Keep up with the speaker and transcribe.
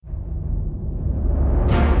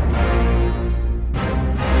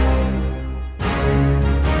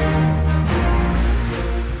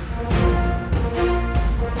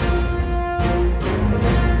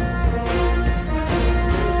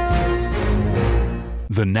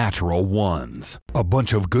The Natural Ones. A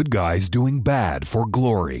bunch of good guys doing bad for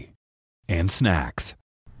glory. And snacks.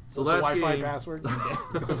 So What's the last Wi-Fi game, password?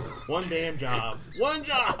 One damn job. One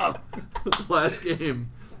job! last game,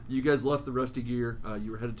 you guys left the Rusty Gear.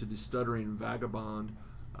 You were headed to the Stuttering Vagabond,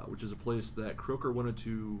 which is a place that Croker wanted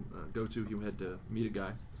to go to. He had to meet a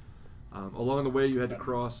guy. Along the way, you had to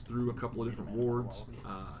cross through a couple of different wards.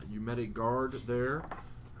 You met a guard there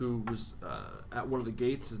who was at one of the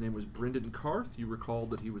gates. His name was Brendan Carth. You recalled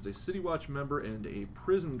that he was a City Watch member and a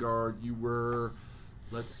prison guard you were,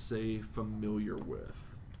 let's say, familiar with.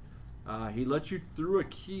 He let you through a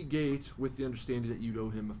key gate with the understanding that you'd owe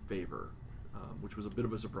him a favor, which was a bit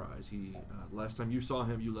of a surprise. He last time you saw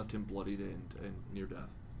him, you left him bloodied and near death.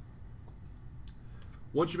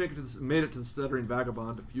 Once you made it to the Stuttering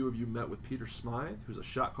Vagabond, a few of you met with Peter Smythe, who's a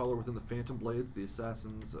shot caller within the Phantom Blades, the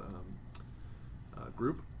Assassins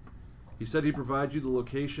group. He said he'd provide you the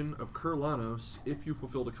location of Kurlanos if you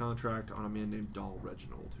fulfilled a contract on a man named Dahl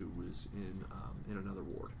Reginald, who was in another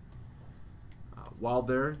ward. While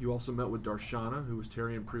there, you also met with Darshana, who was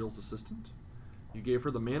Tyrion Preel's assistant. You gave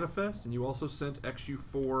her the manifest, and you also sent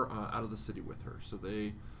XU4 out of the city with her. So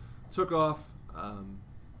they took off.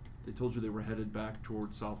 They told you they were headed back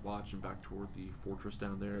toward Southwatch and back toward the fortress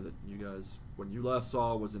down there that you guys, when you last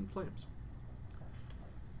saw, was in flames.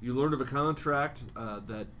 You learned of a contract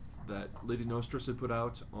that Lady Nostris had put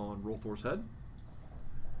out on Rolthor's head.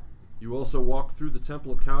 You also walked through the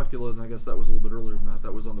Temple of Calcula, and I guess that was a little bit earlier than that.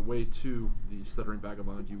 That was on the way to the Stuttering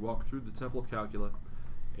Vagabond. You walked through the Temple of Calcula,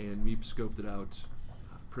 and Meep scoped it out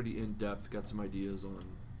pretty in-depth, got some ideas on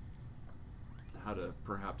how to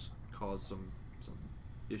perhaps cause some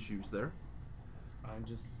issues there. I'm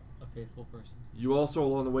just a faithful person. You also,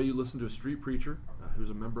 along the way, you listened to a street preacher who's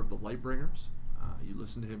a member of the Lightbringers. You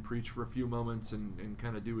listened to him preach for a few moments and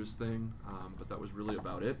kind of do his thing, but that was really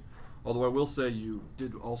about it. Although I will say you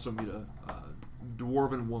did also meet a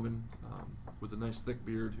dwarven woman with a nice thick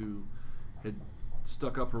beard who had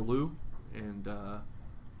stuck up her loo, and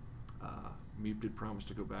Meep did promise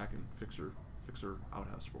to go back and fix her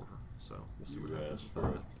outhouse for her. So we'll see what happens.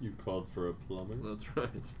 You called for a plumber? That's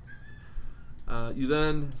right. You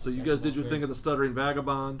guys did your thing at the Stuttering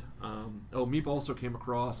Vagabond. Meep also came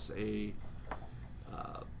across a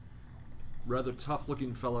rather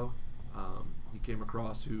tough-looking fellow. He came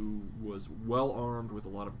across who was well armed with a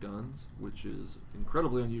lot of guns, which is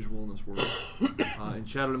incredibly unusual in this world. And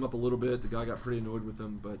chatted him up a little bit. The guy got pretty annoyed with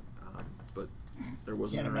him, but there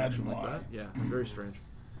was an interaction like that. Yeah, very strange.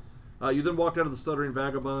 You then walked out of the Stuttering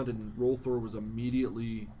Vagabond, and Rolthor was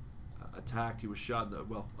immediately attacked. He was shot in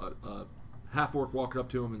the half-orc walked up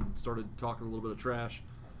to him and started talking a little bit of trash,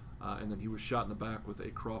 and then he was shot in the back with a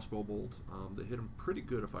crossbow bolt that hit him pretty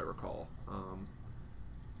good, if I recall.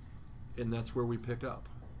 And that's where we pick up.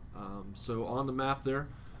 So on the map there,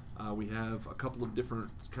 we have a couple of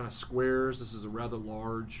different kind of squares. This is a rather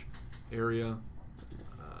large area.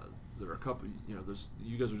 There are a couple, you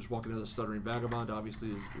guys are just walking out of the Stuttering Vagabond, obviously,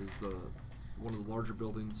 is one of the larger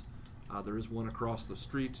buildings. There is one across the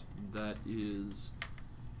street that is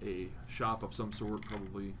a shop of some sort,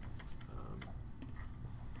 probably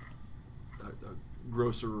a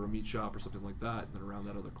grocer or a meat shop or something like that. And then around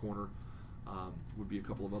that other corner would be a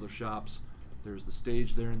couple of other shops. There's the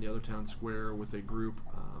stage there in the other town square with a group,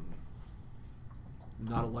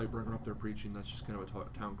 not a Lightbringer up there preaching, that's just kind of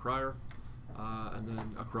a town crier. And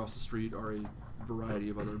then across the street are a variety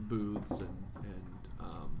of other booths and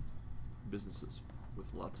businesses with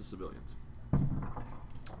lots of civilians.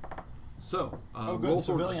 So, good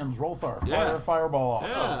civilians, Rolthor. Yeah. Fire a fireball off.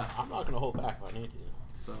 Yeah. I'm not going to hold back if I need to.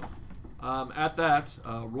 So, at that,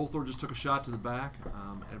 Rolthor just took a shot to the back.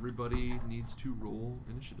 Everybody needs to roll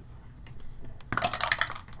initiative.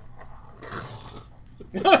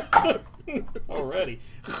 Already.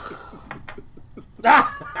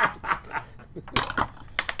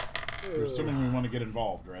 You're assuming we want to get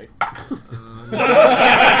involved, right?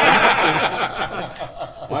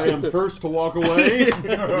 I am first to walk away. You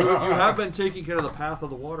have been taking kind of the path of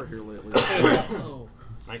the water here lately. Oh.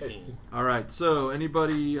 19. All right, so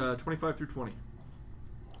anybody 25 through 20?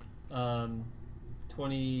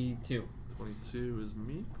 22. 22 is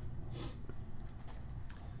me.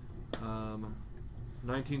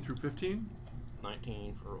 19 through 15?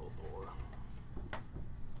 19 for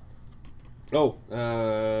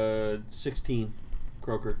Rolthor. 16.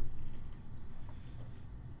 Croker.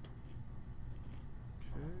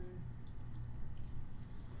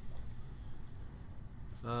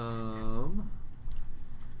 Okay.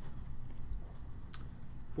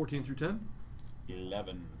 14 through 10?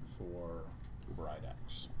 11 for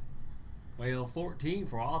Bridex. Well, 14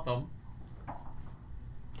 for Autumn.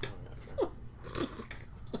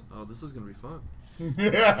 Oh, this is going to be fun.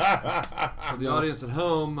 For the audience at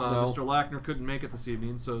home, No. Mr. Lackner couldn't make it this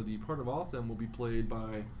evening, so the part of off them will be played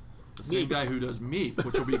by the same guy who does Meep,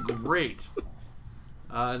 which will be great.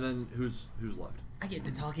 And then who's left? I get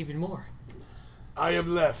to talk even more. I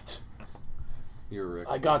am left. You're Rick.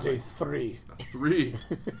 I got a 3. 3.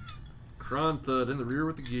 Kronthud in the rear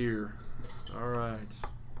with the gear. All right.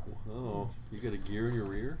 Oh, you got a gear in your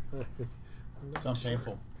rear? Sounds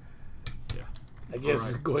painful. I guess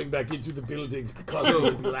Alright. going back into the building caused me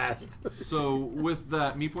to be last. So with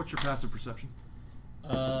that, Meep, what's your passive perception?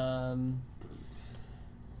 10.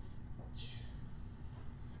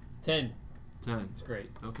 10. It's great.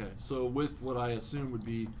 Okay, so with what I assume would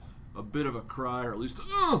be a bit of a cry, or at least,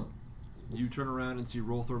 you turn around and see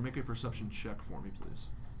Rolthor. Make a perception check for me,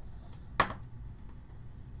 please.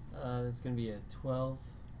 That's going to be a 12.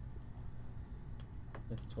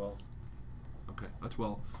 That's 12. Okay, that's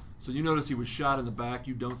well. So you notice he was shot in the back.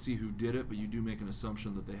 You don't see who did it, but you do make an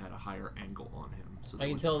assumption that they had a higher angle on him. So that I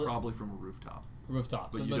can was tell that- probably from a rooftop.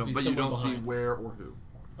 Rooftop. But So it you must don't, be but you someone don't see behind. where or who.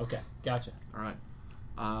 Okay, gotcha. All right.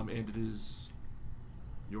 And it is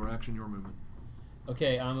your action, your movement.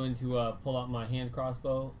 Okay, I'm going to pull out my hand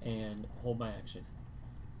crossbow and hold my action.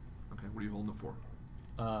 Okay, what are you holding it for?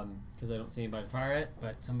 Because I don't see anybody to fire at,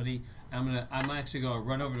 but somebody. I'm actually gonna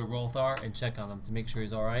run over to Rolthar and check on him to make sure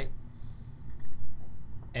he's all right,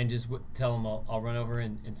 and just tell him I'll run over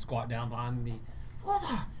and squat down behind him and be,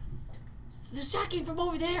 Rolthar, the shot came from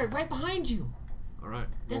over there, right behind you. All right.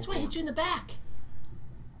 That's roll why I hit you in the back.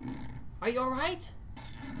 Are you all right?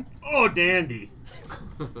 Oh, dandy.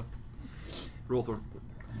 Rolthor.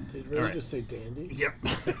 Did you really just say dandy? Yep.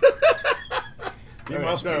 You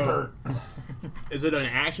must be hurt. Is it an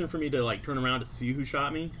action for me to like turn around to see who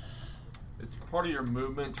shot me? It's part of your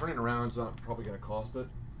movement. Turning around is not probably going to cost it.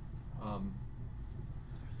 All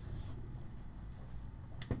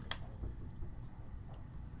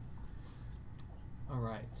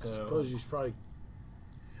right. So I suppose you should probably.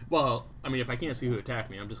 Well, I mean, if I can't see who attacked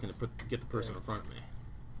me, I'm just going to get the person in front of me.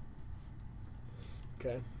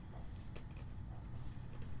 Okay.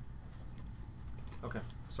 Okay.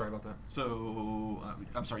 Sorry about that. So,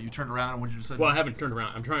 I'm sorry, you turned around and what did you say? Well, I haven't turned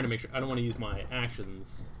around. I'm trying to make sure. I don't want to use my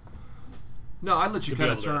actions. No, I'd let you to be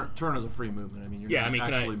kind of able to- turn as a free movement. I mean, you're Yeah, not I mean,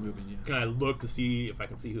 actually moving yet. Can I look to see if I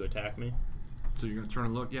can see who attacked me? So you're going to turn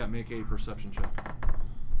and look? Yeah, make a perception check.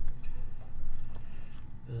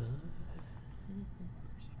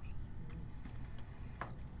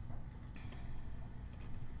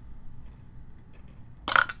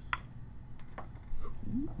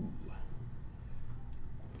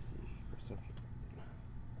 Perception.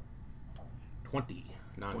 20,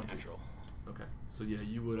 non-natural. Okay. So yeah,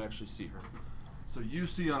 you would actually see her. So you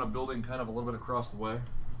see on a building kind of a little bit across the way.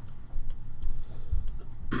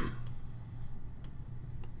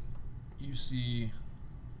 You see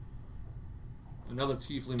another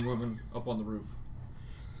tiefling woman up on the roof.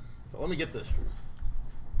 So let me get this straight.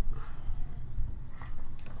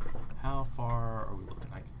 How far are we looking?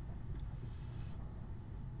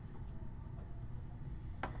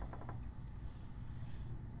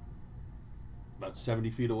 About 70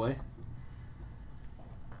 feet away.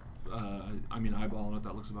 I mean, eyeballing it,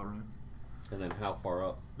 that looks about right. And then how far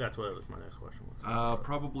up? That's what my next question was.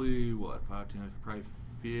 Probably, what, 5, 10, probably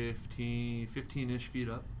 15-ish feet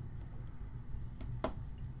up.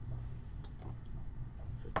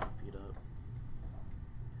 15 feet up.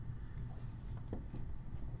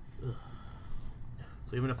 Ugh.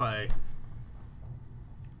 So even if I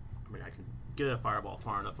mean, I can get a fireball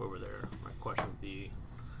far enough over there. My question would be,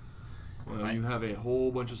 Well, you have a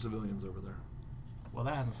whole bunch of civilians over there. well,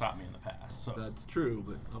 that hasn't stopped me in the past. So, That's true,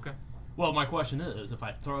 but okay. well, my question is, if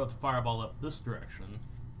I throw the fireball up this direction,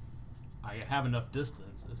 I have enough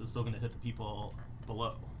distance. Is it still going to hit the people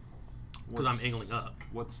below? Because I'm angling up.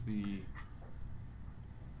 What's the...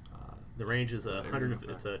 The range is Area 100.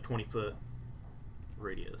 effect. It's a 20-foot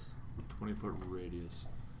radius. 20-foot radius.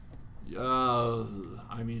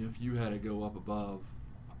 I mean, if you had to go up above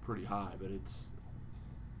pretty high, but it's...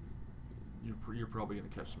 You're probably going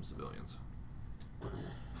to catch some civilians.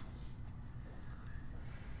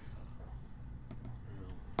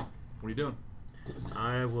 What are you doing?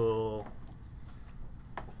 I will.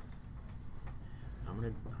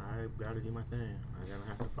 I've got to do my thing. I'm gonna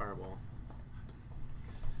have to fireball.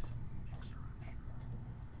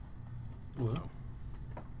 Well,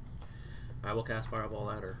 I will cast fireball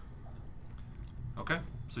at her. Okay,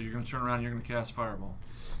 so you're going to turn around and you're going to cast Fireball.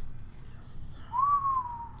 Yes.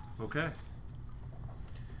 Okay.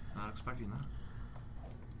 Not expecting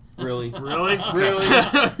that. really? Really?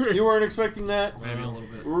 Really? You weren't expecting that? Maybe a little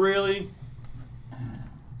bit. Really?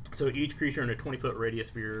 So each creature in a 20-foot radius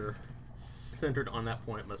sphere centered on that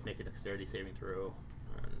point must make a dexterity saving throw.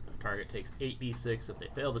 And the target takes 8d6 if they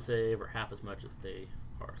fail to save, or half as much if they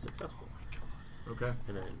are successful. Okay.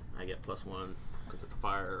 And then I get +1 because it's a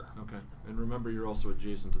fire. Okay. And remember, you're also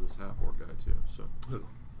adjacent to this half-orc guy, too. So Who?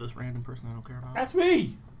 This random person I don't care about? That's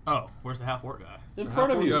me. Oh, where's the half-orc guy? In the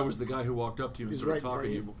front of half-orc you. guy was the guy who walked up to you and He's started right in front talking to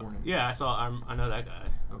of you you. beforehand. Yeah, I know that guy.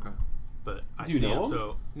 Okay. But I Do you see know him, him?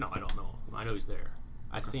 so no, I don't know him. I know he's there.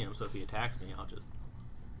 I see him, so if he attacks me, I'll just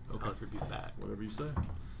Okay. I'll attribute back. Whatever you say.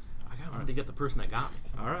 I got to get the person that got me.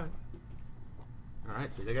 All right. All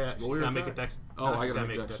right, so they got Roll your to make a attack. dex. Oh, I gotta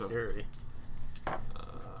make dex, so- dexterity. Let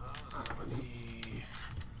me...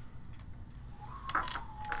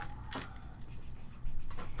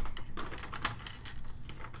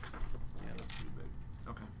 Yeah, that's too big.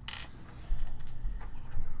 Okay.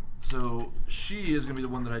 So she is going to be the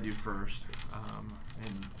one that I do first.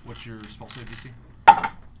 And what's your spell save DC?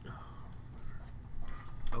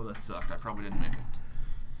 Oh, that sucked. I probably didn't make it.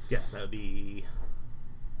 Yeah, that would be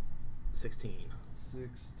 16.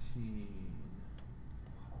 16.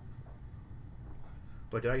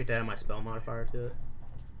 But do I get to add my spell modifier to it?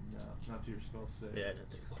 No, not to your spell save. Yeah, I didn't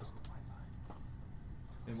think so.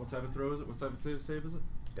 And what type of throw is it? What type of save is it?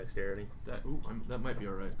 Dexterity. That might be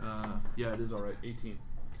all right. Yeah, it is all right. 18.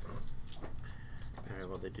 Alright,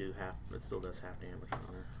 well, they do half. It still does half damage on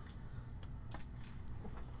there.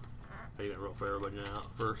 Are you gonna roll for everybody now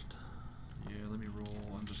first? Yeah, let me roll.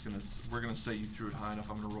 We're gonna say you threw it high enough.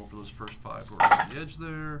 I'm gonna roll for those first 5 who are on the edge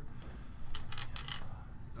there.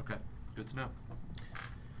 Okay, good to know.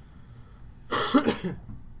 I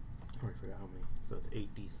already forgot how many. So it's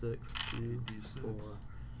 8d6. 2, 8d6. 4,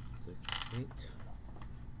 6,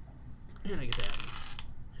 8. And I get that.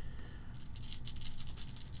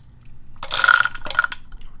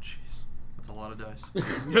 Oh, jeez, that's a lot of dice.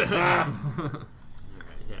 Alright,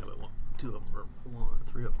 yeah, but 2 of them are 1,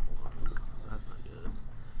 3 of them are 1, so that's not good.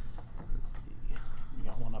 Let's see. You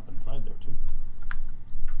got one up inside there too.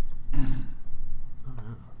 Oh,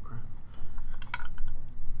 yeah, crap.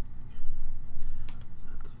 So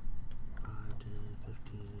that's 5, 10,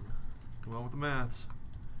 15, Well, with the maths.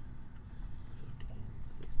 15,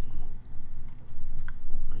 16,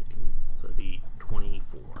 19. So it'd be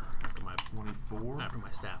 24 after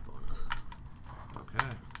my staff bonus.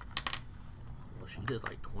 Okay, Well, she did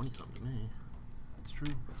like 20-something to me. that's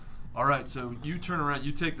true. All right, so you turn around.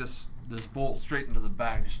 You take this bolt straight into the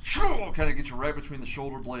back. Just kind of get you right between the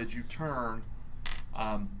shoulder blades. You turn.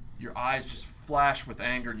 Your eyes just flash with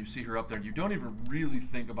anger, and you see her up there. You don't even really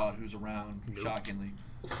think about who's around, shockingly,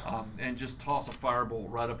 and just toss a firebolt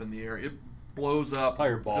right up in the air. It blows up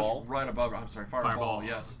Fireball. just right above her. I'm sorry, fireball.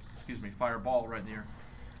 Yes, excuse me, fireball right in the air.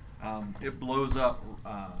 It blows up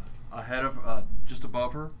ahead of, just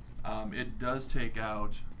above her. It does take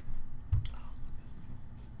out.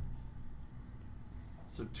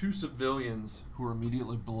 So 2 civilians who are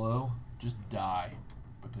immediately below just die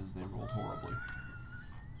because they rolled horribly.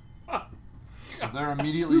 So they're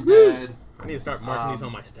immediately dead. I need to start marking these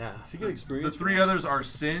on my staff. Does he get The experience? 3 others are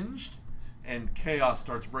singed, and chaos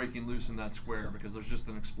starts breaking loose in that square because there's just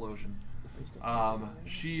an explosion.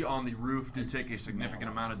 She on the roof did take a significant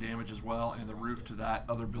amount of damage as well, and the roof to that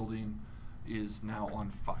other building is now on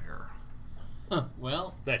fire.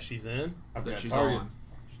 Well, That she's in? I've That got a she's target. on.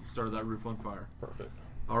 She started that roof on fire. Perfect.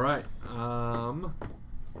 All right.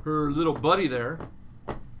 Her little buddy there,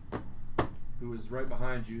 who is right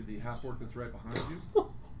behind you, the half-orc that's right behind you,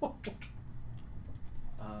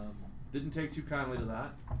 didn't take too kindly to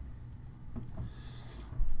that.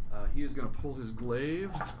 He is going to pull his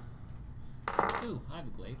glaive, ooh, I have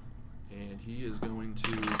a glaive. and he is going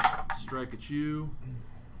to strike at you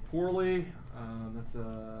poorly. That's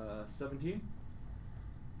a 17.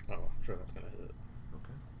 Oh, I'm sure that's going to hit.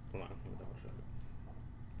 Okay. Hold on. Let me double check.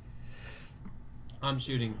 I'm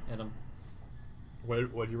shooting at him.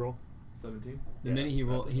 What'd you roll? 17? The Yeah, minute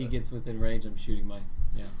that's a he hit. gets within range, I'm shooting my.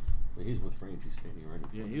 Yeah. He's with range. He's standing right in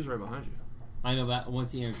front. Yeah, he was right behind you. I know, but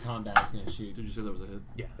once he enters combat, I was going to shoot. Did you say that was a hit?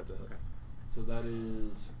 Yeah, that's a hit. So that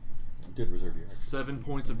is Did reserve your action. 7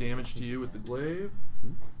 points of damage to you with the glaive.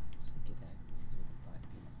 Sneak attack is within 5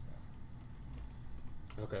 feet,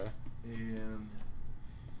 so. Okay. And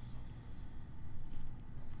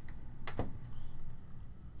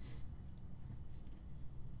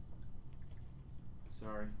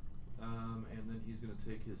sorry. And then he's going to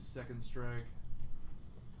take his second strike,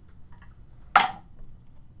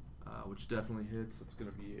 which definitely hits. It's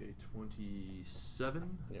going to be a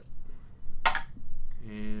 27. Yep.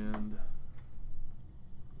 And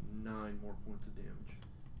 9 more points of damage.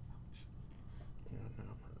 Yeah, no.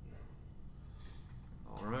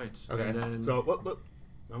 All right. Okay. And then So what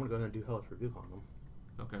I'm gonna go ahead and do Hellish Rebuke on him.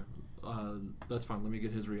 Okay. That's fine. Let me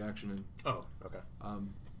get his reaction in. Oh, okay.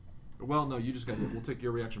 Well, no, you just got it. We'll take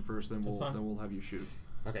your reaction first, then That's fine. we'll have you shoot.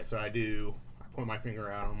 Okay, so I point my finger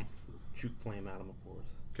at him, shoot flame at him, of course.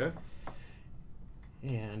 Okay.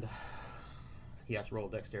 And he has to roll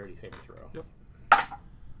a dexterity saving throw. Yep.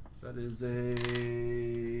 That is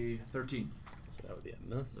a 13. So that would be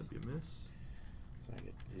a miss. That'd be a miss. So I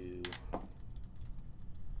get to do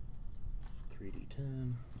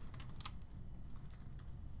 3d10.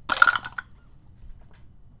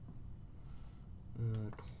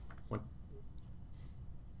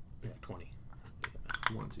 Yeah, 20.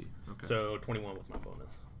 20. Okay. So 21 with my bonus.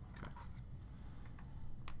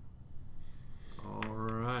 All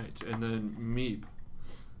right, and then Meep.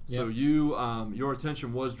 Yep. So you, your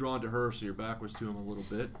attention was drawn to her, so your back was to him a little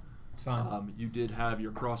bit. It's fine. You did have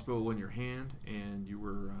your crossbow in your hand, and you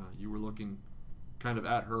were looking kind of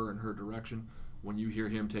at her in her direction. When you hear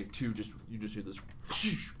him take two, you just hear this,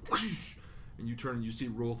 and you turn and you see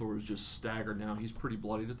Rolthor is just staggered now. He's pretty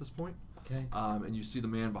bloodied at this point. Okay. And you see the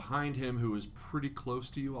man behind him who is pretty close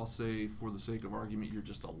to you. I'll say, for the sake of argument, you're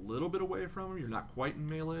just a little bit away from him. You're not quite in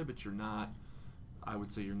melee, but you're not. I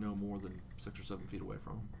would say you're no more than 6 or 7 feet away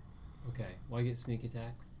from him. Okay. Will I get sneak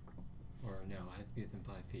attack? Or no, I have to be within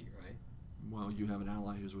 5 feet, right? Well, you have an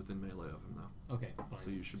ally who's within melee of him, though. Okay, fine.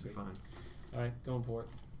 So you should Sweet. be fine. All right, going for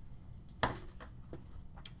it.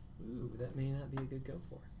 Ooh, that may not be a good go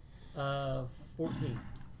for. 14.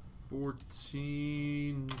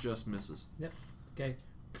 14 just misses. Yep. Okay.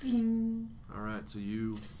 Ping. All right, so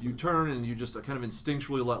you turn and you just kind of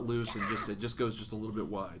instinctually let loose, and it just goes just a little bit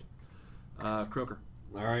wide. Croaker.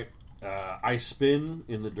 All right. I spin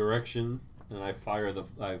in the direction, and I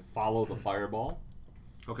follow the fireball.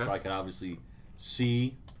 Okay. So I can obviously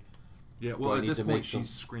see. Yeah. Do Well, I at need this to point make some-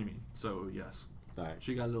 she's screaming. So yes, All right.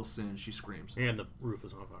 she got a little sin. She screams. And the roof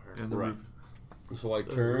is on fire. And the Right. roof. So I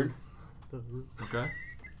turn. The roof. Okay.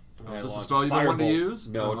 I Is this a launch spell you don't want to firebolt. use?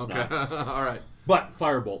 No, Oh, it's okay. not. All right. But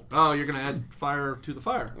firebolt. Oh, you're gonna add fire to the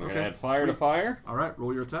fire. I'm Okay. gonna add fire to Sweet. fire. All right.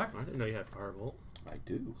 Roll your attack. I didn't know you had firebolt. I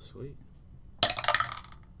do. Sweet.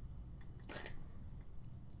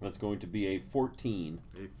 That's going to be a 14.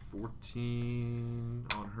 A 14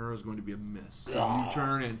 on her is going to be a miss. So you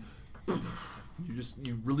turn and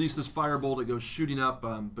you release this firebolt. It goes shooting up,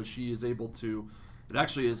 but she is able to. It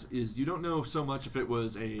actually is you don't know so much if it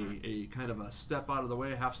was a kind of a step out of the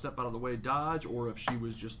way, half step out of the way dodge, or if she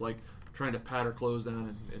was just like trying to pat her clothes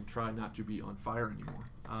down and try not to be on fire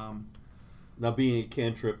anymore. Now, being a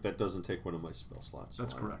cantrip, that doesn't take one of my spell slots. so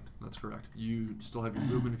That's I- correct. That's correct. You still have your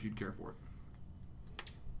movement if you'd care for it.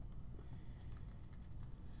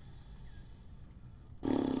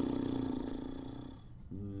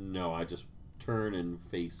 No, I just turn and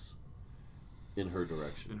face in her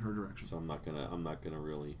direction. In her direction. So I'm not gonna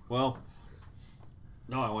really. Well,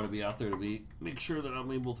 no, I want to be out there to make sure that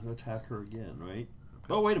I'm able to attack her again, right? Okay.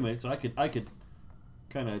 Oh, wait a minute. So I could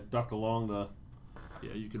kind of duck along the.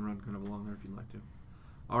 Yeah, you can run kind of along there if you'd like to.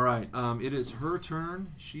 All right, it is her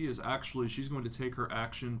turn. She's going to take her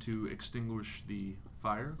action to extinguish the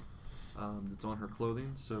fire that's on her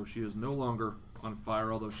clothing. So she is no longer on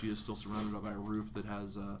fire, although she is still surrounded by a roof that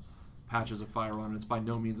has patches of fire on it. It's by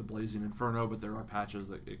no means a blazing inferno, but there are patches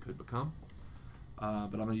that it could become. But I'm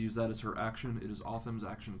going to use that as her action. It is Otham's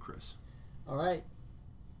action, Chris. All right.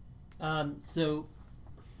 So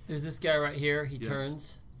there's this guy right here. He Yes.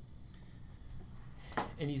 turns,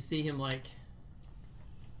 and you see him like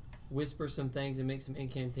whisper some things and make some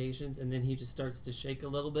incantations, and then he just starts to shake a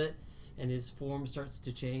little bit, and his form starts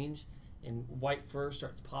to change, and white fur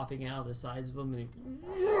starts popping out of the sides of him,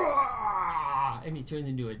 and he turns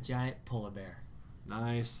into a giant polar bear.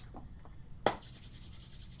 Nice.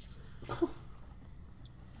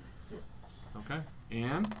 Okay,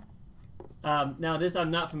 and Now this,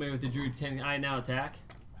 I'm not familiar with the druid technique. I now attack.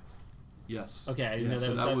 yes. Okay, I didn't Yeah, know that,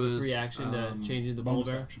 so that was a free action to um, change into the polar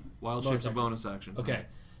Bonus bear. action. Wild Bonus shape's a action. bonus action. Okay,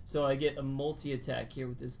 so I get a multi-attack here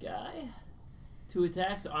with this guy. 2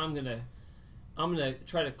 attacks. So I'm gonna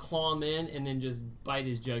try to claw him in and then just bite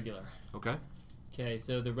his jugular. Okay. Okay,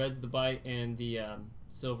 so the red's the bite and the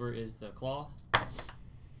silver is the claw,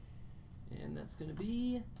 and that's gonna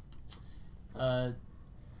be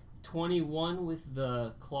 21 with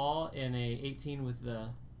the claw and a 18 with the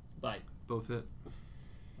bite. Both hit.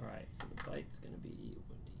 All right, so the bite's gonna be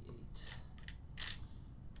 1d8.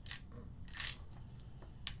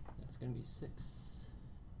 That's gonna be 6,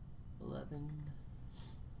 11.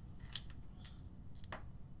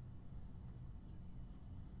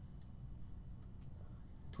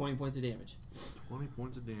 20 points of damage. 20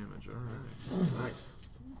 points of damage. All right. Nice.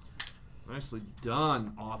 Nicely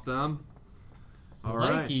done, Otham. All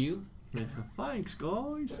Thank right. you. Thanks,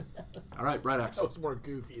 guys. All right, Bright Axe. That was more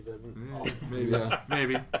goofy than. Maybe. Yeah.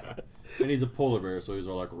 Maybe. And he's a polar bear, so he's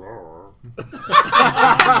all like, roar.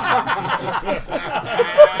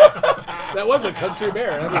 That was a country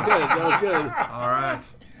bear. That was good. That was good. All right.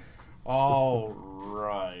 All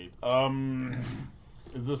right.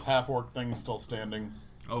 Is this half orc thing still standing?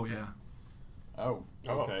 Oh yeah. Oh.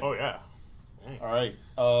 Okay. Oh yeah. All right.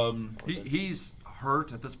 He's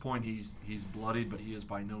hurt at this point. He's bloodied, but he is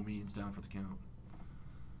by no means down for the count.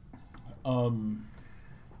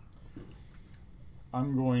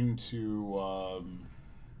 I'm going to.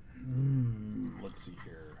 Let's see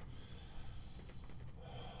here.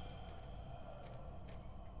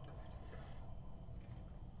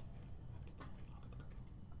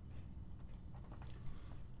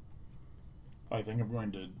 I think I'm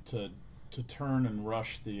going to turn and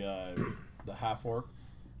rush the half orc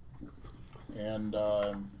and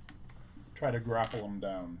try to grapple him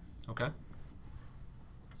down. Okay.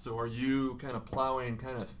 So are you kind of plowing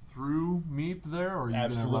kind of through Meep there, or are you going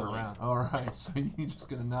to run Absolutely. around? All right. So you're just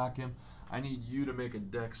going to knock him. I need you to make a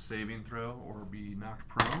dex saving throw or be knocked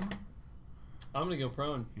prone. I'm gonna go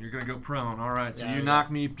prone. You're going to go prone. All right. So Yeah, you yeah. knock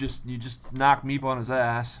Meep. You just knock Meep on his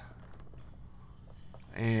ass,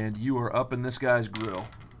 and you are up in this guy's grill.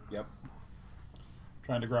 Yep.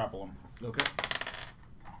 Trying to grapple him. Okay.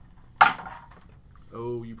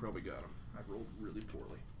 Oh, you probably got him. I rolled really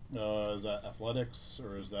poorly. Is that athletics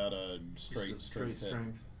or is that a straight Just a strength hit?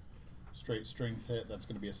 strength. Straight strength hit. That's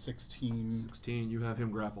going to be a 16. 16. You have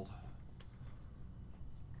him grappled.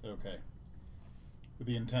 Okay. With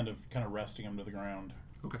the intent of kind of resting him to the ground.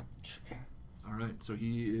 Okay. All right. So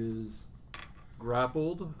he is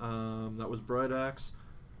grappled. That was Bright Axe.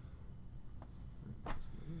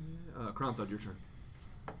 Kronthud, your turn.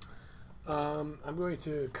 I'm going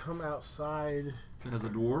to come outside, As a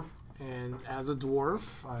dwarf. and as a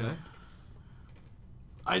dwarf, Okay.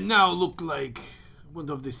 I now look like one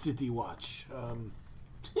of the City Watch.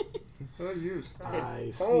 I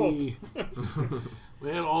see.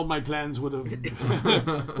 Well, all my plans would have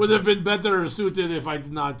been better suited if I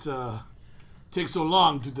did not take so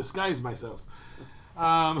long to disguise myself. You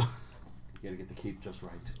gotta get the cape just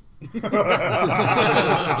right.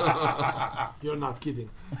 You're not kidding.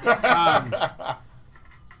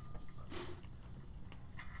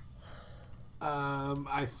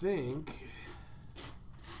 I think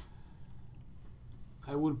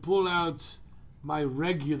I will pull out my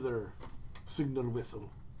regular signal whistle.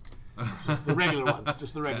 Just the regular one.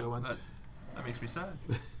 Just the regular one. That makes me sad.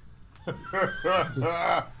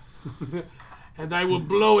 And I will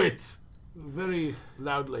blow it very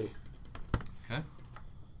loudly Okay.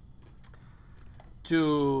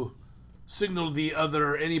 to signal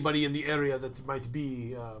anybody in the area that might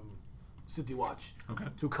be City Watch Okay.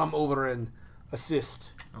 to come over and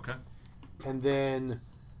assist. Okay. And then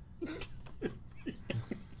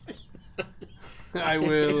I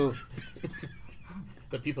will.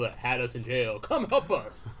 The people that had us in jail, come help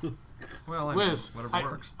us. Well, I mean, Yes,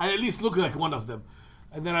 whatever works. I at least look like one of them.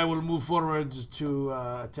 And then I will move forward to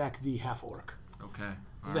attack the half-orc. Okay.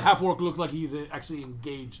 All The right. half-orc looked like he's actually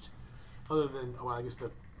engaged, other than, well, I guess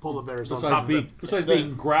the polar bear is on top of him. Besides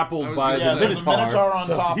being grappled by Yeah, the there's a Minotaur on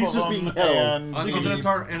top he's of just him. being held. And A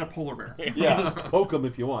Minotaur and a polar bear. Yeah, just poke him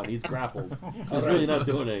if you want. He's grappled. So he's really not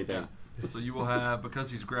doing anything. So you will have,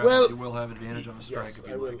 because he's grappled, Well, you will have advantage on a strike Yes, if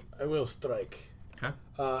I you will. like. I will strike. Okay.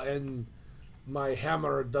 And my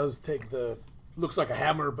hammer does take looks like a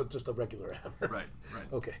hammer, but just a regular hammer. Right.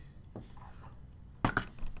 Right. Okay.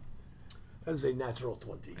 That is a natural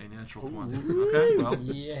 20. A natural 20. Okay. Well,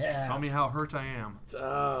 Yeah. tell me how hurt I am.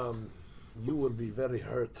 You will be very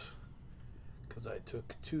hurt because I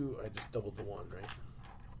took 2. I just doubled the 1, right?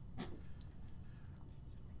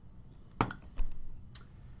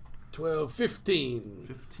 12, 15.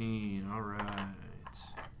 15. All right.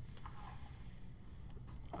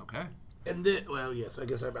 Okay. And then, well, yes, I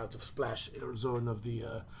guess I'm out of splash zone of the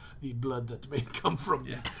blood that may come from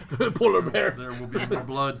the polar bear. There will be more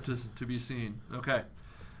blood to be seen. Okay.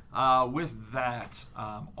 With that,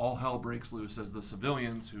 all hell breaks loose as the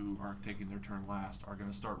civilians who are taking their turn last are going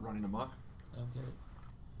to start running amok.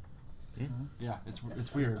 Okay. Yeah, it's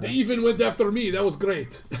weird. They Right? even went after me. That was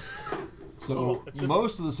great. So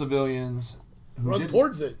most of the civilians who Run didn't-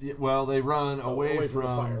 towards it. Yeah, well, they run away away from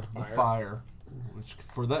from the the fire, which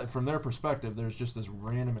from their perspective, there's just this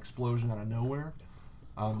random explosion out of nowhere.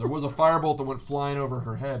 There was a firebolt that went flying over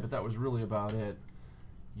her head, but that was really about it.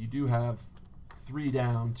 You do have 3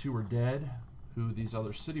 down, 2 are dead, who these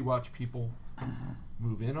other City Watch people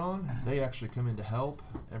move in on. They actually come in to help.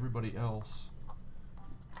 Everybody else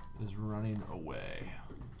is running away.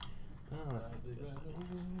 Oh, that's not good.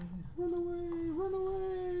 Run away! Run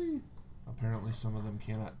away! Apparently, some of them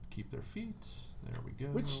cannot keep their feet. There we go.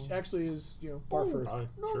 Which actually is, par for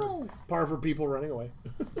Sure. par for people running away.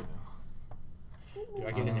 Do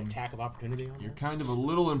I get an attack of opportunity on You're that? kind of a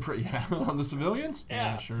little impressed. Yeah, on the civilians?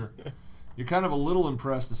 Yeah. Sure. You're kind of a little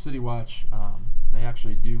impressed. The City Watch, they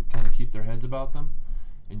actually do kind of keep their heads about them.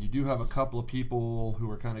 And you do have a couple of people who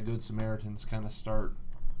are kind of good Samaritans kind of start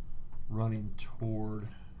running toward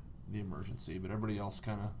the emergency. But everybody else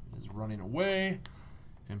kind of is running away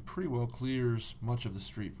and pretty well clears much of the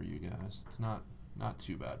street for you guys. It's not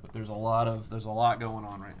too bad, but there's a lot going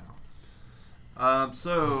on right now.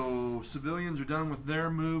 So civilians are done with their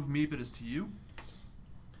move. Meep, it is to you.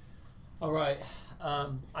 All right.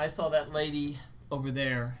 I saw that lady over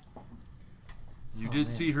there. You Oh, did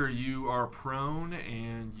man. see her. You are prone,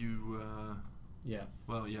 and you. Yeah.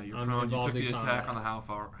 Well, yeah, you're I'm prone. You involved took the in attack combat. on the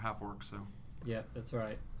half orc. So Yep, that's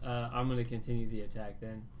right. I'm going to continue the attack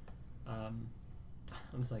then. I'm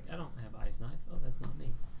just like, I don't have ice knife. Oh, that's not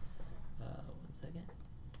me. 1 second.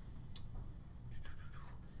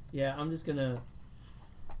 Yeah, I'm just going to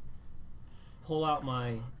pull out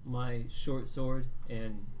my short sword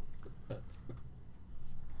and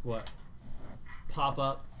pop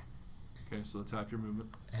up. okay, so that's half your movement.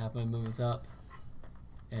 Half my movements up.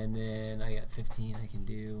 And then I got 15 I can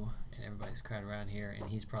do. And everybody's crowded around here. And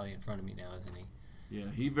he's probably in front of me now, isn't he? Yeah,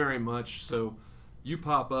 he very much. So you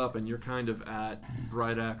pop up, and you're kind of at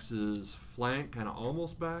Brightax's flank, kind of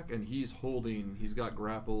almost back, and he's got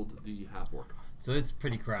grappled the half orc. So it's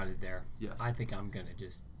pretty crowded there. Yes. I think I'm going to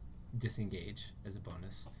just disengage as a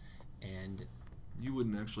bonus. And, You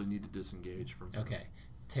wouldn't actually need to disengage from him. okay,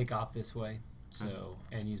 take off this way. So,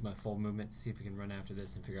 and use my full movement to see if we can run after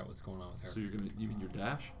this and figure out what's going on with her. So you mean your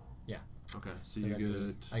dash? Yeah. Okay, so So you that'd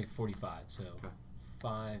be, get. I get 45. So Okay.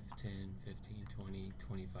 5, 10, 15, 20,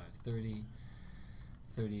 25, 30,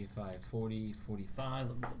 35, 40, 45.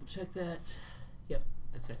 Let me double check that. Yep,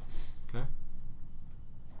 that's it. Okay.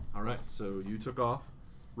 All right, so you took off.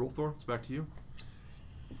 Rolthor, it's back to you.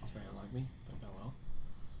 It's very unlike me, but oh well.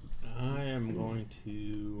 I am going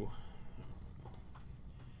to.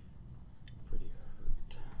 Pretty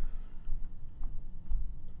hurt.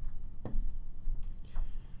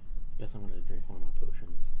 Guess I'm going to drink one of my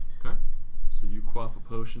potions. Okay. So you quaff a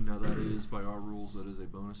potion. Now that is, by our rules, that is a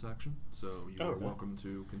bonus action. So you are Okay. welcome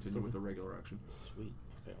to continue with the regular action. Sweet.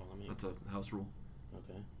 Okay, well, let me. That's a house rule.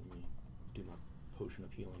 Okay, let me do my potion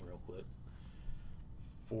of healing real quick.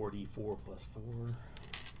 44 plus 4.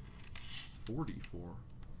 44.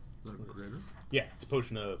 Is that a greater? Yeah, it's a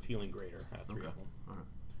potion of healing greater. I have 3 Okay. of them. All right.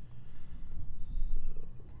 So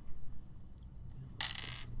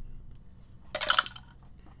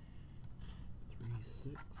 3,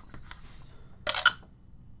 6. 4,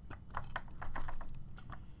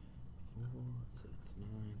 so that's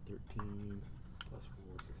 9, 13, plus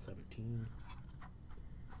 4, so 17.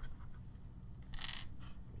 Let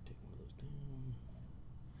me take one of those down.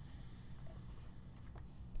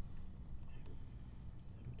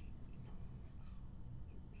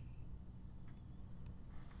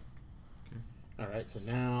 17. Alright, so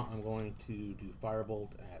now I'm going to do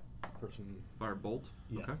Firebolt at person. Firebolt.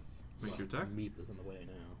 Yes. Okay. Make your attack. Meep is in the way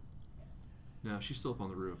now. No, she's still up on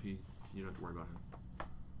the roof. You don't have to worry about him.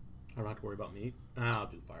 I don't have to worry about Meep. I'll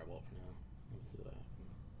do Firebolt for now. Let me see what happens.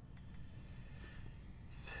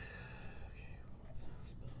 Okay,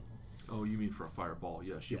 spell. Oh, you mean for a fireball?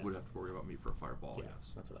 Yes, you Yes. would have to worry about me for a fireball. Yeah, Yes.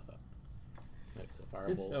 that's what I thought. Okay, so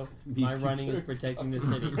Firebolt. So my running is protecting the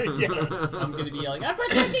city. Yes. I'm going to be yelling, I'm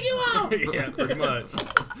protecting you all! Yeah, pretty much.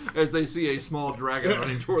 As they see a small dragon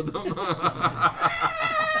running toward them.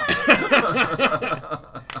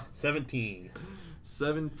 17.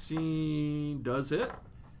 17 does hit.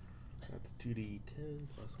 That's 2d10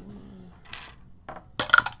 plus 1.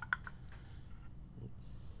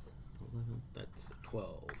 That's 11. That's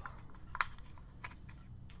 12.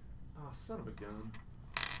 Oh, son of a gun.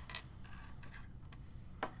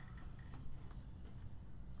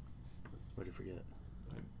 What'd you forget?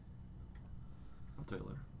 I'll tell you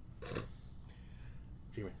later.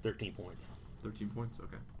 Jimmy, 13 points. 13 points?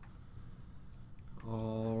 Okay.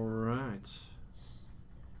 All right.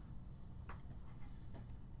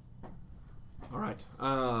 All right.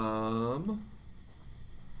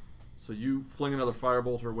 So you fling another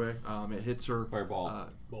firebolt her way. It hits her. Fireball.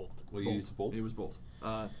 Bolt. Will you use the bolt? It was bolt.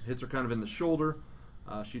 Hits her kind of in the shoulder.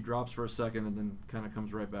 She drops for a second and then kind of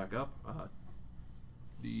comes right back up.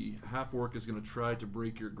 The half orc is going to try to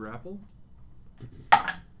break your grapple. It's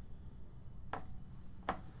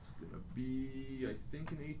going to be, I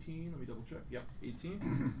think, an 18. Let me double check. Yep,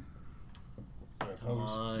 18. Come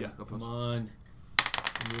on. Yeah, come on.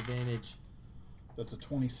 Give me advantage. That's a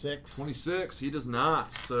 26. 26. He does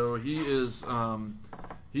not. So he is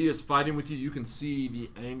fighting with you. You can see the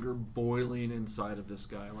anger boiling inside of this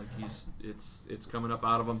guy. Like it's coming up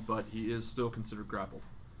out of him, but he is still considered grappled.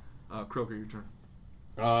 Croaker, your turn.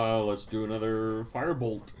 Let's do another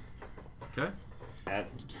firebolt Okay. at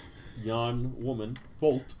yon woman.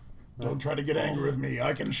 Bolt. Don't try to get angry with me.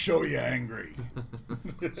 I can show you angry.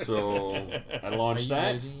 So I Are launched you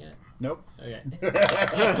that. raging yet? Nope. Okay.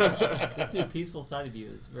 This new peaceful side of you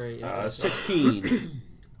is very interesting. 16.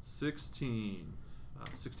 16.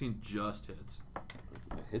 16 just hits.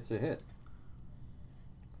 A hit's a hit.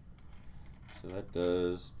 So that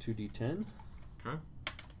does 2d10. Okay.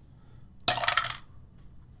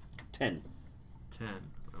 10. 10.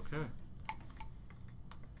 Okay.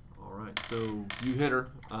 All right. So you hit her.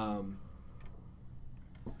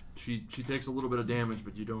 She takes a little bit of damage,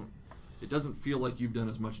 but you don't. It doesn't feel like you've done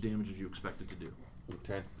as much damage as you expected to do.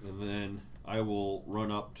 Okay. And then I will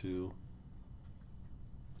run up to.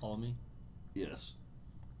 All of me? Yes.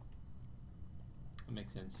 That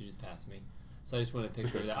makes sense. You just passed me. So I just want to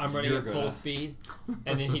picture Because that. I'm running you're at full gonna- speed,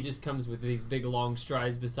 and then he just comes with these big long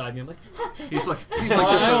strides beside me. I'm like, He's like I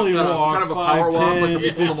just only kind walk of a power 5, walk, 10, like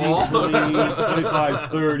a 15, ball. 20,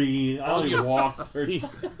 25, 30. I only walk 30.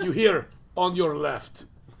 You hear on your left.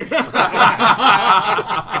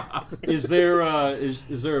 Is there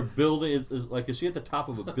a building? Is she at the top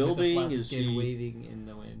of a building? flat Is skin she? waving in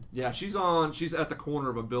the wind. Yeah, she's at the corner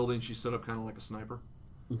of a building. She's set up kind of like a sniper.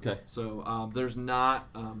 Okay. So there's not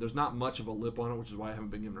much of a lip on it, which is why I haven't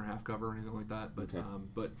been giving her half cover or anything like that. But Okay.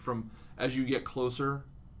 but from as you get closer,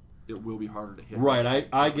 it will be harder to hit. Right.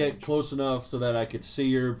 I get close enough so that I could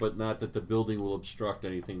see her, but not that the building will obstruct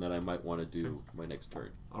anything that I might want to do my next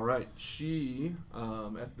turn. All right. She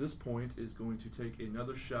at this point is going to take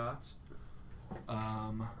another shot.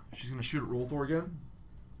 She's going to shoot at Rolthor again.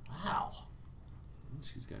 Wow.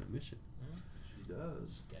 She's got a mission. She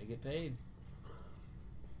does. Gotta get paid.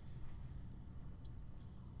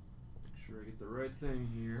 Make sure I get the right thing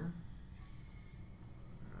here.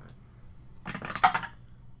 All right.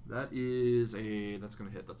 That's going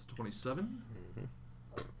to hit. That's 27.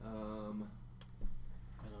 I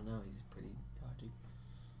don't know. He's pretty dodgy.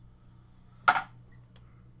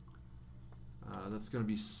 That's going to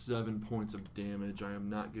be 7 points of damage. I am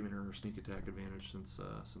not giving her sneak attack advantage since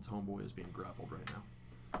Homeboy is being grappled right now.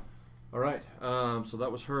 All right. So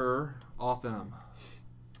that was her. Otham.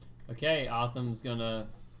 Okay, Otham's gonna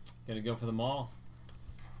go for the maul.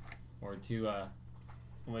 Or two. I'm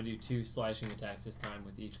gonna do 2 slashing attacks this time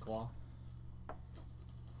with each claw.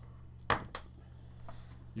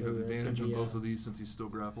 You have Ooh, that's advantage gonna on be, both of these since he's still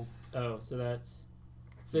grappled. Oh, so that's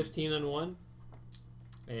 15 on one,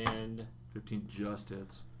 and 15 just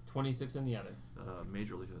hits. 26 on the other.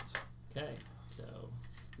 Majorly hits. Okay, so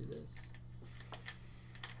let's do this.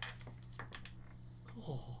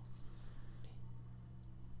 Oh.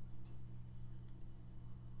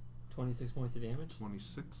 26 points of damage.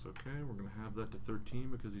 26. Okay, we're going to have that to 13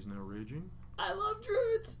 because he's now raging. I love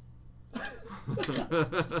druids.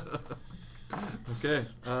 Okay.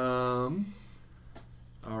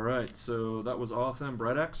 All right. So that was Otham.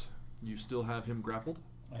 Brightaxe, you still have him grappled.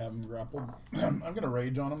 I have him grappled. I'm going to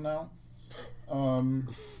rage on him now.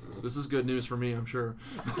 This is good news for me, I'm sure.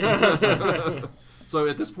 So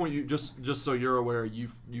at this point, you just so you're aware, you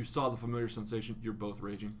saw the familiar sensation. You're both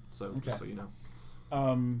raging. So Okay. just so you know.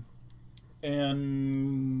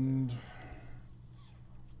 And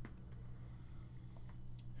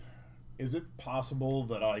is it possible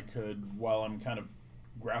that I could, while I'm kind of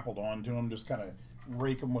grappled onto him, just kind of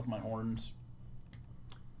rake him with my horns?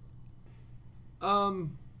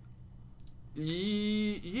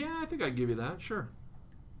 Yeah, I think I'd give you that. Sure.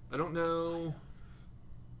 I don't know.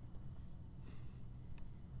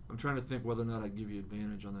 I'm trying to think whether or not I'd give you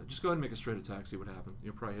advantage on that. Just go ahead and make a straight attack, see what happens.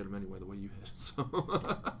 You'll probably hit him anyway the way you hit. So.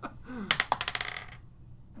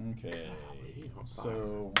 Okay.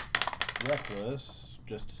 So, reckless,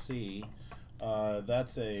 just to see.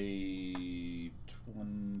 That's a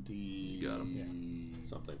 20. You got him.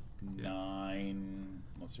 Something. 9.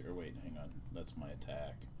 Let's see. Wait, hang on. That's my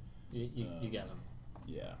attack. You got him.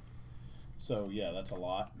 Yeah. So, yeah, that's a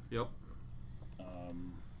lot. Yep.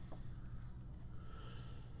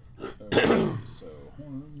 Okay, so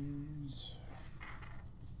horns.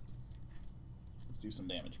 Let's do some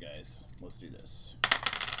damage, guys. Let's do this.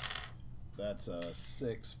 That's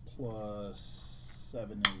 6 plus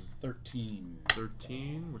 7 is 13.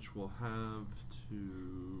 13, which we'll have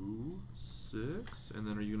to 6. And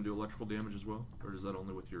then are you going to do electrical damage as well? Or is that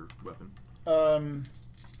only with your weapon?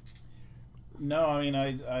 No, I mean,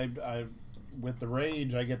 I with the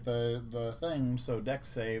rage, I get the thing. So dex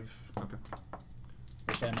save, Okay.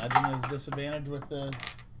 which I imagine is disadvantage with the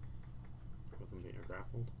With them being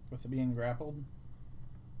grappled. being grappled.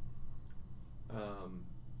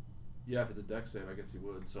 Yeah, if it's a dex save, I guess he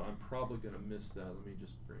would. So I'm probably gonna miss that. Let me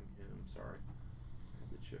just bring him. Sorry, I had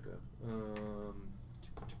to check up.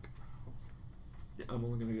 Yeah, I'm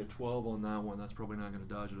only gonna get 12 on that one. That's probably not gonna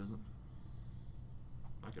dodge it, is it?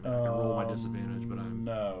 I can roll my disadvantage, but I'm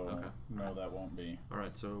no, okay. no, that won't be. All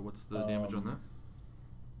right. So what's the damage on that?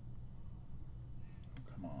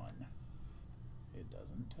 Come on, it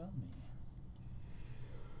doesn't tell me.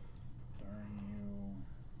 Darn you.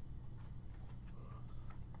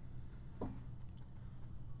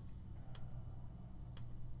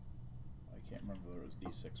 I can't remember whether it was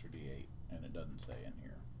D6 or D8, and it doesn't say in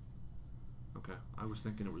here. Okay. I was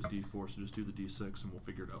thinking it was D4, so just do the D6, and we'll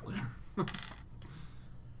figure it out later.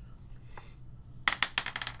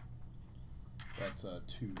 That's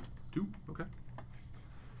 2. 2. Okay.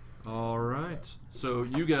 All right. So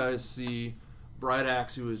you guys see Bright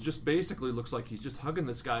Axe, who is just basically looks like he's just hugging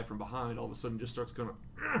this guy from behind. All of a sudden, just starts going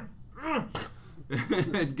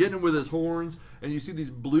and getting him with his horns, and you see these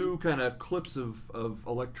blue kind of clips of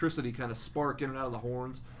electricity kind of spark in and out of the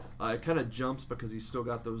horns. It kind of jumps because he's still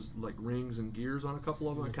got those like rings and gears on a couple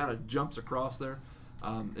of them. It kind of jumps across there,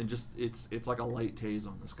 and just it's like a light tase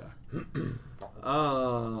on this guy.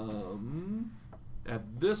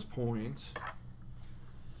 At this point,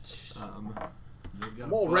 I'm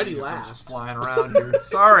already who comes last. flying around here.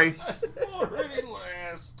 Sorry. Already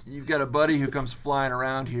last. You've got a buddy who comes flying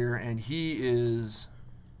around here, and he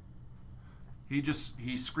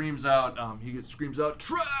screams out. Screams out,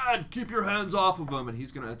 "Trad! Keep your hands off of him!" And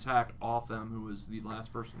he's going to attack Otham, who is the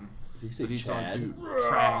last person Did you say that he saw Chad? do.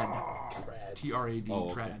 Trad. Trad. T-R-A-D.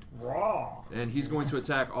 Oh, okay. Trad. Raw. And he's going to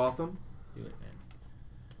attack Otham. Do it, man.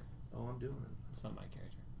 Oh, I'm doing it. It's not my character.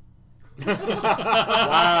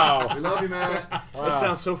 Wow. We love you, Matt. That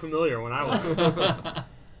sounds so familiar when I was. All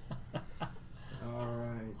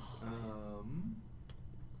right. So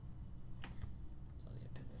I need to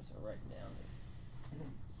pin this or write down this.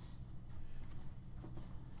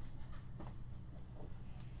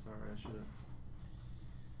 Sorry, I should have.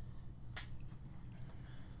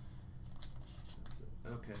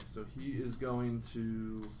 Okay, so he is going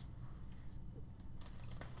to.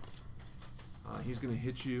 He's going to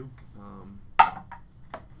hit you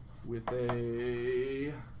with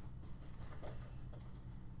a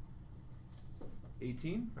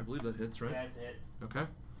 18. I believe that hits, right? That's it. Okay.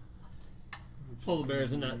 Polar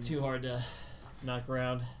bears are not too hard to knock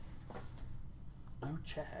around. Oh,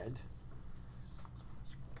 Chad.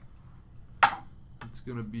 It's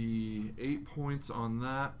going to be 8 points on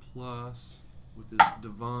that, plus with his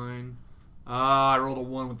divine. I rolled a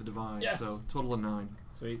 1 with the divine, Yes. so total of 9.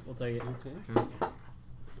 Sweet, we'll take it. Okay.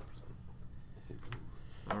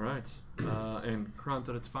 All right. And Krunt,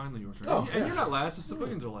 that it's finally your turn. Oh, and you're not last. The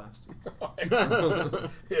civilians are last.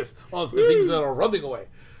 Yes. All the things that are running away.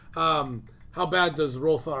 How bad does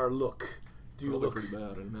Rothar look? Do you Probably look pretty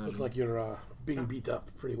bad, I imagine. look like you're being beat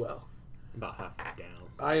up pretty well? About half down.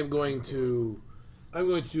 I am going to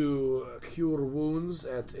cure wounds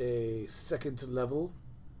at a 2nd level.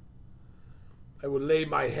 I will lay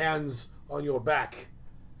my hands on your back,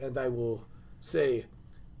 and I will say,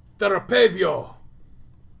 "Terapevio,"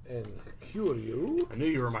 and cure you I knew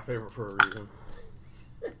you were my favorite for a reason.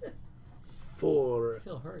 I for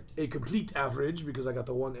feel hurt. a complete average because I got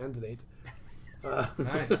the 1 and an 8.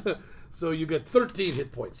 Nice. So you get 13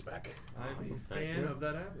 hit points back. I'm a Thank fan you. of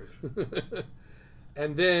that average.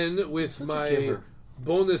 And then with my giver.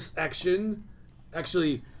 bonus action,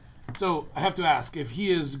 actually, so I have to ask if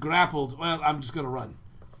he is grappled. Well, I'm just gonna run.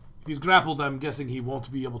 If he's grappled, I'm guessing he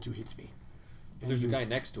won't be able to hit me. There's a guy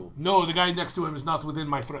next to him. No, the guy next to him is not within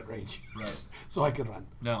my threat range, Right. so I can run.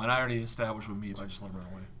 No, and I already established with me if I just let him run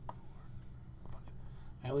away.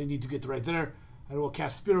 I only need to get right there. I will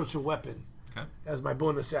cast Spiritual Weapon Okay. as my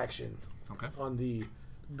bonus action Okay. on the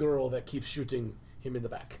girl that keeps shooting him in the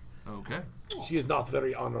back. Okay. She is not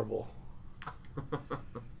very honorable.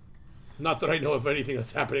 Not that I know of anything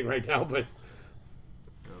that's happening right now, but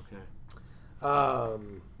Okay.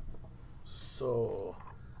 so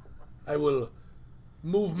I will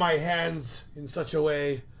move my hands in such a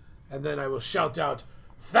way, and then I will shout out,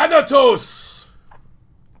 "Thanatos!"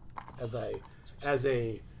 as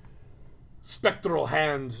a spectral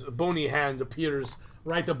hand, a bony hand appears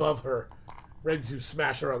right above her, ready to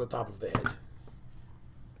smash her on the top of the head.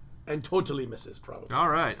 And totally misses, probably. All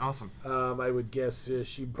right. Awesome. I would guess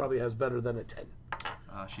she probably has better than a 10.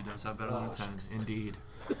 She does have better than a 10. Indeed.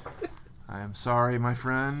 I am sorry, my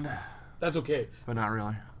friend, That's okay. but not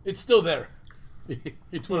really. It's still there.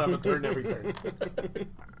 Each one have a turn every turn.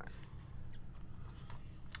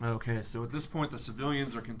 Okay, so at this point, the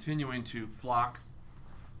civilians are continuing to flock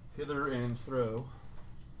hither and thro.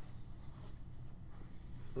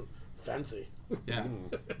 Fancy. Yeah,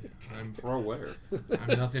 I'm Throw where?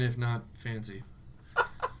 I'm nothing if not fancy.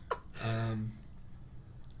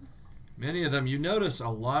 Many of them, you notice a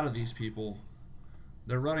lot of these people,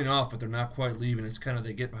 they're running off, but they're not quite leaving. It's kind of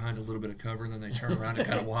they get behind a little bit of cover and then they turn around and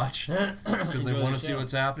kind of watch because they Enjoy want the to see show.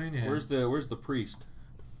 what's happening. Yeah. Where's the priest?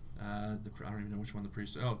 I don't even know which one the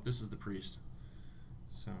priest. Oh, this is the priest.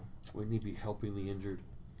 So Wouldn't he be helping the injured?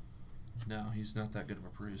 no, he's not that good of a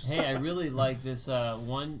priest. Hey, I really like this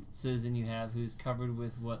one citizen you have who's covered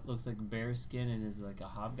with what looks like bear skin and is like a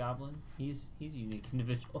hobgoblin. He's a unique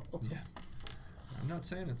individual. Yeah. I'm not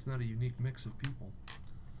saying it's not a unique mix of people.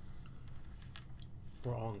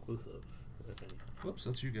 We're all inclusive. If any. Whoops,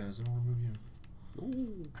 that's you guys. I don't remove you.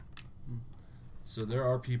 Ooh. So there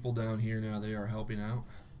are people down here now. They are helping out.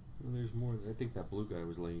 Well, there's more. I think that blue guy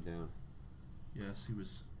was laying down. Yes, he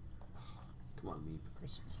was. Come on, Meep.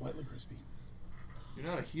 Slightly crispy. You're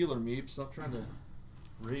not a healer, Meep. Stop trying to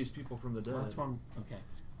raise people from the dead. Well, that's wrong. Okay.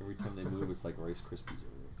 Every time they move, it's like Rice Krispies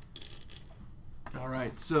over there. All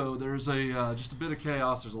right, so there's a just a bit of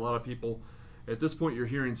chaos. There's a lot of people. At this point, you're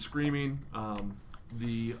hearing screaming.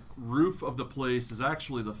 The roof of the place is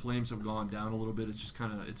actually the flames have gone down a little bit. It's just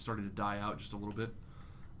it's starting to die out just a little bit.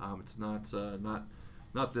 It's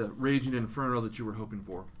not the raging inferno that you were hoping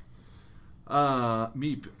for.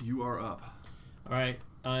 Meep, you are up. All right.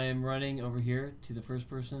 I'm running over here to the first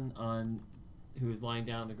person who is lying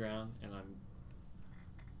down on the ground, and I'm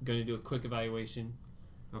going to do a quick evaluation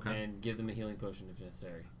Okay. and give them a healing potion if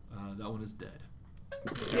necessary. That one is dead.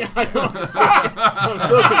 Yeah, I know.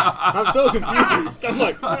 I'm so confused. I'm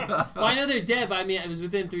like, Well, I know they're dead, but I mean, it was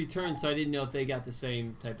within 3 turns, so I didn't know if they got the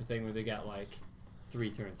same type of thing where they got like 3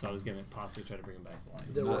 turns. So I was going to possibly try to bring them back to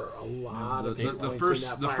life. There were a lot of hit The points first, in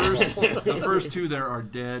that the fireball. first, the first 2 there are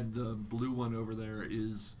dead. The blue one over there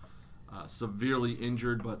is severely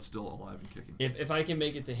injured, but still alive and kicking. If I can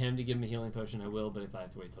make it to him to give him a healing potion, I will. But if I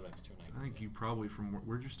have to wait till next turn, I think you probably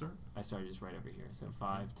where'd you start? I started just right over here. So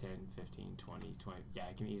 5, 10, 15, 20, 20. Yeah,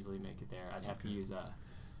 I can easily make it there. I'd have to use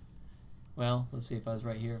well, let's see if I was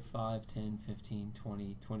right here. 5, 10, 15,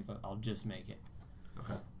 20, 25. I'll just make it.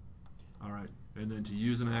 Okay. All right. And then to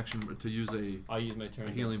use an action, to use I'll use my turn.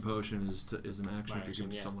 a healing potion is an action My if you give action, it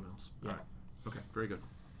to yeah. someone else. Yeah. All right. Okay. Very good.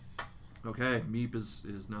 Okay. Meep is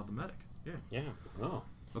now the medic. Yeah. yeah. Oh.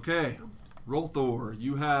 Okay. Rolthor,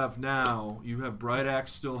 you have Bright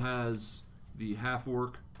Axe still has the half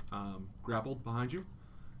orc grappled behind you,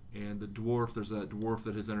 and the dwarf. There's that dwarf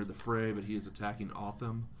that has entered the fray, but he is attacking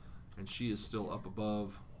Otham, and she is still up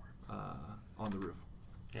above on the roof.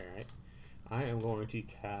 All right. I am going to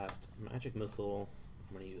cast Magic Missile.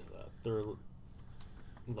 I'm going to use a 3rd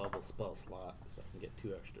level spell slot so I can get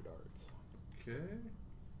 2 extra darts. Okay.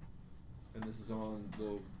 And this is on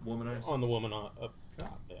the womanizer? On the woman up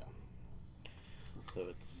top, yeah. So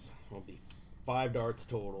it'll be 5 darts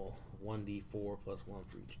total, 1d4 plus 1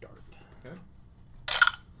 for each dart. Okay. 3,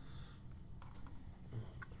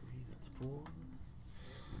 that's 4.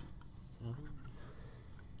 7.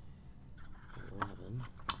 11.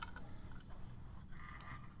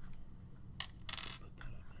 Put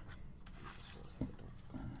that up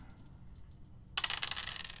there.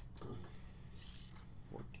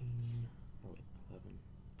 14. Oh wait, 11.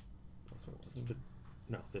 Plus 14.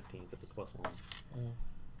 No, 15 because it's plus 1.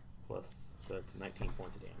 Plus, so it's 19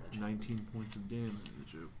 points of damage. 19 points of damage.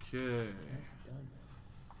 Okay. Nice done.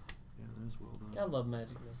 Yeah, that is well done. Gotta love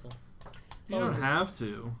magic missile. You don't have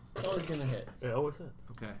to. It's always gonna hit. It always hits.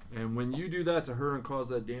 Okay. And when you do that to her and cause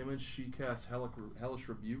that damage, she casts Hellish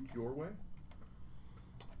Rebuke your way.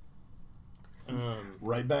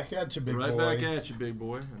 Right back at you, big boy. Right back at you, big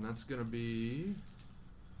boy. And that's going to be...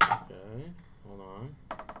 Okay, hold on.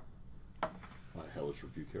 Hellish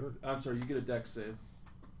Rebuke here. I'm sorry, you get a dex save.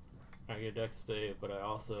 I get a dex save, but I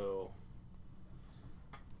also...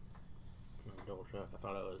 Let me double check. I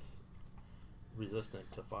thought I was resistant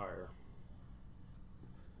to fire.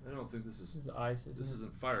 I don't think this is... This is ice, This isn't it?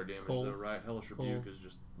 isn't fire damage, cold. though, right? Hellish It's Rebuke cold. is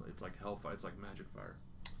just... It's like hellfire. It's like magic fire.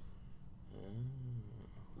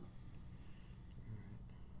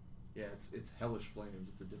 Yeah, it's hellish flames.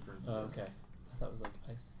 It's a different... Oh, okay. I thought it was like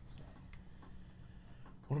ice. Sorry.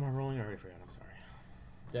 What am I rolling? I already forgot. I'm sorry.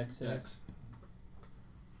 Dex save. Dex.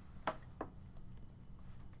 That's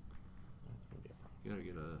gonna be a problem. You gotta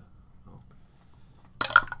get a...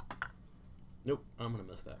 Nope, I'm gonna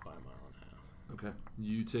miss that by a mile and a half. Okay.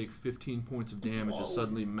 You take 15 points of damage as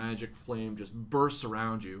suddenly magic flame just bursts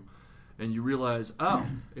around you. and you realize, oh,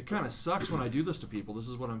 it kind of sucks when I do this to people. This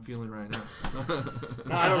is what I'm feeling right now.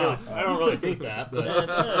 No, I don't really think that, but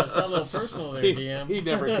It's a little personal there, DM. He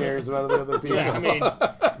never cares about the other people. yeah, I mean,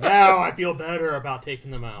 now I feel better about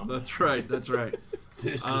taking them out. That's right. That's right.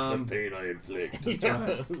 This is the pain I inflict.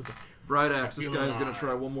 Yes. Bright Axe, this feel guy's going alive. to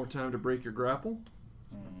try one more time to break your grapple.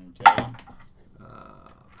 Okay.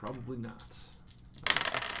 Probably not.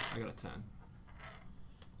 I got a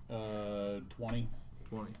 10. 20.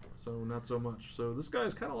 20. So not so much. So this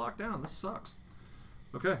guy's kind of locked down. This sucks.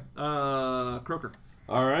 Okay. Croaker.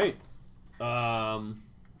 All right. I'm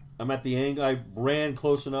at the angle. I ran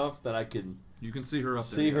close enough that I can You can see her up there.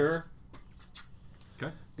 see yes. her.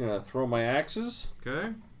 Okay. Gonna throw my axes.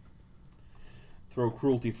 Okay. Throw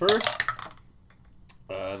cruelty first.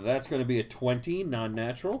 That's going to be a 20,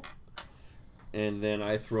 non-natural. And then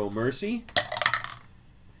I throw mercy.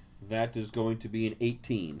 That is going to be an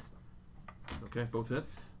 18. Okay. Both hit.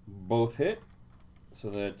 Both hit. So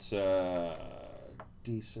that's D6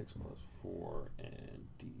 plus 4 and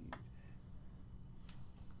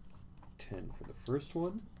D10 for the first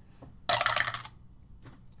one.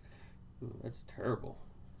 Ooh, that's terrible.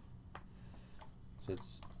 So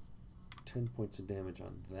it's 10 points of damage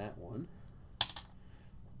on that one.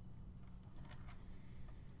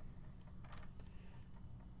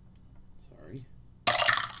 Sorry. That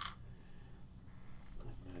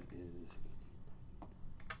is...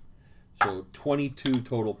 So 22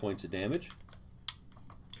 total points of damage.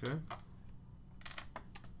 Okay.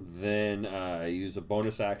 Then I use a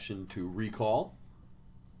bonus action to recall.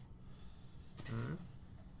 Alright.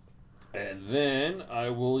 And then I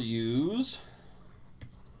will use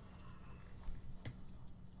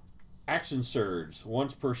action surge.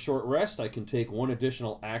 Once per short rest, I can take one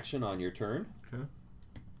additional action on your turn. Okay.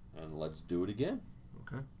 And let's do it again.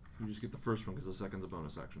 Okay. You just get the first one because the second's a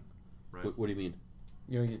bonus action. Right. What do you mean?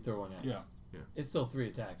 You only get to throw one axe. Yeah. It's still 3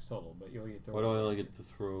 attacks total, but you only get to throw Why do one I only axe. get to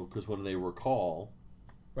throw? Because when they recall...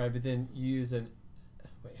 Right, but then you use an...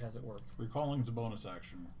 Wait, how does it work? Recalling's a bonus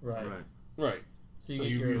action. Right. Right. Right. So So you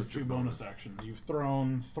you've get your... used 2 bonus actions. You've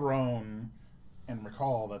thrown, and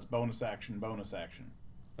recall. That's bonus action, bonus action.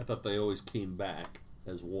 I thought they always came back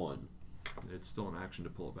as one. It's still an action to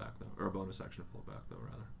pull it back though, or a bonus action to pull it back though,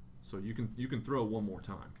 rather. So you can throw one more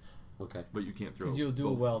time, Okay. but you can't throw. Because you'll do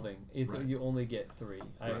both. welding. It's Right. You only get 3.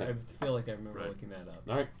 I Right. feel like I remember Right. looking that up.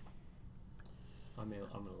 All right. I'm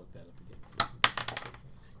gonna look that up again.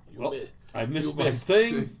 Well, I missed You my missed.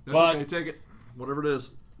 thing, Okay, that's but okay, take it, whatever it is.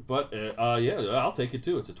 but yeah, I'll take it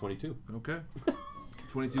too. It's a 22, Okay.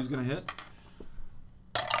 22 is gonna hit.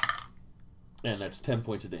 and that's 10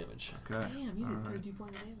 points of damage. Okay. Damn, you did Alright. 32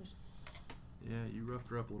 points of damage. Yeah, you roughed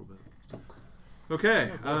her up a little bit.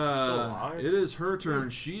 Okay, still alive. it is her turn.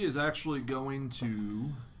 She is actually going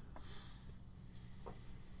to.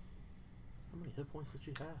 How many hit points would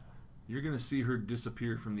you have? You're going to see her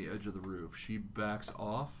disappear from the edge of the roof. She backs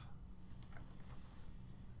off,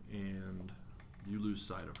 and you lose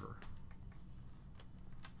sight of her.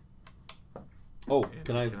 Oh, And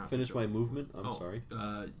can I cannot finish do my it. movement? I'm Oh, sorry.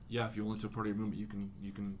 Yeah, if you only took part of your movement,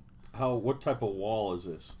 you can. What type of wall is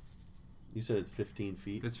this? You said it's 15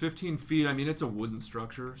 feet. It's 15 feet. I mean, it's a wooden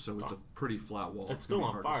structure, so it's a pretty flat wall. It's gonna still be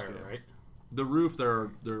on hard to fire, scale. right? The roof, there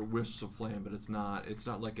are wisps of flame, but it's not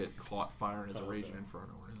like it caught fire and it's a raging inferno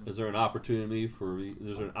or anything. Is there an opportunity for me?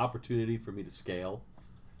 Is there an opportunity for me to scale?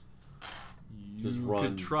 You Just run,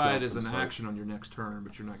 could try it jump, as and an start. action on your next turn,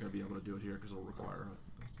 but you're not going to be able to do it here because it'll require a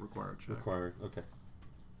check. Required. Okay.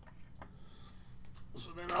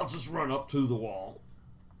 So then I'll just run up to the wall.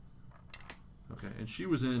 Okay, and she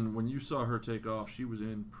was in, when you saw her take off, she was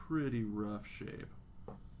in pretty rough shape.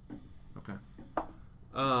 Okay.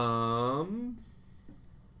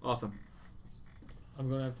 Otham. I'm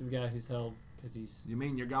going after the guy who's held because he's. You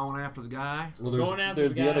mean you're going after the guy? Well, Going after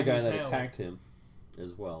there's the the other guy guy who's that held. attacked him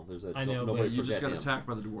as well. There's a I know, but Yeah, nobody you just forget got him. attacked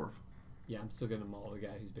by the dwarf. Yeah, I'm still gonna maul the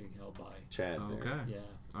guy who's being held by. Chad Okay. there. Yeah.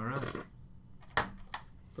 All right.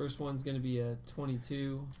 First one's gonna be a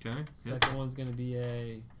 22. Okay. Hit. Second one's gonna be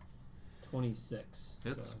a 26.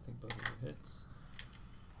 Hits. So I think both of them hits.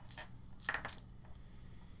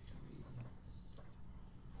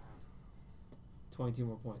 22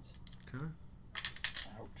 more points. Okay.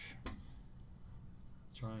 Ouch.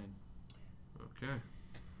 Trying. Okay. I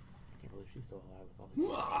can't believe she's still alive with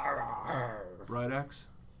all these. Bright Axe.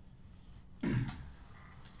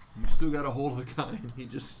 You still got a hold of the guy, and he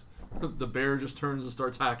just. The bear just turns and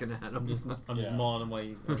starts hacking at him. I'm just Yeah. mauling him while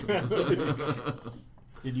you.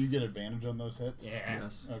 Did you get advantage on those hits? Yeah.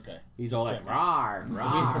 Yes. Okay. He's all like, rawr,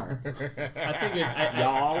 rawr. I figured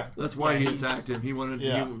Y'all. That's why he he's- attacked him. He wanted.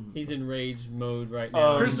 Yeah. he's in rage mode right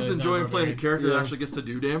now. Chris even is though he's enjoying not playing a barbarian. character that Yeah. actually gets to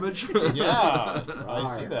do damage. Yeah,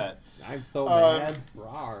 I see that. I'm so Um, mad.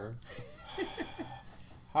 Rawr.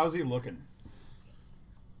 How's he looking?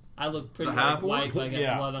 I look pretty The half-orc? white, like I Yeah.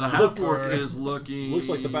 got blood on The my half orc fur. is looking. Looks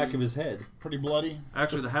like the back of his head. Pretty bloody.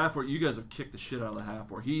 Actually, the half orc. You guys have kicked the shit out of the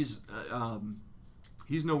half orc. He's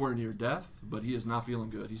nowhere near death, but he is not feeling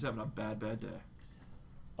good. He's having a bad day.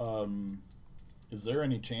 Is there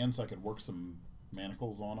any chance I could work some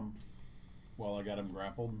manacles on him while I got him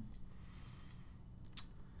grappled?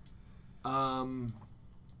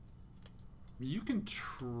 You can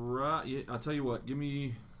try. Yeah, I'll tell you what. Give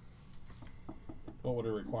me What would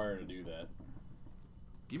it require to do that?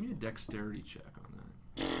 a dexterity check on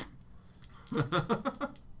that.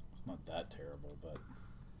 It's not that terrible, but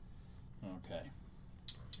okay.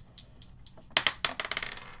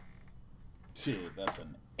 Gee, that's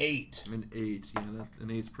an 8. An 8. Yeah, an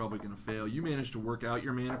 8's probably going to fail. You managed to work out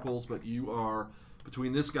your manacles, but you are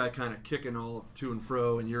between this guy kind of kicking all to and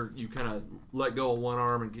fro, and you kind of let go of one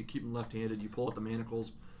arm and keep him left-handed. You pull out the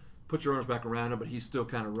manacles, put your arms back around him, but he's still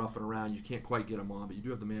kind of roughing around. You can't quite get him on, but you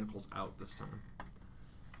do have the manacles out this time.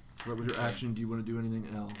 What was your action? Do you want to do anything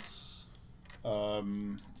else?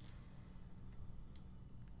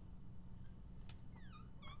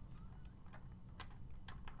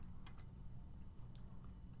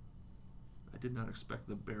 I did not expect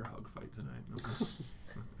the bear hug fight tonight.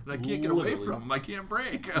 And I can't get away Literally. from him. I can't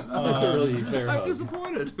break. That's a really fair I'm hug.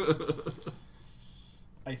 disappointed.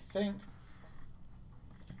 I think.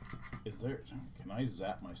 Can I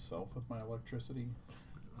zap myself with my electricity?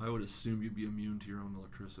 I would assume you'd be immune to your own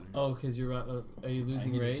electricity. Oh, because you're are you I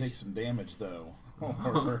losing need rage? to take some damage though.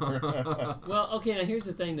 Well, okay. Now here's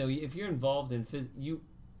the thing, though. If you're involved in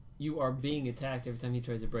you are being attacked every time he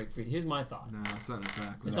tries to break free. Here's my thought. No, it's not an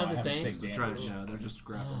attack. It's No, not the I have to same? take They're trying damage. yeah, they're just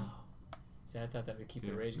grappling. See, I thought that would keep the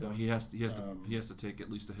Yeah, rage no, going. he has to take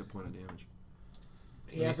at least a hit point of damage.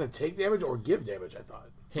 He has to take damage or give damage, I thought.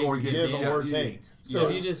 Take Or your give Give damage. or yeah, take. So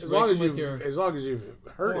if you just as long rake as him you've with your as long as you've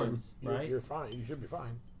hurt horns, him, right? you're fine. You should be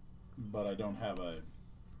fine. But I don't have a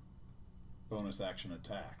bonus action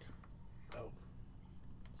attack. Oh,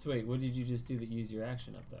 So wait, what did you just do that used your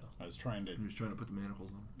action up though? I was trying to He was trying to put the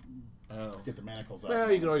manacles on. Oh. get the manacles out.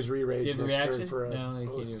 well, you can always Do re-rage you have a next reaction? turn for a No, you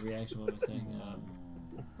can't do bonus. a reaction. What am I saying?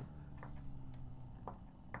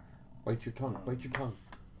 Bite your tongue. Bite your tongue.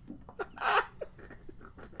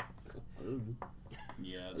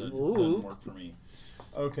 Yeah, that doesn't work for me.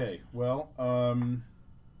 Okay, well,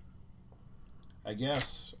 I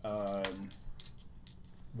guess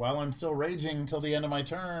while I'm still raging till the end of my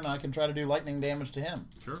turn, I can try to do lightning damage to him.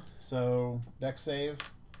 Sure. So, dex save,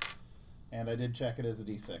 and I did check it as a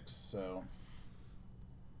d6, so...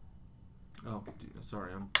 Oh,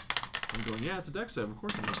 sorry. I'm going. Yeah, it's a dex save. Of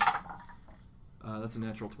course it is. That's a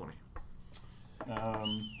natural 20.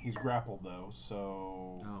 He's grappled, though,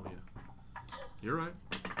 so... Oh yeah. You're right.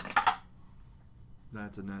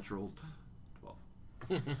 That's a natural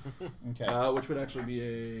 12. Okay. Which would actually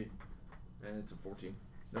be it's a 14.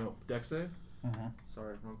 No, dex save? Mhm.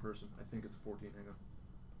 Sorry, wrong person. I think it's a 14. Hang on.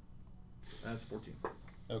 That's 14.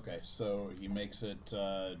 Okay, so he makes it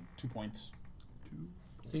 2 points.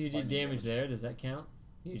 So you did Lightning damage there. Does that count?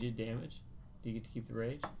 You did damage. Do you get to keep the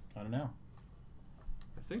rage? I don't know.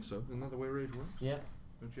 I think so. Isn't that the way rage works? Yeah.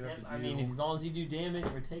 Don't you have to I mean, deal- as long as you do damage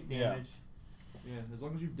or take Yeah. damage, yeah, as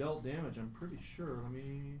long as you've dealt damage, I'm pretty sure. Let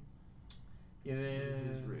me. yeah. Where did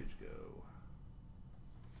his rage go?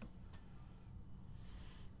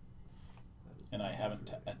 And I haven't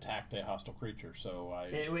attacked a hostile creature, so I...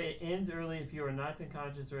 It ends early if you are knocked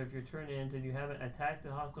unconscious or if your turn ends and you haven't attacked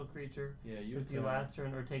a hostile creature Yeah, you since your last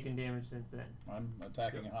turn or taken damage since then. I'm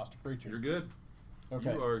attacking a hostile creature. You're good.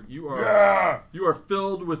 Okay. You are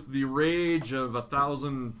filled with the rage of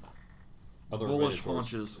 1,000 Other bullish Redditors.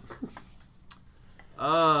 haunches.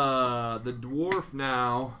 The dwarf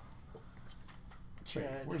now.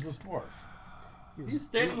 Where's this dwarf? He's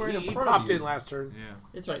standing right in He front popped of you. in last turn, Yeah,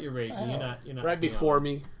 It's right, you're raging. You're not. right seeing before all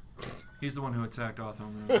me. he's the one who attacked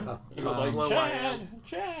Otham. That's how slow I am.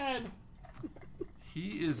 Chad.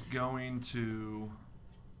 He is going to.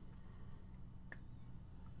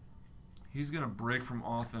 He's going to break from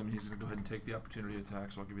Otham. He's going to go ahead and take the opportunity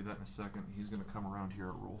attack. So I'll give you that in a second. He's going to come around here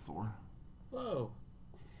at Rolthor. Whoa.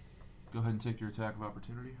 Go ahead and take your attack of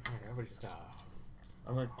opportunity. Everybody's got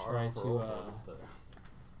I'm gonna hard try on for to. roll with the-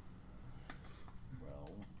 Well,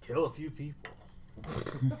 Kill a few people.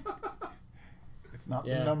 It's not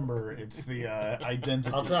Yeah. the number; it's the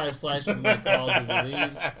identity. I'll try to slash with my claws as it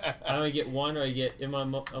leaves. I only get one, or I get in my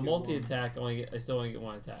a multi attack. I still only get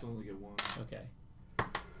one attack. Still only get one. Okay.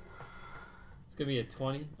 It's gonna be a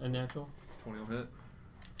 20 unnatural. 20 will hit.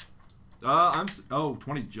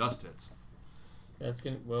 20 just hits. That's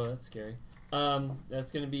scary.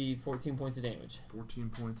 That's gonna be 14 points of damage.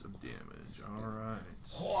 14 points of damage. All right.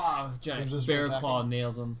 Wow, Who's giant this bear one claw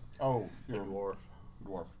nails him. Oh, The you're dwarf.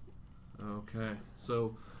 dwarf. Okay,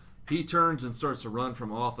 so he turns and starts to run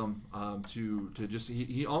from Otham to just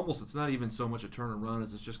he almost, it's not even so much a turn and run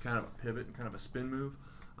as it's just kind of a pivot and kind of a spin move.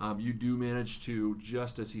 You do manage to,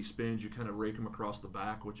 just as he spins, you kind of rake him across the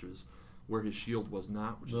back, which is where his shield was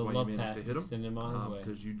not, which is Little why love you managed pat, to hit him. send him on his way.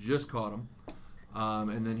 Because you just caught him.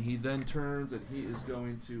 And then he then turns and he is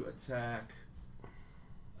going to attack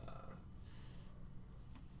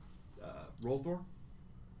Rolthor.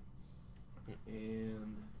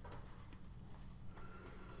 And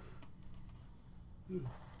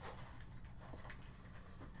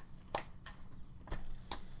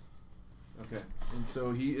okay, and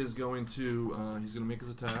so he is going to he's going to make his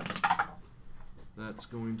attack. That's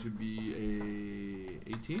going to be a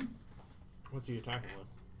 18, What's he attacking with?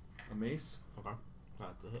 a mace, Okay.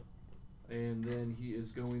 That's a hit. and then he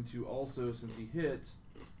is going to also, since he hit,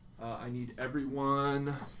 I need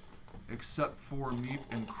everyone except for Meep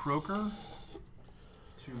and Croaker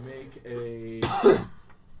to make a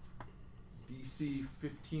DC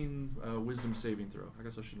 15 Wisdom saving throw. I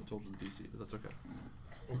guess I shouldn't have told you the DC, but that's okay.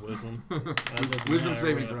 Wisdom. That doesn't Wisdom matter,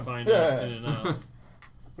 saving we're gonna throw. find out soon enough.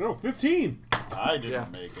 No, 15. I didn't Yeah.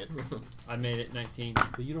 make it. I made it 19.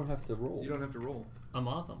 But you don't have to roll. You don't have to roll. I'm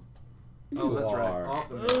Otham. Oh, that's right. are. Off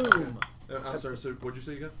the Boom. I'm sorry, so what'd you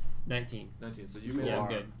say you got? 19. 19. So you made Yeah,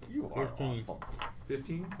 I'm it good. You are 15. awful.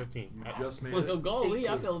 15? 15. You just made Well, it. golly,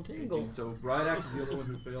 I feel a tingle. 18. So Bright Axe is the only one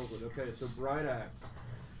who fails it. Okay, so Bright Axe.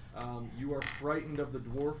 You are frightened of the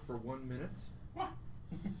dwarf for 1 minute.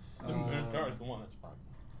 The Minotaur is the one that's fine.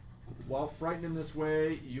 While frightened in this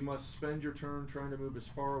way, you must spend your turn trying to move as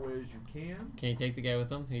far away as you can. Can you take the guy with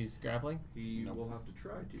him? He's grappling? He Nope. will have to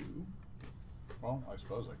try to. Well, I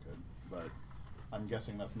suppose I could, but I'm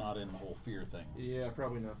guessing that's not in the whole fear thing. Yeah,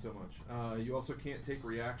 probably not so much. You also can't take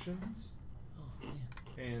reactions. Oh, man.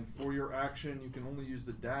 And for your action, you can only use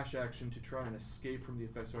the dash action to try and escape from the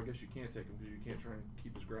effect. So I guess you can't take him because you can't try and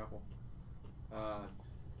keep his grapple.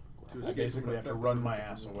 To I escape basically from have to effect, run you my have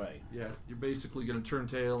to ass move. away. Yeah, you're basically going to turn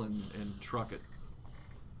tail and truck it.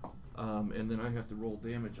 And then I have to roll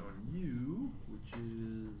damage on you, which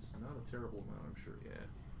is not a terrible amount, I'm sure. Yeah,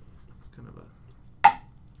 it's kind of a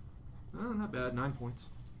not bad. 9 points.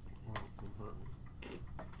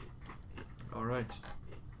 All right.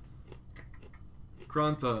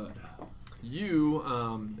 Kronthud, you,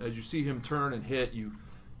 as you see him turn and hit,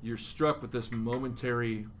 you're struck with this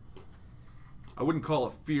momentary, I wouldn't call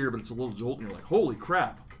it fear, but it's a little jolt, and you're like, holy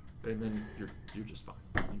crap. And then you're just fine.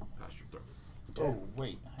 You pass your throw. Oh,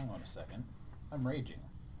 wait, hang on a second. I'm raging.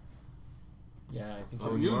 Yeah, I think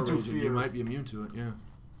Oh, we're you immune are to raging. You fear. might be immune to it, yeah.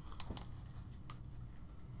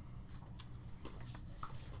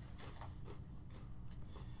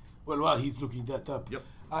 Well, while he's looking that up, Yep.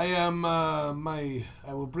 I am I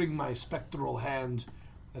will bring my spectral hand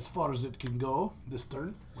as far as it can go this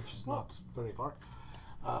turn, which is not very far.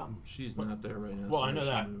 She's not there right now. Well, so I know she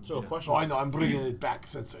that. moved, So a yeah. question. Oh, I know. I'm bringing it back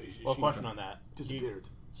since Well, a she question on that. disappeared.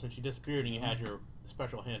 Since she disappeared and you had your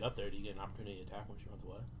special hand up there, do you get an opportunity to attack when she runs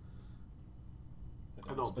away?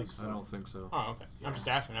 I don't think I so. don't think so. Oh, okay. I'm just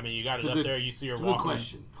asking. I mean, you got It's it a up good- there. You see her It's a good walking.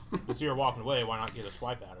 question. You see her walking away. Why not get a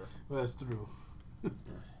swipe at her? Well, that's true.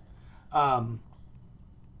 And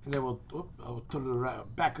then I will turn it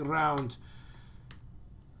around, back around.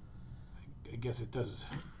 I guess it does.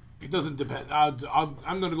 It doesn't depend.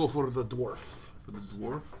 I'm going to go for the dwarf, For the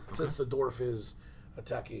dwarf? since the dwarf is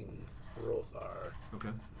attacking Rothar. Okay.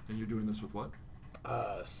 And you're doing this with what?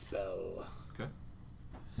 Spell. Okay.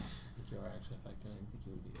 I think you are actually affected. I think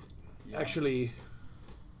you would be. Actually,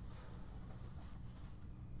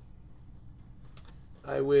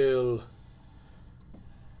 I will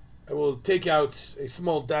take out a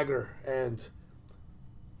small dagger and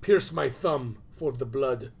pierce my thumb for the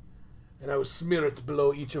blood, and I will smear it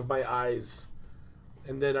below each of my eyes,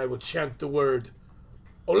 and then I will chant the word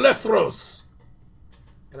Olethros,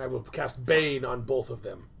 and I will cast Bane on both of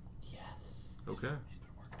them. Yes. Okay.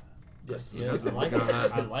 Yes. Yeah, I been like working on that.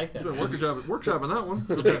 that. I like He's that. been workshopping that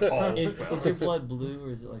one. Is your blood blue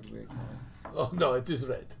or is it like weird color? Oh no, it is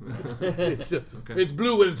red. It's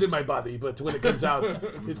blue when it's in my body, but when it comes out,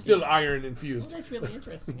 it's still iron infused. That's really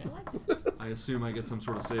interesting. I like that. I assume I get some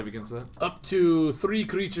sort of save against that. Up to 3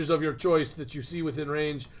 creatures of your choice that you see within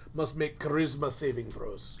range must make charisma saving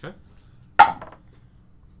throws. Okay.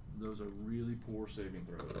 Those are really poor saving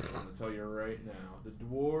throws. I'm going to tell you right now. The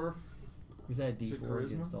dwarf Was that a Is it D4 charisma?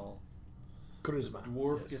 against all? Charisma.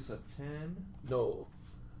 dwarf yes. gets a 10, No.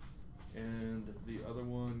 and the other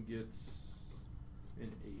one gets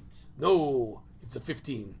an 8. No. It's a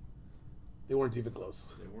 15. They weren't even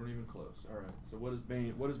close. They weren't even close. All right. So what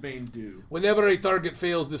does Bane do? Whenever a target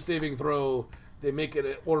fails the saving throw, they make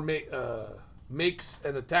it makes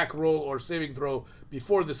an attack roll or saving throw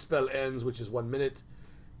before the spell ends, which is 1 minute.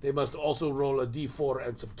 They must also roll a d4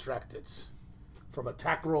 and subtract it from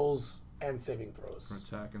attack rolls and saving throws. For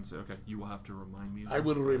attack and say, okay, you will have to remind me. Of I that.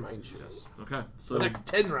 will remind you. Yes. Okay. So So the next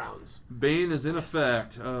 10 rounds. Bane is in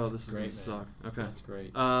effect. Oh, this is Great, gonna suck. Okay. That's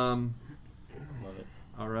great. Love it.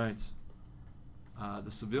 All right.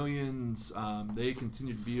 The civilians, they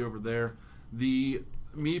continue to be over there.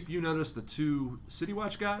 Meep, you notice the 2 City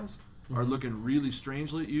Watch guys are looking really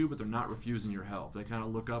strangely at you, but they're not refusing your help. They kind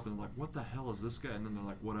of look up and like, what the hell is this guy? And then they're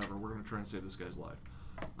like, whatever, we're going to try and save this guy's life.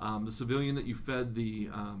 The civilian that you fed the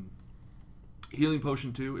healing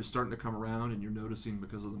potion to is starting to come around, and you're noticing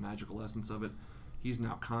because of the magical essence of it, he's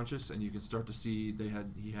now conscious, and you can start to see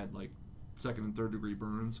he had like 2nd and 3rd degree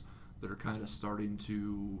burns that are kind of starting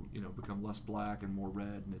to become less black and more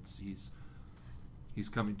red, and he's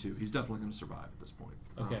coming to. He's definitely going to survive at this point.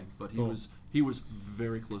 Okay, but cool. he was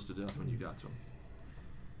very close to death when you got to him.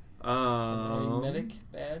 Adding medic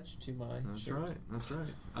badge to my That's shirt. right. That's right.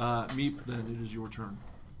 Meep, then it is your turn.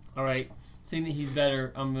 All right. Seeing that he's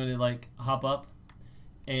better, I'm going to hop up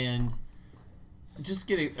and just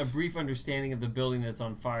get a brief understanding of the building that's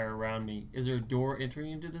on fire around me. Is there a door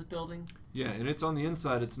entering into this building? Yeah, and it's on the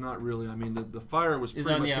inside. It's not really. I mean, the fire was It's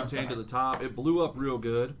pretty on much the contained to outside. the top. It blew up real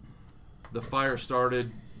good. The fire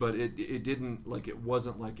started, but it didn't, it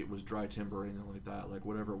wasn't like it was dry timber or anything like that. Like,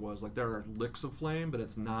 whatever it was. Like, there are licks of flame, but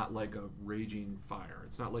it's not like a raging fire.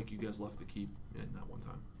 It's not like you guys left the keep in that one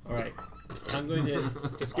time. All right. I'm going to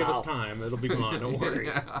Just give us time. It'll be gone. Don't worry.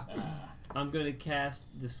 I'm going to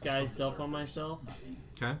cast disguise self on myself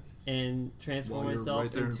Okay. and transform While you're myself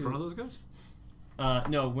right there in into front of those guys?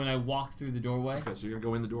 no, when I walk through the doorway. Okay, so you're going to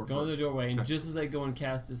go in the door Go in first. the doorway, and Okay. just as I go and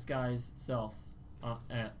cast disguise self,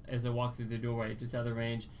 as I walk through the doorway, just out of the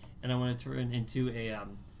range, and I want to turn into a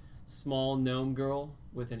small gnome girl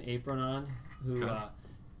with an apron on, who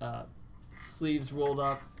Okay. sleeves rolled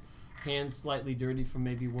up, hands slightly dirty from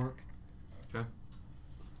maybe work. Okay.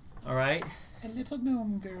 All right, A little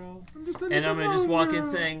gnome girl. and I'm gonna just walk in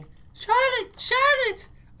saying, "Charlotte,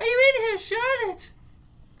 are you in here, Charlotte?"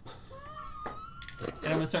 And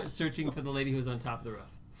I'm gonna start searching for the lady who's on top of the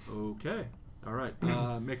roof. Okay. All right.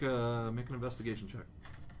 Make an investigation check.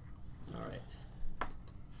 All right.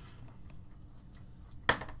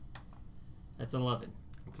 That's an 11.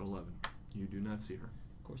 It's an 11. You do not see her.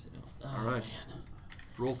 Of course I don't. All right. Man.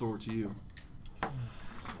 Rolthor, to you.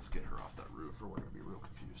 Let's get her off that roof, or we're going to be real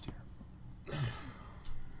confused here.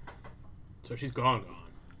 So she's gone.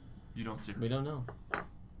 You don't see her. We don't know.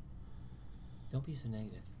 Don't be so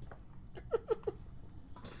negative.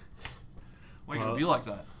 Why are you going to be like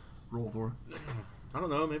that, Rolthor? I don't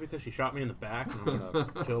know. Maybe because she shot me in the back and I'm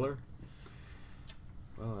gonna kill her.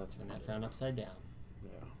 Well, that's Turn that frown upside down.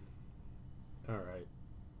 yeah. All right.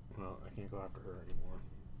 Well, I can't go after her anymore.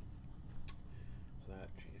 So that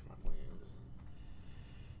changed my plans.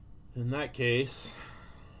 In that case,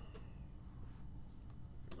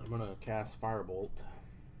 I'm gonna cast Firebolt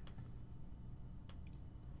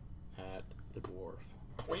at the dwarf.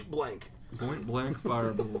 Point blank. Point blank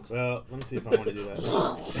firebolt. Well, let me see if I want to do that.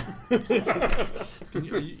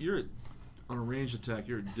 You're on a ranged attack.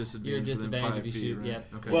 You're at disadvantage. You're at within disadvantage 5 if you feet, shoot, right? yep.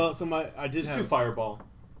 Okay. Well, so I did Just do have fireball.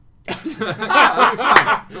 We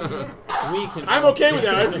can. I'm okay with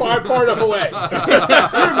that. I'm far enough away.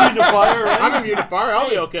 You're immune to fire, right? I'm immune to fire. I'll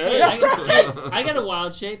be okay. Hey, I got a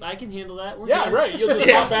wild shape. I can handle that. We're Yeah, good. right. You'll just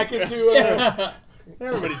pop back into.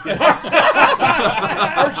 Everybody's good.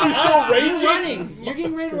 Aren't you still You're raging? running. You're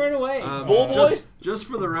getting ready to run away. Bull boy? Just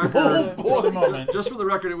for the record, For the moment. just for the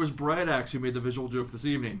record, it was Bright Axe who made the visual joke this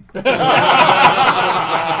evening.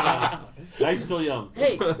 Nice, still young.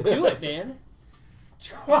 Hey, do it, man.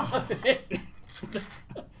 Drop it.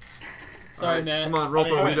 Sorry, man. Come on,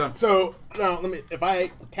 Rolthor, All we done. So now, if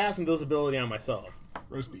I cast invisibility on myself,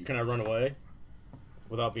 Roast beef. can I run away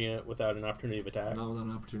without an opportunity of attack? Not without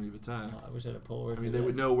an opportunity of attack. Oh, I wish I had a pull word. I mean, for they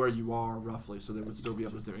would this. know where you are roughly, so they would still be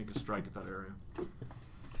able to make a strike at that area. All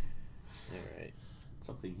right.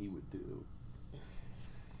 Something he would do.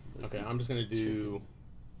 Okay, I'm just gonna do.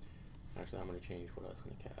 Actually, I'm gonna change what I was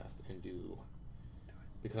gonna cast and do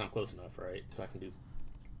because I'm close enough, right? So I can do.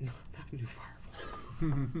 No, I'm not gonna do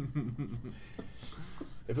fireball.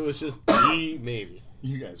 If it was just me, maybe.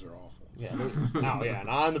 You guys are awful. Yeah. Oh yeah, and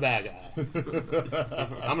I'm the bad guy.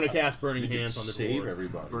 I'm gonna cast Burning Hands on the Save dwarf.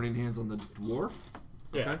 everybody. Burning hands on the dwarf.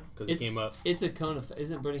 Yeah, because it came up. It's a cone effect.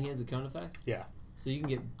 Isn't Burning Hands a cone effect? Yeah. So you can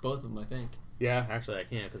get both of them, I think. Yeah, actually I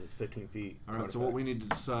can't because it's 15 feet. All right. So what we need to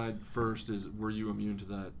decide first is, were you immune to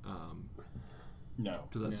that? No.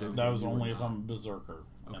 To that saving That throw? was You were only if not. I'm berserker,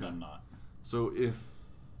 and Okay. I'm not. So if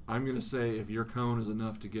I'm gonna say if your cone is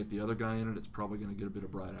enough to get the other guy in it, it's probably gonna get a bit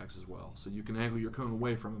of Bright Axe as well. So you can angle your cone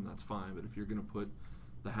away from him. That's fine. But if you're gonna put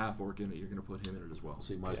the half orc in it, you're gonna put him in it as well.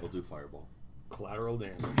 So you might as well do fireball. Collateral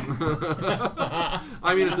damage.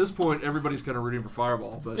 I mean, at this point, everybody's kind of rooting for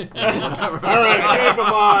Fireball, but whatever. All right, keep in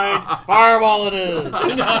mind, fireball it is.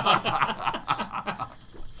 Okay.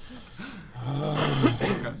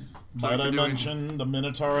 So Might you're I doing- mention the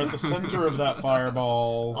Minotaur at the center of that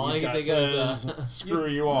fireball? All I can think says, of is, screw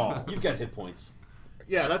you all. You've got hit points.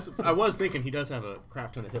 Yeah, that's. I was thinking he does have a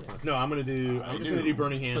crap ton of hit points. No, I'm just gonna do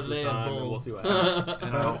Burning Hands this Filet of time, and bull. we'll see what happens.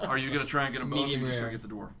 And are you going to try and get him both, or Medium you just rare. going to get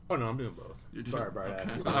the dwarf? Oh no, I'm doing both. You're doing- Sorry, Bright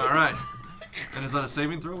Axe. Okay. All right. And is that a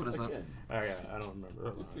saving throw? What is that? Oh yeah, I don't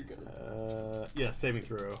remember. Yeah, saving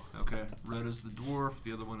throw. Okay. Red is the dwarf.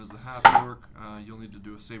 The other one is the half orc. You'll need to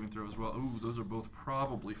do a saving throw as well. Ooh, those are both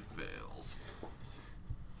probably fails.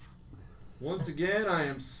 Once again, I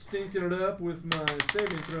am stinking it up with my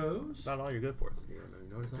saving throws. Not all you're good for is again.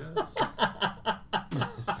 You notice that?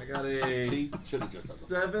 I got a See, should have just done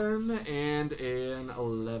 7 and an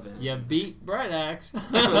 11. you beat Bright Axe.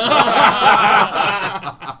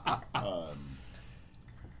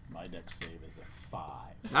 My dex save is a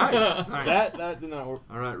 5. Nice. Nice. That did not work.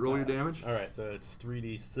 All right, roll your damage. All right, so it's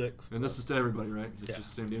 3d6. And this is to everybody, right? It's Yeah. just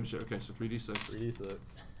the same damage. Okay, so 3d6. 3d6.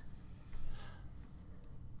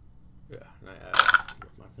 Yeah, and I add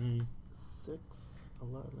with my thing 6,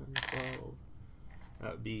 11, 12.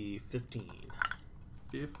 That would be 15.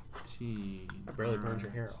 15. I barely burned Alright.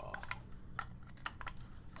 your hair off.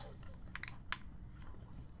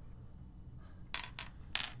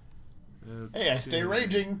 Hey, I stay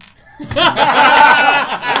raging. All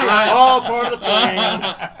part of the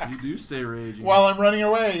plan. You do stay raging. While I'm running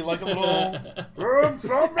away like a little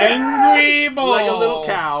angry bull. Like a little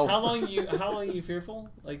cow. How long are you fearful?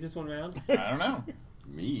 Like this one round? I don't know.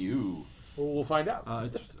 Me, you. Well, we'll find out. I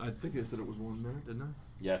think I said it was 1 minute, didn't I?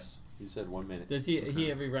 Yes, you said 1 minute. Does he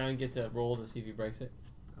every round get to roll to see if he breaks it?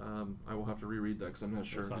 I will have to reread that because I'm not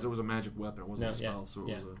sure. That's Because fine. it was a magic weapon. It wasn't a No, yeah, spell, so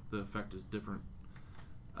yeah. the effect is different.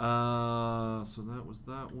 So that was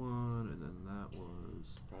that one, and then that was...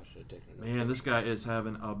 Probably should have taken another Man, this guy is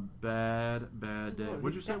having a bad day.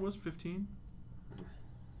 What'd you say it was? 15?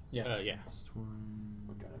 Yeah. Yeah. Oh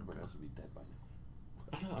god, everybody else would be dead by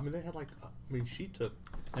now. I know. I mean, they had like. She took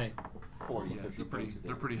 40, Yeah, 50 they're pretty. points a day.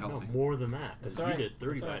 They're pretty no, healthy. more than that. That's You all right. did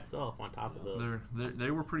 30 That's all by right. itself on top of the. They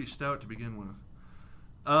were pretty stout to begin with.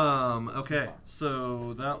 Okay,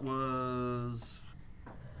 so that was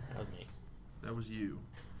That was me. that was you.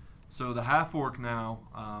 So the half orc now,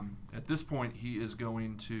 at this point, he is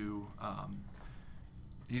going to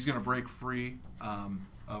he's going to break free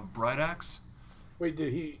of Bright Axe. Wait,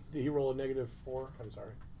 did he roll a -4? I'm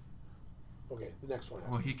sorry. Okay, the next one.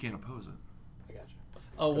 Well, he can't oppose it. I got you.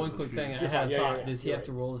 Oh, one quick thing. I You're had fine. a Yeah, thought. yeah. Does he You're have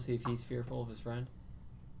to right. roll to see if he's fearful of his friend?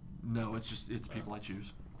 No, it's people I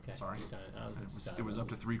choose. Okay. Sorry. You're done. I was It was up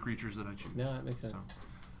to 3 creatures that I choose. No, that makes sense. So,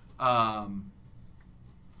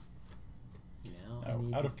 Now I Oh,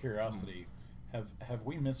 need out to- of curiosity, have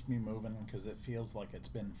we missed me moving? Because it feels like it's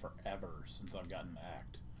been forever since I've gotten to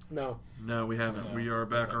act. No, no, we haven't. No. We are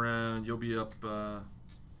back around. You'll be up.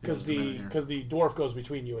 because the dwarf goes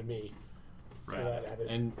between you and me. Right. So that added.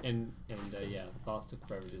 and yeah, the boss took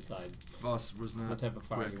forever to decide Boss was not what type of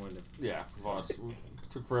fire quick. you wanted to. Yeah, Voss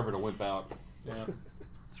took forever to whip out. Yeah.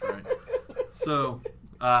 That's right. So,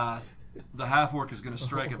 the half orc is going to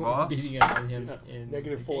strike at Boss. Beating up on him in -4. the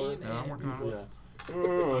game No, I'm and- working on it.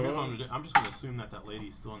 Yeah. I'm just going to assume that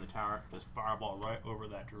lady's still in the tower. There's fireball right over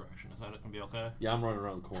that direction. Is that going to be okay? Yeah, I'm running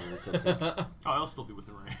around the corner. It's okay. Oh, I'll still be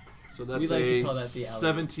within range. So that's We like to a call that the alley.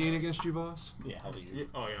 17 against you, Boss. Yeah, hell you.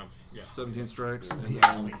 Oh yeah, yeah. 17 strikes. And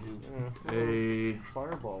Yeah, then a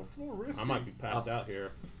Fireball. I might be passed out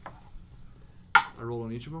here. I rolled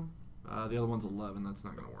on each of them. The other one's 11. That's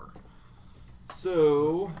not going to work.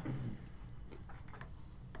 So,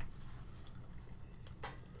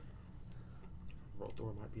 Roll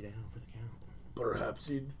door might be down for the count. Perhaps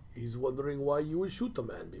he's wondering why you would shoot the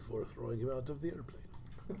man before throwing him out of the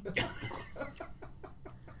airplane.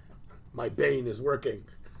 My bane is working.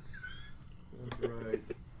 Right.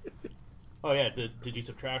 Oh yeah, did you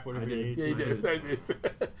subtract whatever I you did. ate? Yeah, you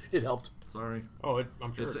did. It helped. Sorry. Oh,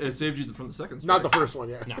 I'm sure. It saved you from the second Not strike. the first one,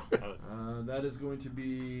 yeah. No. That is going to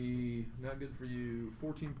be not good for you.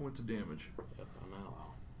 14 points of damage. Yep, I'm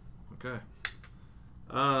out.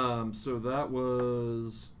 Okay. So that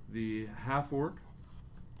was the half orc.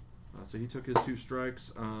 So he took his 2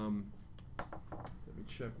 strikes. Let me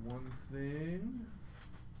check one thing.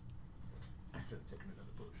 I should have taken another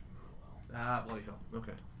potion. Ah, bloody hell.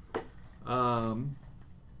 Okay.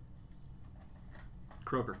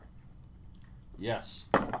 Croaker. Yes.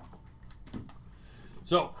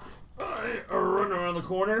 So, I run around the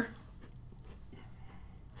corner.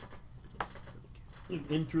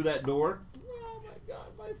 In through that door. Oh my god,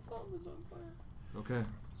 my thumb is on fire. Okay.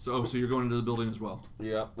 So you're going into the building as well.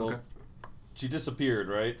 Yeah, well, Okay. she disappeared,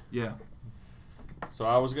 right? Yeah. So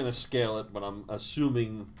I was going to scale it, but I'm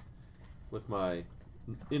assuming with my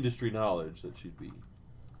industry knowledge that she'd be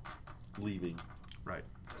leaving. Right.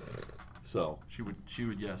 So, She would.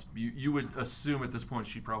 Yes. You would assume at this point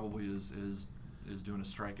she probably is doing a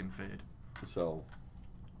strike and fade. So,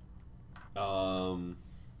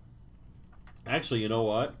 actually, you know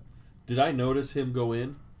what? Did I notice him go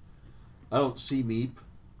in? I don't see Meep.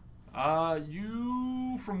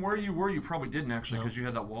 You from where you were, you probably didn't actually because you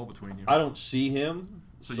had that wall between you. I don't see him.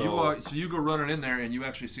 So you go running in there and you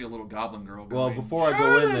actually see a little goblin girl. Well, going, before I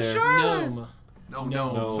go in there, Gnome. no,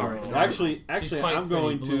 no. sorry. Actually, She's quite I'm pretty,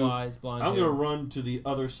 going blue to. eyes, blonde I'm hair. going to run to the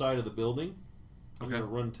other side of the building. I'm Okay. going to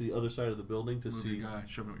run to the other side of the building to Move see. your guy.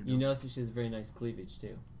 Show me what you're You doing. notice that she has very nice cleavage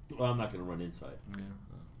too. Well, I'm not going to run inside. Yeah.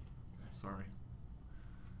 Sorry.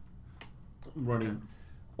 I'm running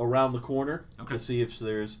around the corner Okay. to see if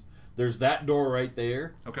there's that door right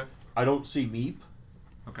there. Okay. I don't see Meep.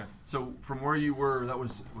 Okay. So from where you were,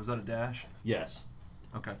 was that a dash? Yes.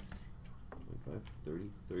 Okay. 25, 30,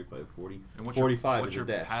 35, 40. And what's 45 what's is your a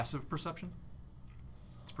dash. passive perception?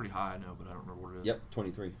 It's pretty high, I know, but I don't remember what it is. Yep,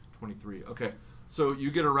 23. 23. Okay. So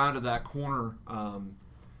you get around to that corner,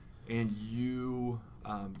 and you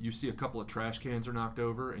see a couple of trash cans are knocked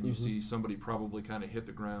over, and you see somebody probably kind of hit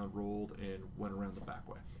the ground, rolled, and went around the back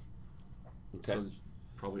way. Okay. So it's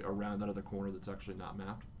probably around that other corner that's actually not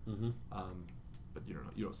mapped. Mm-hmm. But you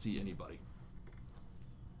don't see anybody.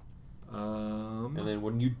 And then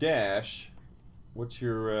when you dash, what's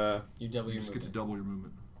your? You double you your just get to movement. double your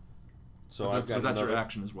movement. So But I've got that's another. your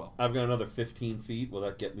action as well. I've got another 15 feet. Will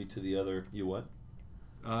that get me to the other? You what?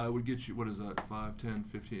 It would get you, what is that, 5, 10,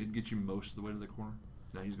 15? It'd get you most of the way to the corner.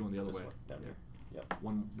 No, he's going the other This way. one, down there. Yep.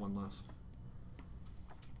 One less.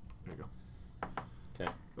 There you go.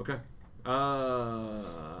 Okay. Okay.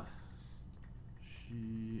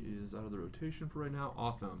 She is out of the rotation for right now.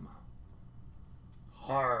 Otham.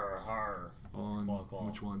 Har har. On Claw, claw.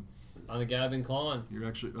 which one? On the Gavin Clawn. You're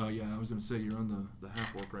actually, yeah, I was going to say you're on the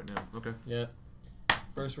half orc right now. Okay. Yep.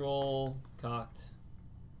 First roll, cocked.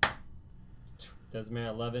 Doesn't matter,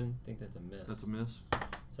 11. I think that's a miss. That's a miss.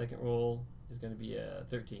 Second roll is going to be a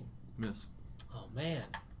 13. Miss. Oh, man.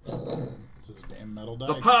 This is a damn metal dice.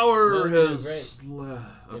 The power No, you're doing has... They've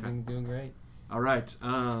Okay. been doing great. All right.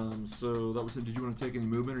 So that was it. Did you want to take any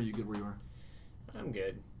movement, or are you good where you are? I'm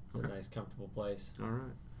good. It's Okay. a nice, comfortable place. All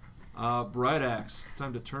right. Bright Axe.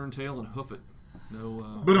 Time to turn tail and hoof it.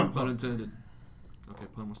 No Ba-dum. pun intended. Okay,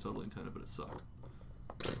 pun was totally intended, but it sucked.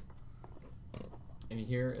 And you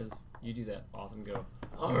hear as you do that, Otham go,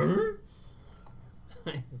 "Arr!"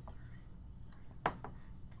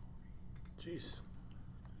 Jeez.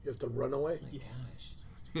 You have to run away? My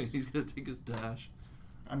gosh. He's gonna take his dash.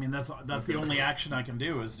 I mean, that's the only action I can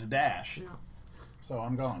do is to dash. Yeah. So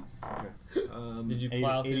I'm gone. Okay. Did you 80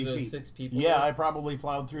 plow through 80 those feet. 6 people? Yeah, there? I probably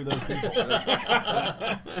plowed through those people.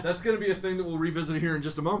 That's gonna be a thing that we'll revisit here in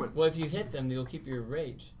just a moment. Well, if you hit them, you'll keep your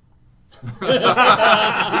rage. He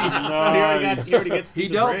already gets He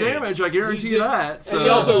dealt damage, I guarantee you that. So. And he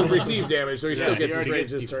also received damage, so he still Yeah, gets he his already range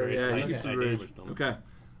gets this his turn. range. Yeah, he Okay. keeps I the rage. damaged him. Okay.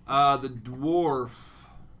 The dwarf.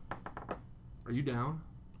 Are you down?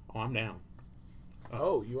 Oh, I'm down.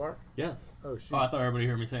 Oh, you are? Yes. Oh, shoot. Oh, I thought everybody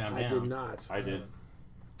heard me say I'm I down. did not. I did.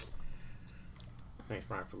 Thanks,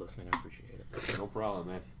 Brian, for listening. I appreciate it. No problem,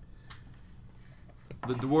 man.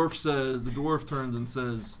 The dwarf turns and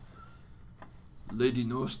says, Lady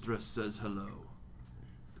Nostra says hello.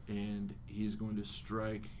 And he's going to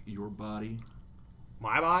strike your body.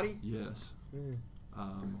 My body? Yes.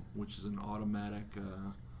 Which is an automatic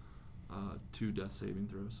 2 death saving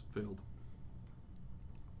throws. Failed.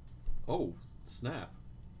 Oh, snap.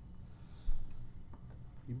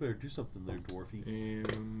 You better do something there, Dwarfy.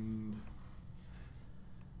 And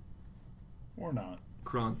Or not.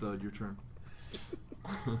 Kronthud, your turn.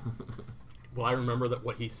 Will I remember that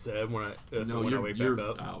what he said when I No, when I wake you're back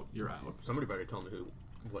up? out. You're out. Somebody better tell me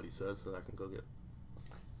what he said so that I can go get.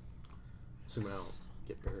 Assuming I don't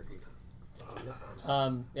get buried.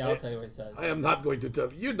 Yeah, I'll tell you what it says. I am not going to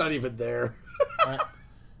tell you. You're not even there.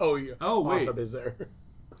 Oh, yeah. Oh, wait. Otham is there.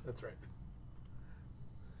 That's right.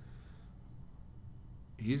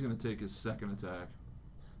 He's going to take his second attack.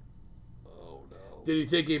 Oh no. Did he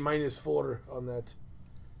take a -4 on that?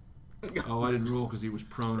 Oh, I didn't roll because he was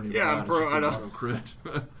prone. And he Yeah, was I'm out. It's prone, just I an know. auto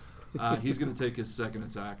crit. He's going to take his second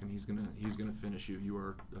attack, and he's gonna finish you. You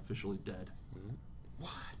are officially dead.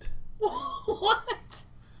 What? What?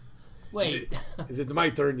 Wait. Is it my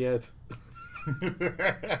turn yet?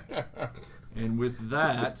 And with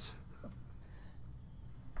that,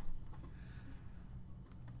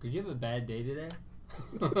 Did you have a bad day today?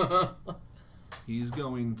 he's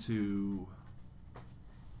going to.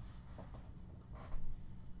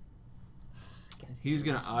 He's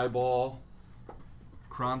going to eyeball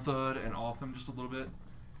Kronthud and Otham just a little bit,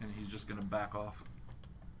 and he's just going to back off.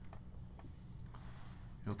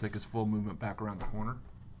 He'll take his full movement back around the corner.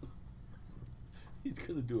 He's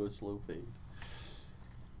gonna do a slow fade.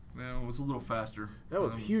 Well, it was a little faster. That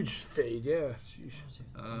was a huge fade, yeah. Sheesh.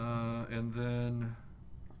 And then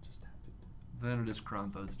it is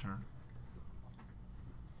Kronthud's turn.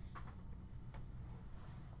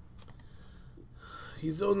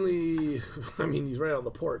 He's only, I mean, he's right on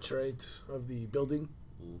the porch, right, of the building.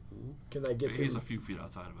 Can I get He's him? a few feet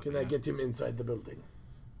outside of it. Can I get him inside the building?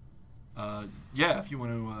 Yeah, if you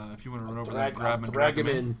want to run over there, grab him, and drag him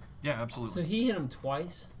in. in. Yeah, absolutely. So he hit him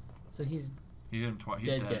twice. So he's He hit him twice. He's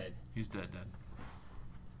Dead. dead. He's dead.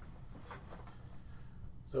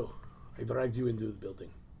 So I dragged you into the building.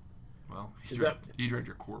 Well, Is he dragged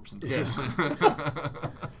your corpse into Yes.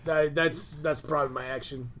 That's probably my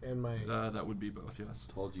action and my. That would be both, yes.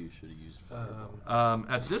 Told you should have used fireball.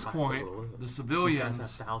 At this point, the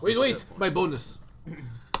civilians. Wait, my bonus.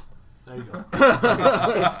 There you go.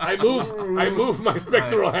 I move my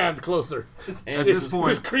spectral hand closer. At this point,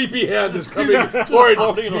 This creepy hand is coming towards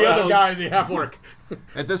the other guy, the half orc.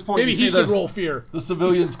 at this point, Maybe you he see should the, roll fear. the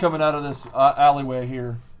civilians coming out of this alleyway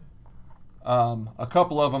here. A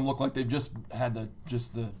couple of them look like they've just had the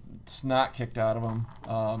snot kicked out of them.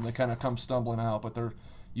 They kind of come stumbling out, but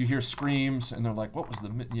you hear screams and they're like, "What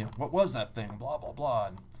was that thing?" Blah blah blah.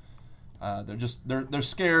 And, they're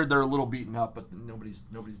scared. They're a little beaten up, but nobody's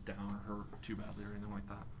down or hurt too badly or anything like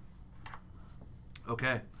that.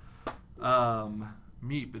 Okay,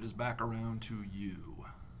 Meep, it is back around to you.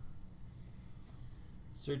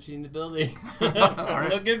 searching the building, right.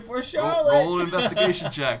 looking for Charlotte. Roll an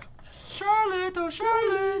investigation check. Charlotte, oh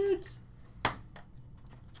Charlotte!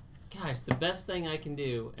 Gosh, the best thing I can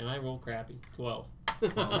do, and I roll crappy. 12.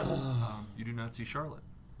 You do not see Charlotte.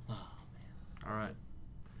 Oh man. All right.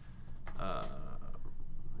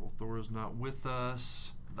 Rolthor is not with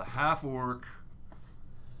us. The half orc.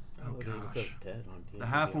 Oh gosh. The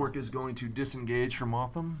half orc is going to disengage from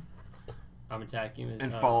Otham I'm attacking him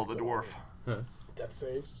and follow the dwarf. Death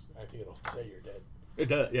saves. I think it'll say you're dead. It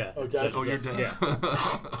does, yeah. Oh, it does? Oh, you're dead.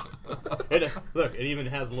 Yeah. Look, it even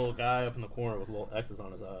has a little guy up in the corner with little X's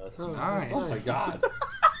on his eyes. Nice. Oh my god.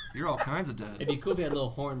 You're all kinds of dead. It'd be cool if he had a little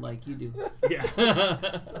horn like you do. Yeah.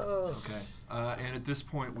 Okay. And at this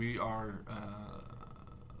point, we are,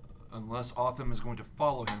 unless Otham is going to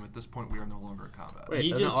follow him, at this point we are no longer in combat. Wait, He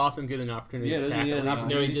doesn't just- Otham get an opportunity Yeah, to doesn't attack he get an him?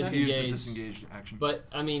 opportunity? No, he He used the disengaged. disengage action. But,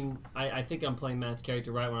 I mean, I think I'm playing Matt's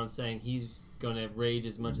character right when I'm saying he's going to rage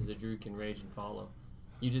as much as a druid can rage and follow.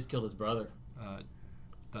 You just killed his brother.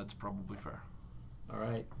 That's probably fair. All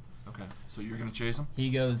right. Okay. So you're going to chase him?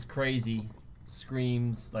 He goes crazy,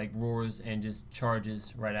 screams, like roars, and just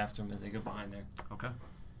charges right after him as they go behind there. Okay.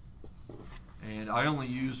 And I only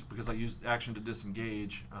use, because I used action to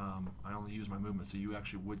disengage, I only use my movement, so you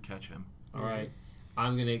actually would catch him. All right.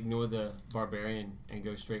 I'm going to ignore the barbarian and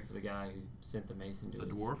go straight for the guy who sent the mason to The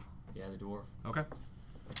his... dwarf? Yeah, the dwarf. Okay.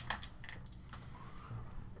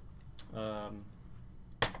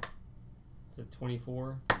 It's a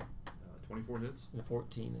 24 24 hits. and a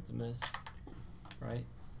 14. That's a miss. Right?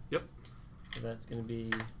 Yep. So that's going to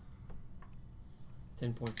be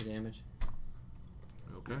 10 points of damage.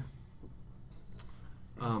 Okay.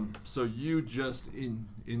 So you just,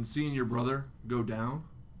 in seeing your brother go down,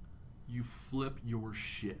 you flip your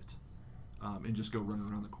shit and just go running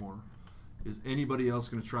around the corner. Is anybody else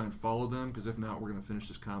going to try and follow them? Because if not, we're going to finish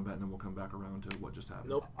this combat and then we'll come back around to what just happened.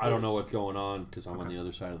 Nope. I don't know what's going on because I'm on the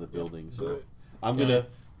other side of the building. Do So it.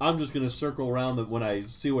 I'm just gonna circle around. When I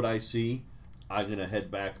see what I see, I'm gonna head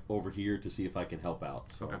back over here to see if I can help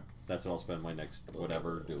out. So Okay. that's what I'll spend my next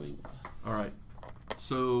whatever doing. All right.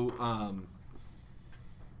 So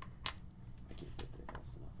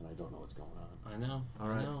don't know what's going on. I know. All I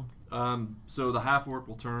right. know. So the half orc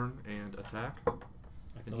will turn and attack. I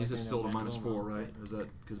And feel he's like I still know at when to go -4, wrong, right? but- Is that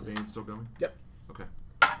because Bane's still going? Yep. Okay.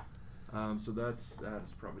 So that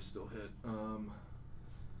is probably still hit.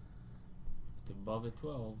 It's above a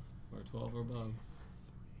 12 or 12 or above.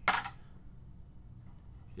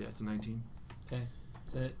 Yeah, it's a 19. Okay,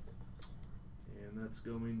 that's it. And that's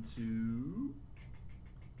going to...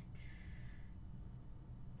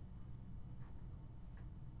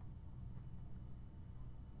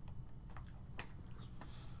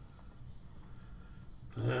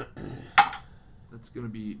 That's going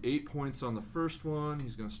to be 8 points on the first one.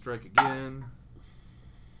 He's going to strike again.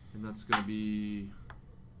 And that's going to be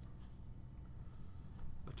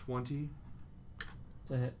a 20.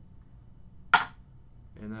 It's a hit.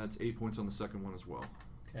 And that's 8 points on the second one as well.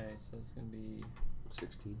 Okay, so it's gonna be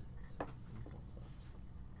 16. 16 points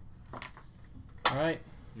left. All right.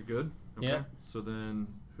 You're good? Okay. Yep. So then,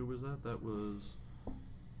 who was that? That was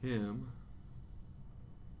him.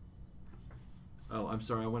 Oh, I'm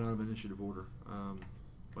sorry. I went out of initiative order.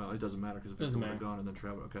 Well, it doesn't matter because Doesn't would have matter. gone and then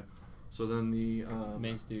travel. Okay. So then the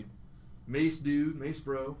Mace dude. Mace dude, Mace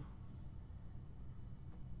bro.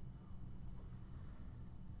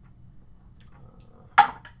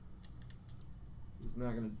 He's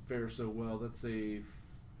not going to fare so well. That's a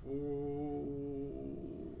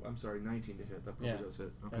 19 to hit. That probably Yeah. does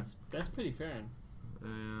hit. Okay. That's pretty fair.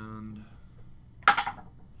 And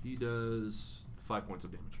he does 5 points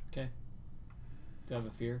of damage. Okay. Do I have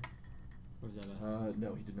a fear? Or is that a...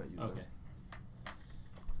 No, he did not use okay. that.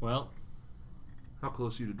 Well, How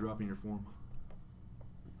close are you to dropping your form?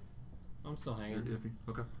 I'm still You're hanging. iffy.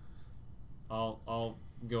 Okay. I'll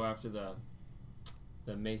go after the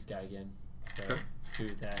mace guy again. So Okay. 2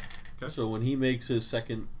 attacks. Okay. So when he makes his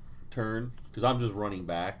second turn, because I'm just running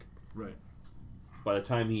back, Right. by the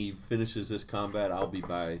time he finishes this combat, I'll be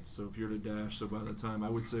by. So if you're to dash, so by the time I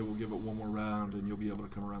would say we'll give it one more round, and you'll be able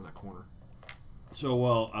to come around that corner. So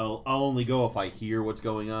well, I'll only go if I hear what's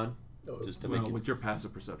going on, No, just to Well, make it. with your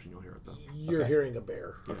passive perception, you'll hear it though. You're Okay. hearing a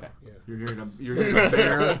bear. Okay. Yeah. You're hearing a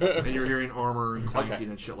bear, and you're hearing armor and clanking Okay.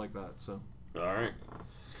 and shit like that. So All right.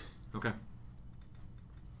 okay.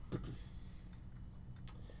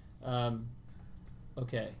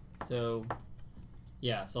 Okay, so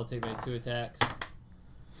yeah, so I'll take my 2 attacks.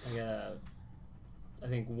 I got I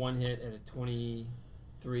think 1 hit at a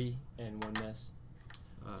 23 and 1 miss.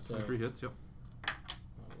 So- 23 hits. Yep.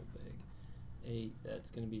 A little big. 8. That's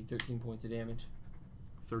going to be 13 points of damage.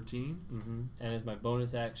 13. Mm-hmm. And as my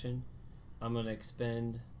bonus action, I'm going to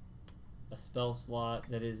expend a spell slot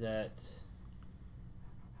that is at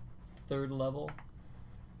 3rd level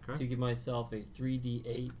Okay. to give myself a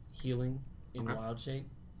 3d8 healing in Okay. wild shape.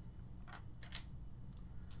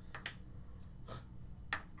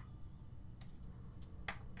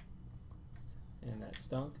 And that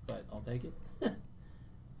stunk, but I'll take it.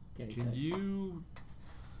 Okay, so Can you?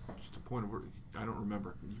 Just a point of word. I don't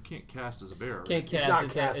remember. You can't cast as a bear. can't right? It's cast. not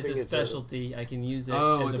It's casting, a it's a- specialty. I can use it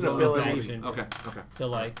Oh, as it's a an bonus ability. action Okay. Okay. to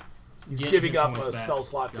like He's get giving hit up points a back. spell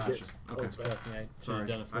slot Gotcha. to get Okay. points back. Trust me, I should Sorry. have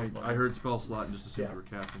done a 4th level. I heard spell slot and just assumed Yeah. you were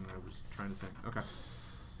casting. I was trying to think. Okay.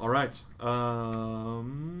 All right.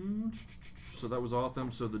 So that was all of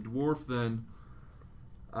them. So the dwarf then.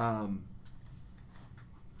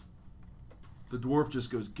 The dwarf just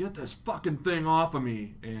goes, "Get this fucking thing off of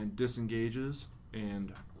me," and disengages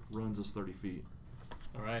and runs us 30 feet.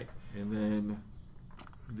 All right. And then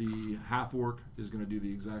the half orc is going to do the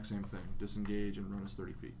exact same thing, disengage and run us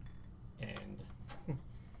 30 feet. And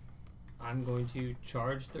I'm going to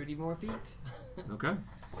charge 30 more feet Okay.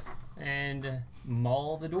 and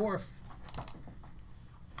maul the dwarf.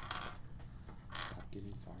 Stop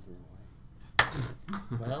getting farther away.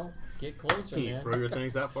 Well, get closer, Can you man. throw your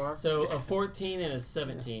things that far? So a 14 and a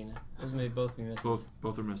 17. Those may both be misses.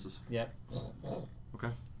 Both are misses. Yep. Okay.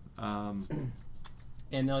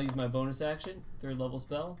 And I'll use my bonus action, 3rd level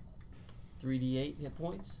spell, 3d8 hit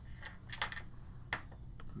points.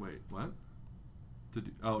 Wait, what? To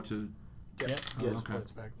Get oh, his okay.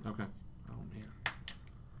 points back. okay. Oh man.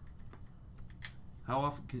 How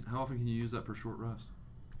often can you use that per short rest?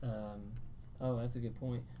 Oh, that's a good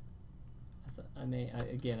point. I don't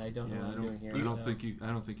know what I'm doing here. I don't so. think you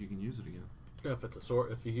can use it again. Yeah, if it's a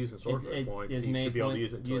sword, if he's using sorcerer points, it's he made should be able to point-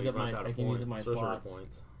 use it until use he up runs my- out I of can use up points, my sorcerer slots.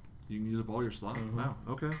 points. You can use up all your slot. Mhm. Wow.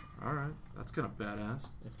 Okay. All right. That's kind of badass.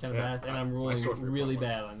 It's kind of Yeah, fast, and my I'm rolling sorcery really point was-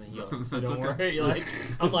 bad on the healing, so That's don't okay. worry. Like,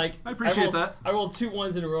 I'm like, I appreciate rolled, that. I rolled 2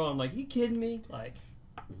 1s in a row. I'm like, you kidding me? Like,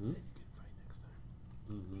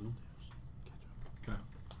 Okay.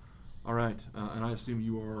 All right. And I assume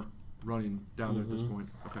you are running down there at this point.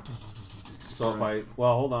 Okay. So if I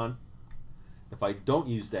hold on, If I don't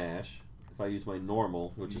use dash, if I use my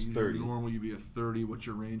normal, which is Use 30, your normal, you'd be a 30. What's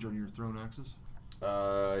your range on your thrown axes?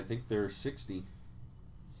 I think they're 60.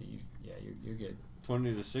 So you're good.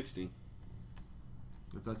 20 to 60.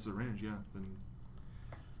 If that's the range, yeah. Then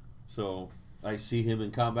So I see him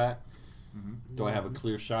in combat. Mhm. Do I have a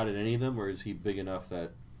clear shot at any of them, or is he big enough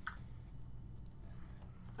that...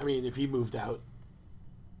 I mean, if he moved out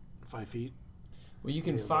 5 feet. Well, you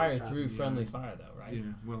can Yeah, fire shot, through yeah. friendly fire, though, right? yeah,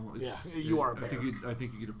 well, it's, Yeah, you are a I think bear. I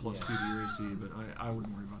think you get a plus Yeah. 2 to your AC, but I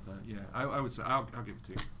wouldn't worry about that. Yeah, I would say I'll give it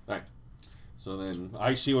to you. Alright. So then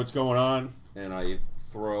I see what's going on, and I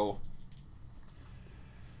throw...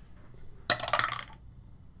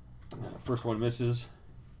 First one misses.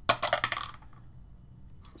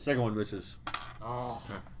 Second one misses. Oh,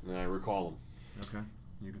 Okay. And then I recall him. Okay.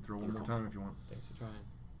 You can throw one more time if you want. thanks for trying.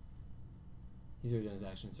 He's already done his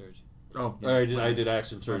action surge. Oh, I my did bad.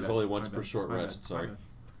 action surge My bad, only once my per bad, short my rest. bad, Sorry. my bad.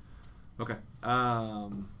 Okay.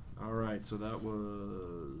 All right. So that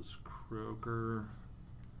was Croaker.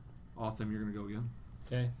 Autumn, you're gonna go again.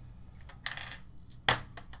 Okay. Gosh,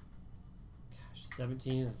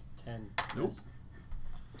 17 of 10. Nope. Miss.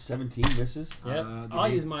 17 misses. Yep. give I'll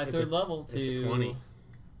me- use my it's third a- level it's to. a 20.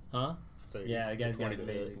 Huh? So Yeah, the guy's got 20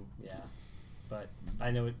 to hit. amazing. Yeah, but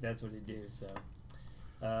I know that's what he'd do. So,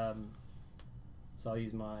 so I'll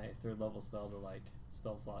use my third level spell to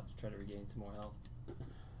spell slot to try to regain some more health.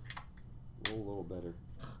 Roll a little better.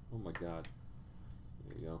 Oh my god.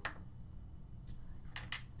 There you go.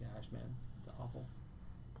 Gosh, man, it's awful.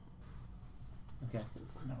 Okay.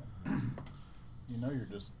 No. You know you're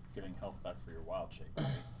just getting health back for your wild shape. Right?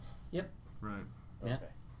 Yep. Right. Yeah.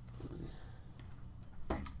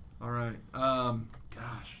 Okay. All right.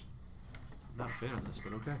 Gosh, I'm not a fan of this,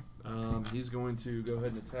 but okay. He's going to go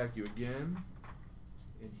ahead and attack you again,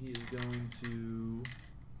 and he is going to.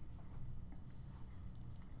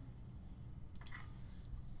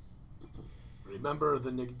 Remember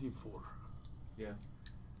the -4. Yeah.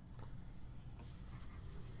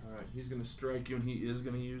 All right. He's going to strike you, and he is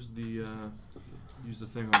going to use the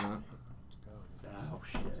thing on that. Oh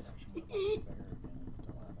shit!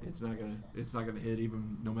 It's not gonna hit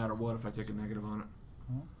even no matter what if I take a negative on it.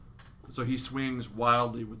 So he swings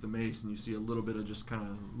wildly with the mace, and you see a little bit of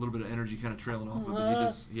energy kind of trailing off of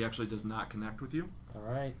it. He actually does not connect with you. All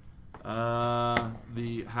right.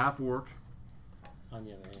 The half orc On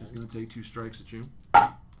the other is hand, going to take 2 strikes at you.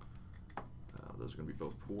 Those are going to be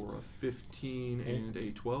both poor, a 15 Hit. and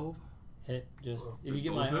a 12. hit just Well, if you get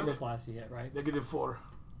both my hit? armor class, you hit right. -4.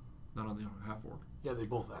 Not on the half orc. Yeah, they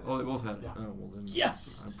both had it. Oh, they both had it. Yeah. Oh, well then.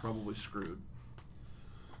 Yes! I'm probably screwed.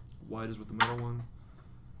 White is with the middle one.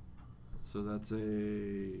 So that's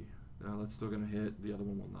a. That's still going to hit. The other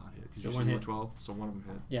one will not hit. So you one see hit. 12. So one of them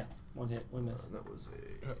hit. Yeah, one hit, one miss. That was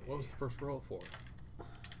a. What was the first roll for?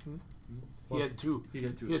 He had 2. He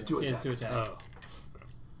had 2. He had 2 He has attacks. 2 attacks. Oh.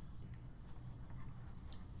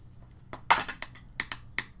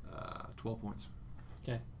 Oh. 12 points.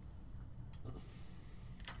 Okay.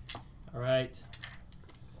 All right.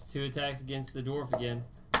 2 attacks against the dwarf again.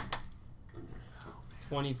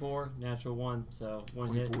 24, natural 1, so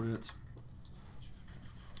 1 hit. 24 hits.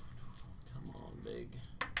 Come on, big.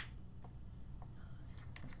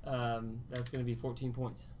 That's going to be 14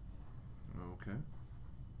 points. Okay.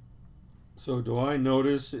 So do I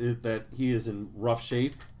notice that he is in rough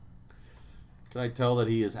shape? Can I tell that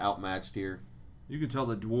he is outmatched here? You can tell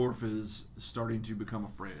the dwarf is starting to become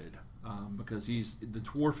afraid because the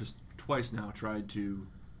dwarf has twice now tried to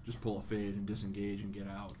just pull a fade and disengage and get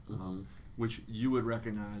out, which you would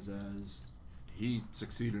recognize as he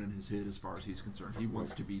succeeded in his hit as far as he's concerned. He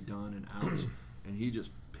wants to be done and out, and he just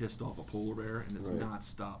pissed off a polar bear, and it's Right. not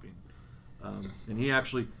stopping. And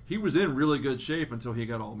he was in really good shape until he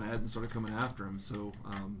got all mad and started coming after him. So,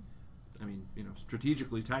 I mean,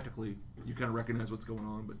 strategically, tactically, you kind of recognize what's going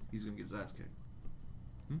on, but he's going to get his ass kicked.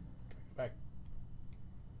 Back.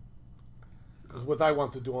 Because what I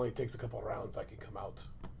want to do only takes a couple of rounds. I can come out.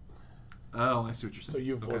 Oh, I see what you're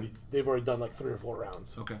saying. So Okay. they've already done like 3 or 4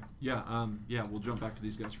 rounds. Okay. Yeah. We'll jump back to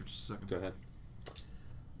these guys for just a second. Go ahead.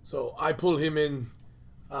 So I pull him in.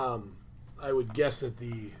 I would guess that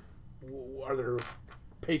are there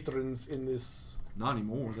patrons in this? Not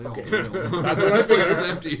anymore. They Okay. all bailed. That's what I Place is figured.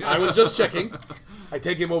 empty. I was just checking. I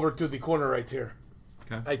take him over to the corner right here.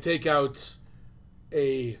 Okay. I take out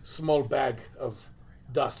a small bag of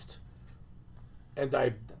dust, and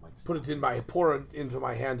I pour it into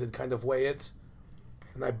my hand and kind of weigh it,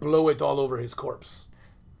 and I blow it all over his corpse.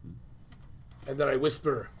 And then I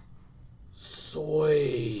whisper,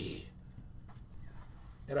 "Soy,"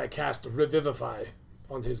 and I cast Revivify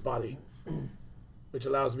on his body, which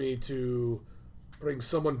allows me to bring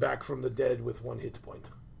someone back from the dead with 1 hit point.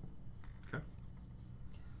 Okay.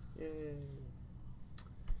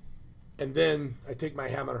 And then I take my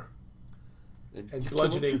hammer and kill him?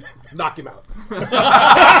 bludgeoning, knock him out.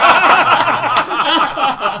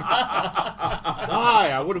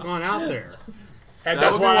 Why? I would have gone out there. And That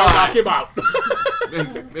that's would be why I why. knock him out.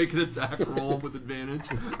 Make an attack roll with advantage.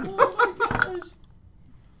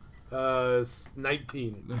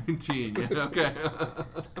 19. 19. Yeah, okay.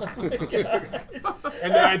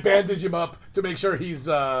 And then I bandage him up to make sure he's.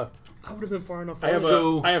 I would have been far enough I have away.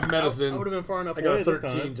 So- I have medicine. I would have been far enough I got away a this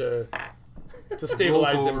 13 time. to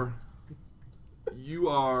stabilize him. Roll for- You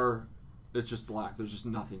are. It's just black. There's just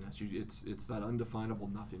nothingness. It's that undefinable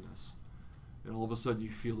nothingness, and all of a sudden you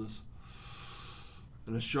feel this,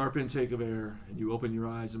 and a sharp intake of air, and you open your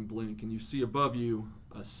eyes and blink, and you see above you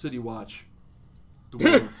a City Watch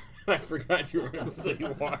dwarf. I forgot you were on City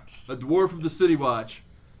Watch. A dwarf of the City Watch,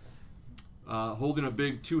 holding a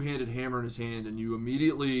big two-handed hammer in his hand, and you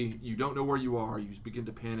don't know where you are. You begin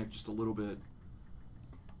to panic just a little bit.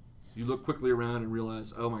 You look quickly around and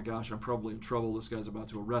realize, oh my gosh, I'm probably in trouble. This guy's about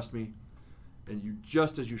to arrest me. And you,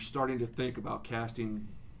 just as you're starting to think about casting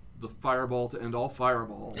the fireball to end all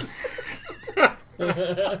fireballs,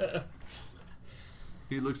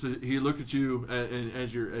 he looked at you, and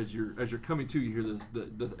as you're coming to, you hear this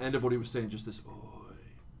the end of what he was saying, just this, oi,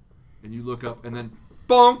 and you look up, and then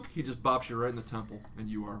bonk, he just bops you right in the temple, and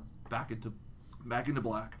you are back into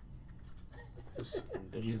black.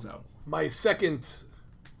 And he is out. My second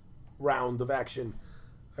round of action,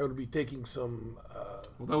 I would be taking some.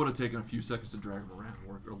 Well, that would have taken a few seconds to drag him around.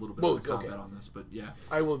 Work a little bit Well, of combat okay. on this, but yeah.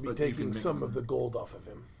 I will be But you can taking make some them- of the gold off of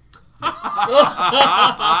him. Can't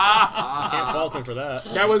fault him for that.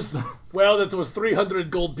 That was 300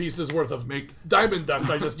 gold pieces worth of diamond dust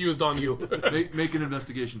I just used on you. Make an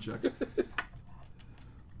investigation check.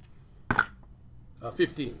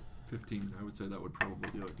 15. 15. I would say that would probably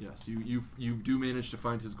do it. Yes, you do manage to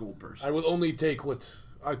find his gold purse. I will only take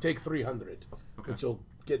I take 300, Okay. which will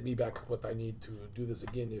get me back what I need to do this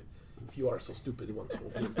again. If you are so stupid once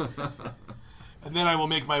more. And then I will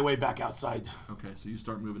make my way back outside, Okay, so you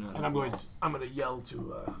start moving out. and I'm going to yell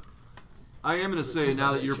to. I am going to say think now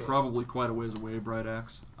I that have a you're chance. probably quite a ways away, Bright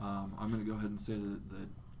Axe. I'm going to go ahead and say that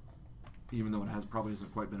even though it probably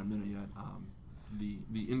hasn't quite been a minute yet,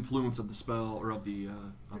 the influence of the spell or of the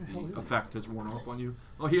effect has worn off on you.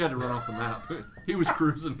 Oh, he had to run off the map. He was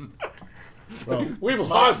cruising. Well, We've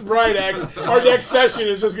lost Bright Axe. Our next session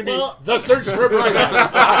is just going to be the search for Bright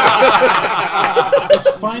Axe. it's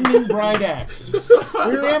Finding Bright Axe.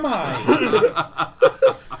 Where am I?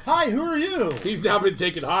 Hi, who are you? He's now been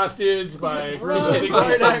taken hostage by Right, some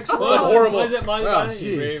Bright Axe, horrible. Was it my Oh, he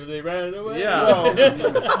jeez. bravely ran away? Yeah. Well,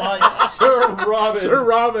 my Sir Robin. Sir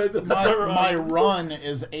Robin. my run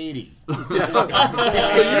is 80. So you're in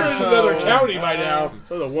another county by now.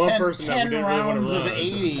 So the one person that we 10 didn't really want rounds to of run.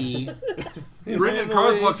 80. Brendan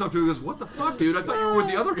Carth walks up to him and goes, "What the fuck, dude? I thought you were with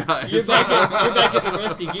the other guys." You're back in the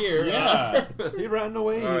rusty gear. Yeah. He ran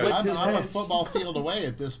away. All He right. wet I'm, his I'm a pants. football field away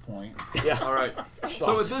at this point. All right.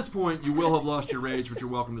 So at this point, you will have lost your rage, but you're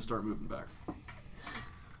welcome to start moving back.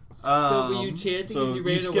 So were you chanting so as you you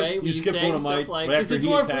ran skip- away? you Were you skipped saying one of my- stuff like, right "Is a after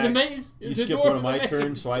he dwarf with a attacked, mace? You Is a skipped dwarf one of with a my mace?"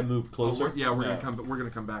 turns, so I moved closer. We're gonna come. We're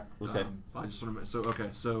gonna come back. Okay. I just want to. So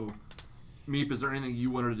So, Meep, is there anything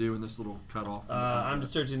you wanted to do in this little cutoff? from the I'm combat?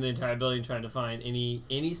 just searching the entire building, trying to find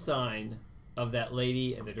any sign of that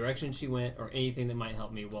lady and the direction she went, or anything that might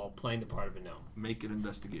help me while playing the part of a gnome. Make an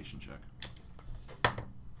investigation check.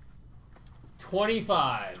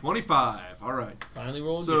 25. 25. All right. Finally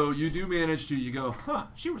rolled. So you do manage to. You go, huh?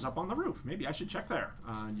 She was up on the roof. Maybe I should check there.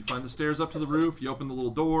 And you find the stairs up to the roof. You open the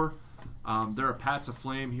little door. There are pats of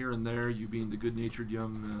flame here and there. You being the good-natured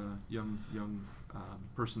young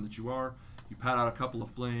person that you are, you pat out a couple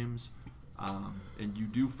of flames, and you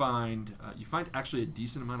do find actually a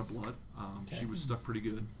decent amount of blood. She was stuck pretty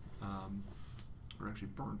good, or actually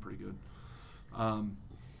burned pretty good.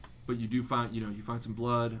 But you do find, you find some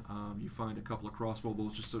blood. You find a couple of crossbow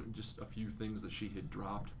bolts, just a few things that she had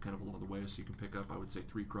dropped, kind of along the way, so you can pick up. I would say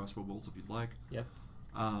 3 crossbow bolts if you'd like. Yep.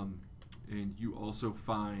 And you also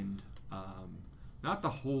find, not the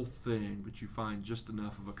whole thing, but you find just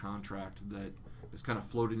enough of a contract that is kind of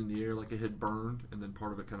floating in the air like it had burned, and then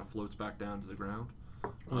part of it kind of floats back down to the ground.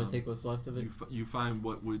 I'm going to take what's left of it. You find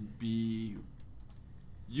what would be,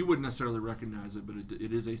 you wouldn't necessarily recognize it, but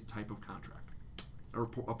it is a type of contract, or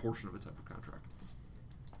a portion of a type of contract.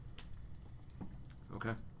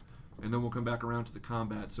 Okay, and then we'll come back around to the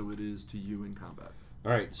combat. So it is to you in combat.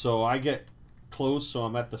 All right, so I get close, so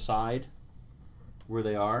I'm at the side where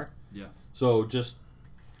they are. Yeah. So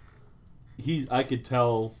I could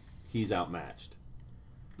tell he's outmatched.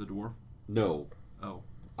 The dwarf? No. Oh.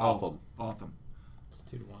 Otham. Otham. It's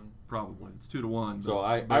 2-1. Probably. It's 2-1. So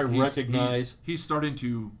but I he's- recognize... He's starting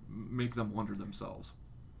to make them wonder themselves.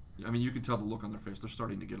 I mean, you can tell the look on their face. They're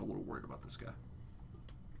starting to get a little worried about this guy.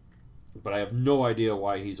 But I have no idea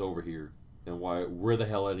why he's over here and where the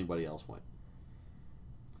hell anybody else went.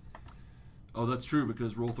 Oh, that's true,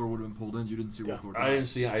 because Rolthor would have been pulled in. You didn't see Rolthor. I didn't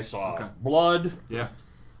see. I saw Okay. blood. Yeah.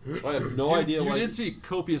 So I have no idea You why. did see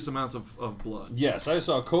copious amounts of blood. Yes, I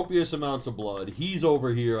saw copious amounts of blood. He's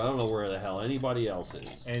over here. I don't know where the hell anybody else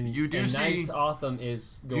is. And You do see- Nice Otham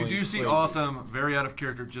is going. You do see crazy. Otham, very out of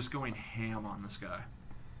character, just going ham on this guy.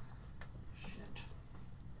 Shit.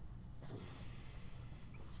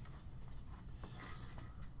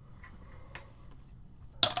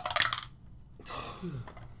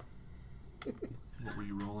 What were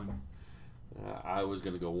you rolling? I was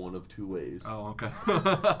going to go one of two ways. Oh, okay.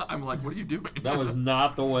 I'm like, what are you doing? That was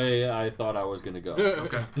not the way I thought I was going to go.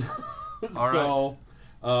 Okay. All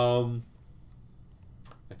So,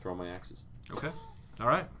 I throw my axes. Okay. All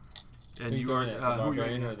right. And Who's you are doing it? The who are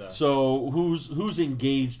barbarian you? or the? So who's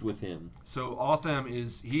engaged with him? So Otham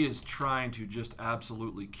is trying to just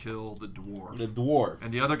absolutely kill the dwarf. The dwarf.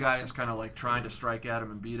 And the other guy is kind of like trying to strike at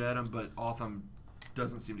him and beat at him, but Otham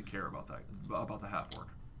doesn't seem to care about the half-orc.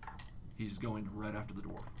 He's going right after the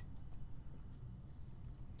dwarf.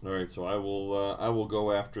 All right, so I will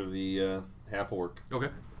go after the half orc Okay.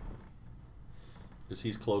 because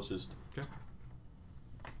he's closest. Okay.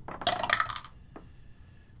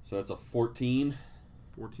 So that's a 14.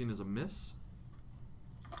 14 is a miss.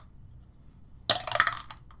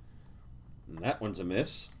 And that one's a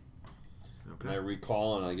miss. And I Okay.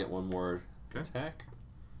 recall, and I get one more Okay. attack.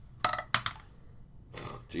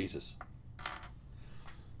 Jesus.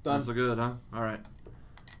 Done. Not so good, huh? All right.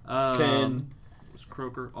 10. It was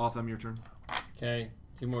Croaker. Otham, your turn. Okay,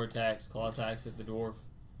 2 more attacks. Claw attacks at the dwarf.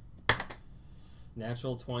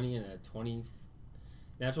 Natural 20 and a 20.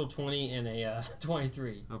 Natural 20 and a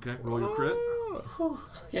 23. Okay. Roll your crit.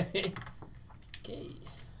 Okay. Okay.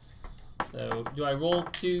 So, do I roll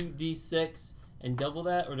 2d6 and double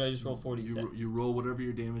that, or do I just roll 4d6? You roll whatever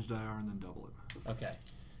your damage die are and then double it. Okay.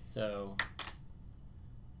 So,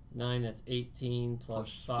 9, that's 18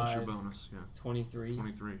 plus 5. Plus your bonus. Yeah. 23.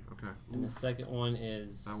 23. Okay. And the second one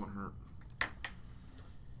is That one hurt.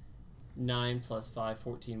 9 plus 5,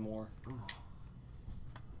 14 more.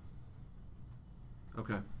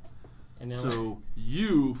 Okay. And now So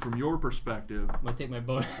you, from your perspective, I'm going to take my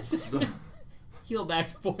bonus. Heal back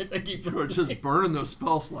the points I keep you are losing. just burning those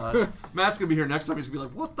spell slots. Matt's gonna be here next time. He's gonna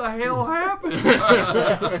be like, "What the hell happened?"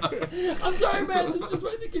 I'm sorry, man. That's just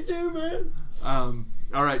what I think you do, man.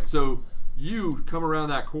 All right. So you come around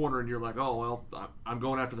that corner and you're like, "Oh well, I'm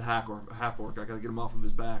going after the half orc. I gotta get him off of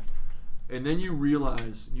his back." And then you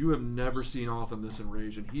realize you have never seen Otham this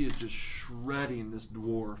enraged, and he is just shredding this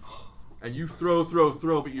dwarf. And you throw,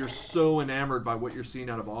 but you're so enamored by what you're seeing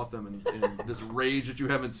out of Otham and this rage that you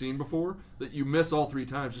haven't seen before that you miss all 3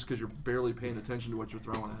 times just because you're barely paying attention to what you're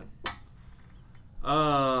throwing at.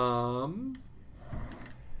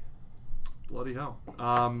 Bloody hell.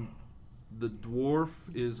 The dwarf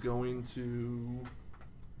is going to...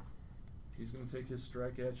 He's going to take his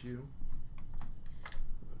strike at you.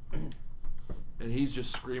 And he's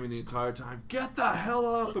just screaming the entire time, "Get the hell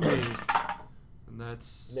off of me!" And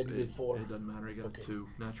that's -4. It doesn't matter. He got Okay. a 2,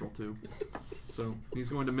 natural 2. So he's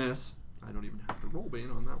going to miss. I don't even have to roll Bane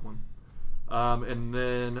on that one. And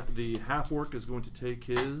then the half orc is going to take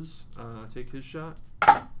his shot.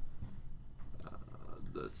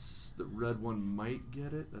 The red one might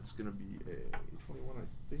get it. That's going to be a 21, I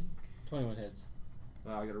think. 21 hits.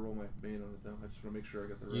 I got to roll my Bane on it though. I just want to make sure I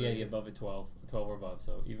got the right. You got to get above a 12. 12 or above,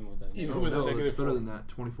 so even with a... Even Oh, with a no, negative it's better 4. than that.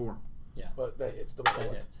 24. Yeah, But that hits no matter that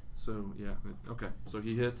what. hits. So yeah, okay. So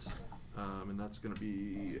he hits, and that's gonna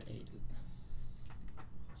be 8.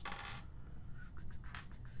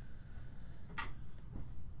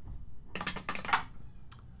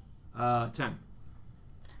 uh, 10.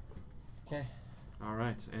 Okay. All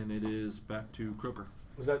right, and it is back to Croaker.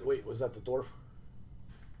 Was that the dwarf?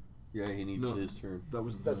 Yeah, he needs No. his turn. That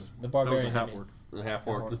was That's- The that was barbarian the hit half me. orc. The half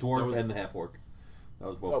orc, the That dwarf, was- and the half orc. That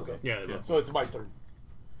was both of Okay. them. Yeah, they both. So it's my turn.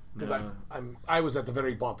 Because Uh, I was at the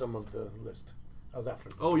very bottom of the list. I was after.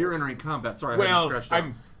 the oh, you're dwarf. entering combat. Sorry, I Well, had you scratched out.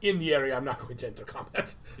 I'm in the area. I'm not going to enter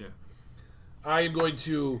combat. Yeah. I am going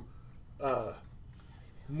to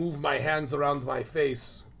move my hands around my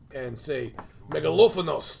face and say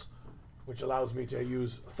Megalophonos, which allows me to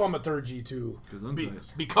use thaumaturgy to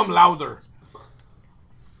Gesundheit. become louder.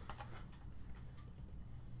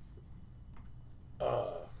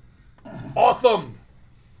 Otham,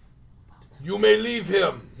 you may leave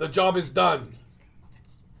him. The job is done.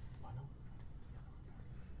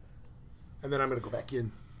 And then I'm gonna go back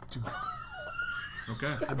in.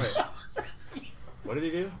 Okay. What did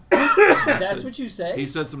he do? That's what you say? He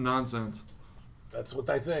said some nonsense. That's what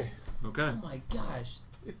I say. Okay. Oh my gosh.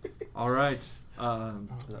 All right.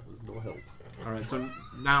 That was no help. All right. So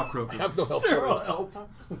now Crocus. I have no help. Zero help.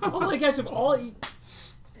 Oh my gosh, of all you...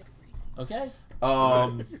 Okay.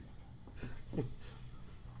 Um,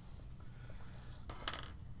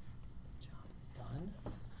 Job is done.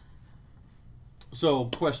 so,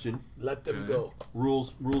 question. Let them Okay. go.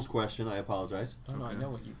 Rules question. I apologize. Oh no, I know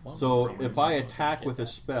what you want. So, from me. if I Get attack with a that.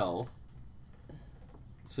 spell,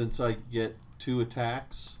 since I get 2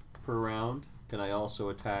 attacks per round, can I also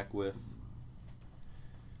attack with...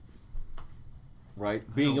 Right?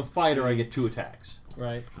 Being a fighter, I get 2 attacks.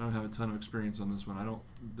 Right. I don't have a ton of experience on this one. I don't.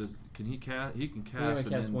 Can he cast? He can cast. only and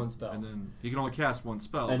cast then, one spell. and then he can only cast one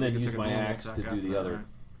spell. And but then he can use take a my normal axe attack to do after the that, other. right?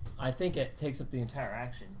 I think it takes up the entire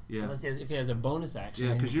action. Yeah. Unless if he has a bonus action. Yeah,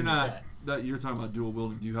 then because he you're can not. attack. That you're talking about dual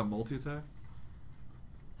wielding. Do you have multi attack?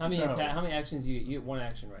 How many No. How many actions you get? One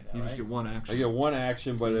action right now, You right? just get one action. I get 1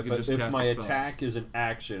 action, but So you if can just cast my a spell. attack is an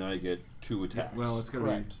action, I get 2 Yeah, attacks. well, it's gonna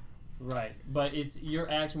Correct. be. Right, but it's your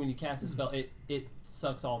action when you cast a spell. It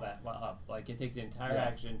sucks all that up. Like it takes the entire Yeah.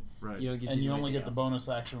 action. Right. You don't get. And to you do only anything get the else. bonus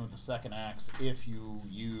action with the second axe if you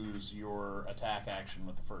use your attack action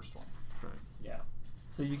with the first one. Right. Yeah.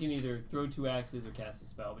 So you can either throw 2 axes or cast a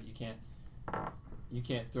spell, but you can't. You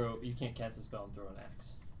can't cast a spell and throw an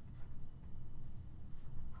axe.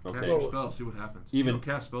 Cast Okay. your spell. See what happens. Even- you don't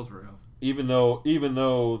cast spells very often. Even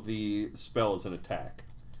though the spell is an attack,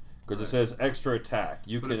 because it says extra attack,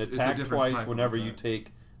 you But can it's a attack different twice type of whenever you attack.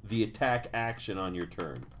 take the attack action on your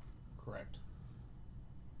turn. Correct.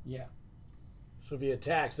 Yeah. So if he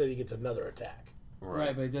attacks, then he gets another attack.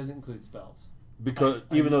 Right, but it doesn't include spells. Because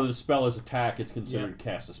even though the spell is attack, it's considered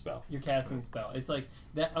cast a spell. You're casting a spell. It's like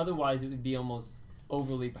that. Otherwise, it would be almost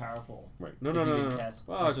overly powerful. Right. No, if no, you no, didn't no. Cast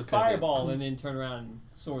Well, I was just kinda fireball and then turn around and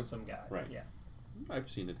sword some guy. Right. Yeah. I've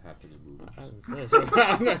seen it happen in movies.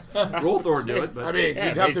 Roll do it, but I mean, Yeah,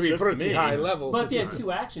 you'd have makes to be sense to pretty me. high level. But to if you do had it.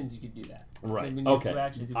 2 actions, you could do that. Right. Then when you have Okay. 2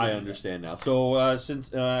 actions, you I could do understand now. So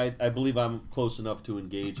since I believe I'm close enough to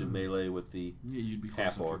engage in melee with the yeah, you'd be close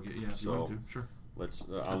half enough orc. to get- Yeah, if you So wanted to. Sure. let's.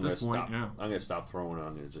 I'm At gonna this point, stop. yeah. I'm gonna stop throwing.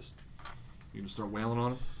 I'm gonna just You can start wailing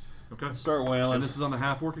on him. Okay. start wailing. And this is on the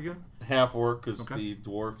half orc again. half orc because Okay. the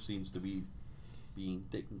dwarf seems to be being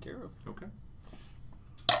taken care of. Okay.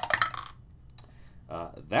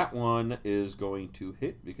 That one is going to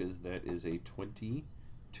hit because that is a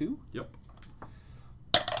 22. Yep.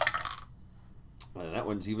 That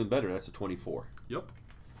one's even better. That's a 24. Yep.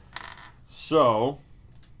 So.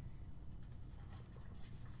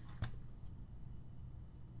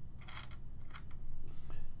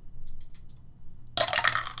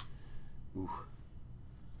 Ooh.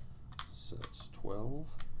 So that's 12.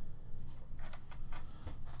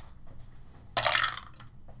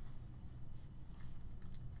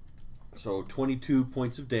 So 22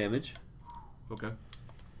 points of damage. Okay.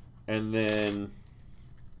 And then.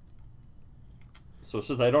 So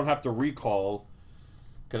since I don't have to recall,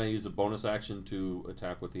 can I use a bonus action to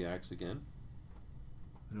attack with the axe again?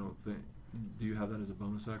 I don't think. Do you have that as a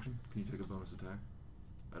bonus action? Can you take a bonus attack?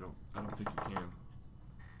 I don't think you can.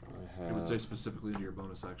 I It have. would say specifically into your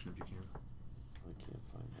bonus action if you can. I can't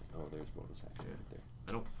find it. Oh, there's bonus action Yeah. right there.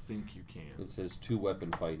 I don't think you can. It says 2 weapon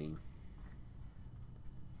fighting.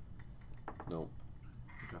 No.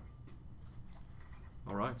 Okay.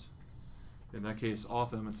 All right. In that case,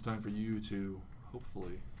 Autumn, it's time for you to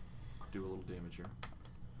hopefully do a little damage here.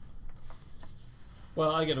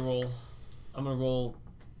 Well, I get a roll. I'm gonna roll.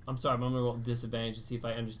 I'm sorry. I'm gonna roll disadvantage to see if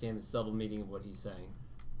I understand the subtle meaning of what he's saying.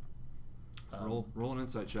 Roll an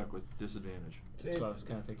insight check with disadvantage. That's what I was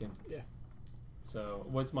kind of thinking. Yeah. So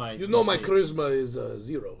what's my? You know my DC? charisma is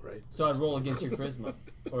 0, right? So I'd roll against your charisma,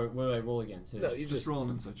 or what do I roll against? No, His? you Just roll an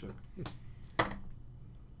insight check.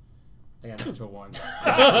 I got a natural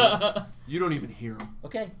 1. You don't even hear him.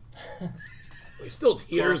 Okay. He still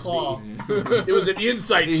hears Claw. me. It was an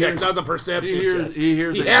insight He check, hears- not the perception He hears. check. He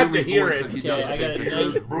hears. He a had to human hear voice it. that he Okay, doesn't I got a pick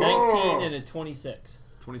up. 19 and a 26.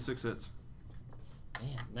 26 hits.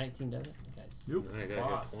 Man, 19 does it, guys. Nope. I gotta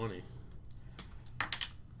Boss. get 20.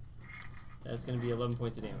 That's gonna be 11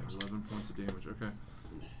 points of damage. 11 points of damage. Okay.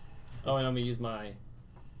 Oh, and I'm gonna use my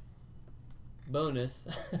bonus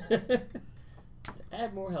to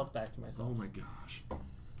add more health back to myself. Oh my gosh.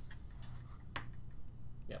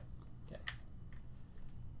 Yep. Okay.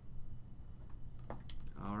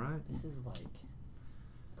 All right. This is like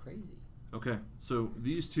crazy. Okay, so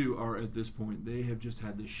these two are at this point, they have just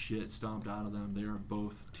had the shit stomped out of them. They are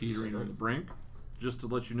both teetering on the brink, just to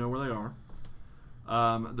let you know where they are.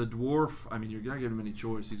 The dwarf, I mean, you're going to give him any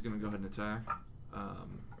choice. He's going to go ahead and attack.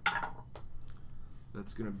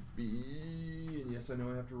 That's going to be... And yes, I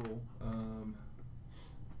know I have to roll.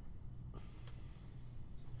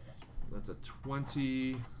 That's a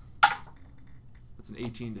 20... That's an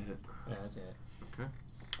 18 to hit. Yeah, that's it. Okay.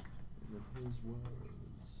 And then his was...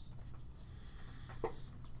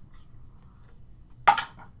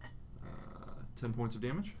 10 points of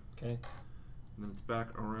damage. Okay. And then it's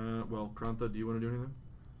back around... Well, Krantha, do you want to do anything?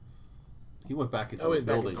 He went back into I the went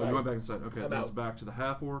back building. inside. Oh, you went back inside. Okay, I'm then it's out. back to the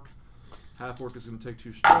half-orc. Half-orc is going to take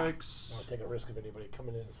 2 strikes. I'll take a risk of anybody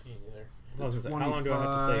coming in and seeing you there. I was gonna say, how long do I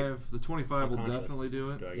have to stay? The 25 will unconscious? definitely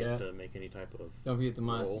do it. Do I Yeah. get to make any type of... Don't forget the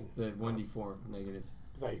minus Roll. the 1d4 negative.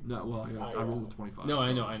 'Cause I No, well, I rolled a 25. No, I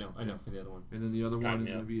so- know for the other one. And then the other Got one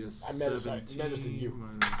me is going up. to be a I medicine you.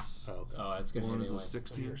 minus Oh, okay. Oh, that's gonna one hit is a anyway.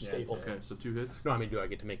 16. You're Yeah, stable. Okay, so 2 hits. No, I mean, do I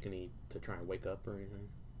get to make any to try and wake up or anything?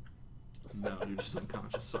 No, you're just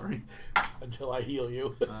unconscious. Sorry. until I heal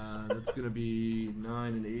you. That's going to be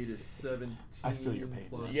 9 and 8 is 17. I feel your pain.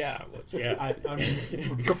 plus- Yeah, yeah. I'm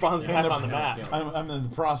You're finally I'm on the map. I'm in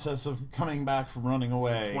the process of coming back from running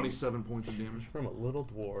away. 27 points of damage. From a little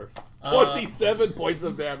dwarf. 27 points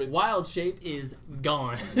of damage. Wild shape is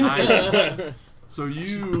gone. Nice. So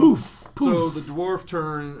you Poof. So the dwarf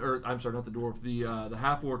turn, or I'm sorry, not the dwarf. The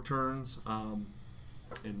half orc turns, and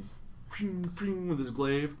with his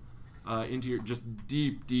glaive into your just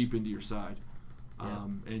deep into your side,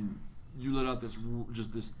 and you let out this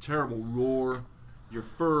this terrible roar. Your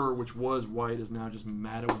fur, which was white, is now just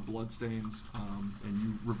matted with bloodstains, and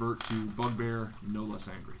you revert to bugbear, no less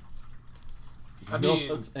angry. I mean,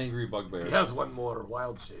 That's angry bugbear. he has one more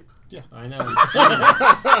wild shape. I know.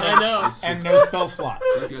 I know. And no spell slots.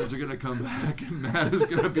 You guys are gonna come back, and Matt is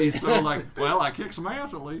gonna be so like, well, I kicked some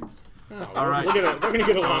ass at least. All right. We're gonna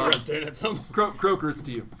get a long rest in at some point. Croaker, it's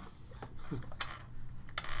to you.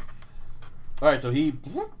 All right, so he.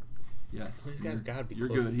 Yes. These guys gotta be You're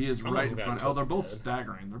close. good. He is Some of right them in gotta front. be Oh, they're close both to dead.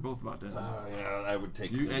 staggering. They're both about dead. Yeah, I would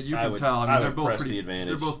take. You the, can I would, tell. I mean, I they're would both press pretty. the advantage.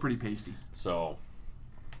 They're both pretty pasty. So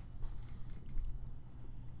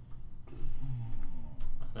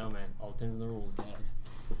No, man. All depends on the rules, guys.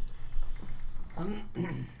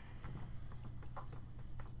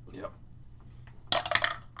 yep.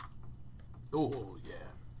 Oh, yeah.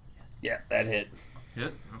 Yeah, that hit.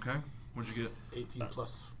 Hit. Okay. What'd you get? 18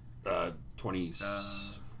 plus.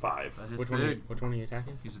 25. That hits Which big. one are you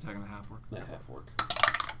attacking? He's attacking the half orc. That half work.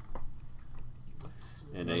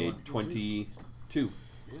 And a 22.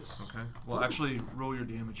 Okay. Well, actually, roll your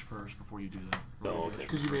damage first before you do that. Roll Oh, your okay. damage.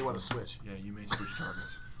 Because you may want to switch. Yeah, you may switch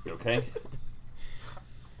targets. You okay?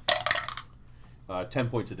 10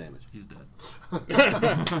 points of damage. He's dead.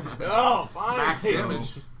 Oh, fine. Max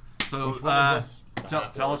damage. So, Which one is this?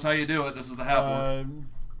 tell us how you do it. This is the half orc.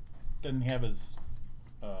 Didn't he have his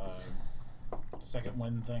second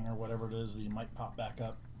wind thing or whatever it is that you might pop back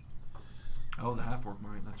up? Oh, the half orc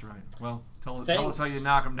might. That's right. Well, tell us Thanks. how you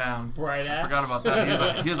knock him down. Bright I axe. forgot about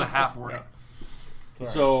that. He is a half orc.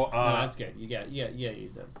 So No, that's good. You got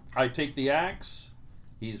use those. I take the axe.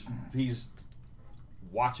 He's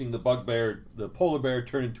watching the bugbear, the polar bear,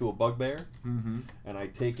 turn into a bugbear, and I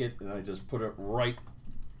take it and I just put it right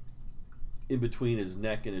in between his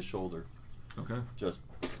neck and his shoulder, Okay. just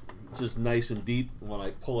nice and deep. When I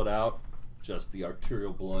pull it out, just the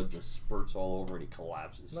arterial blood just spurts all over and he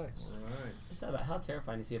collapses. Nice. All right. Just thought about how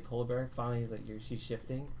terrifying to see a polar bear. Finally, he's like, she's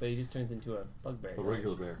shifting, but he just turns into a bugbear. A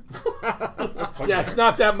regular bear. Yeah, it's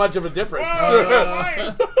not that much of a difference.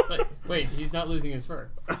 Like, wait, he's not losing his fur.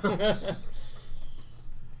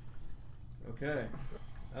 Okay.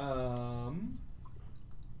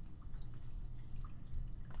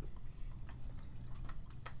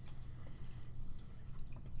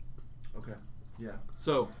 Okay. Yeah.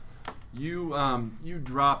 So you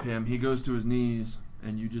drop him. He goes to his knees,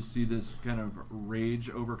 and you just see this kind of rage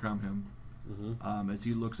overcome him as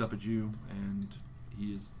he looks up at you, and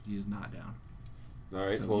he is not down. All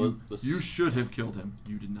right. So Well, you should have killed him.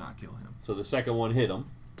 You did not kill him. so the second one hit him.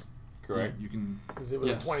 Correct. You can. Because it was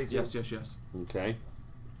Yes. a 22. Yes. Okay.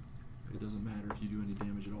 It doesn't matter if you do any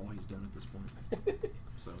damage at all. He's done at this point.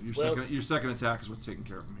 So Well- your second attack is what's taking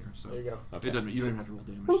care of him here. So There you go. Okay. it doesn't. You don't even have to roll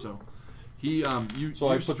damage. So he So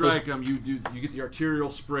I you put strike him. You get the arterial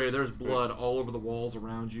spray. There's blood all over the walls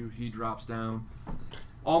around you. He drops down,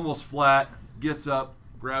 almost flat. Gets up,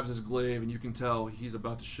 grabs his glaive, and you can tell he's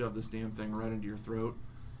about to shove this damn thing right into your throat.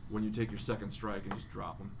 When you take your second strike and just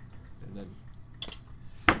drop him, and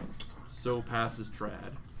then so passes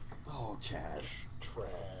Trad. Oh, Chad.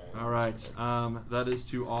 All right, that is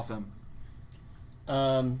to Otham.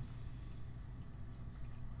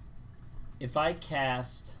 If I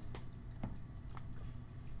cast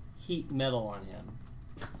heat metal on him.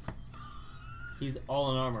 He's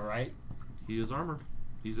all in armor, right? He is armor.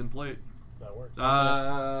 He's in plate. That works.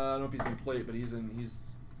 I don't know if he's in plate, but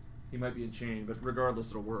he might be in chain. But regardless,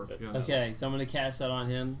 it'll work. Yeah. Okay, so I'm going to cast that on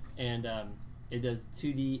him, and it does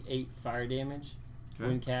 2d8 fire damage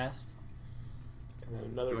when cast. And then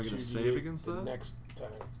another Do I get a 2d8 save against the that? next time.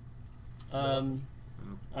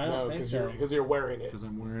 I don't think so. Because you're wearing it. Because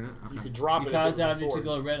I'm wearing it. Okay. You could drop You it. cause the if it was a object to sword.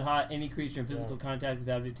 glow red hot. Any creature in physical contact with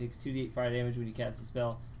the object takes 2d8 fire damage when you cast the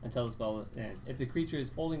spell until the spell ends. If the creature is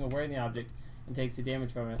holding or wearing the object and takes the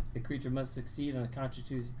damage from it, the creature must succeed on a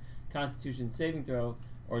Constitution saving throw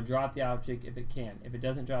or drop the object if it can. If it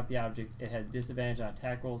doesn't drop the object, it has disadvantage on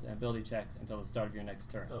attack rolls and ability checks until the start of your next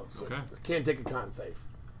turn. Oh, so Okay. it can't take a con save.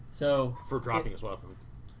 So For dropping his weapon.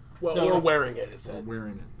 Well, So or if- wearing it, it I'm said.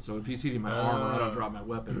 wearing it. So if he's hitting my armor, I don't drop my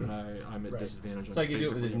weapon, but I'm at Right. disadvantage. So I can do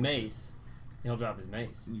it with his basically- mace. He'll drop his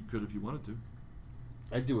mace. You could if you wanted to.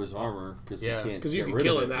 I'd do his armor because Yeah, he can't. Because you get can rid of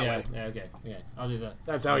kill it. it that Yeah, way. yeah, okay. Yeah, I'll do that.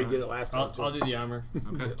 That's how he did it last time, I'll too. do the armor.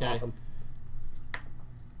 Okay. Okay. Awesome.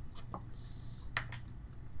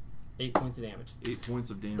 8 points of damage. 8 points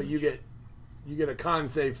of damage. But you get a con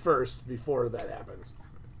save first before that happens.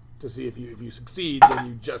 To see if you succeed, then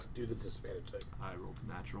you just do the disadvantage thing. I rolled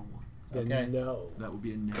a natural one. Then Okay. no. That would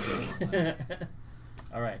be a natural one.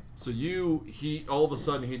 All right. So he all of a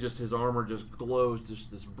sudden his armor just glows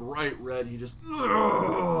just this bright red. He just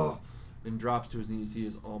and drops to his knees. He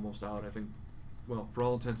is almost out. I think. Well, for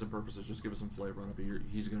all intents and purposes, just give us some flavor on it. But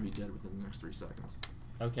he's going to be dead within the next 3 seconds.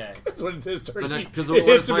 Okay. That's when it's his turn. Because It when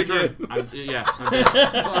hits it's him my again. turn, I'm dead.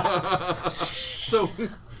 So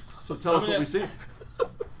tell us what we see.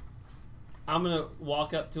 I'm going to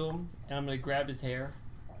walk up to him, and I'm going to grab his hair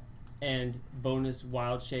and bonus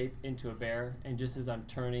wild shape into a bear. And just as I'm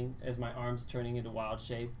turning, as my arm's turning into wild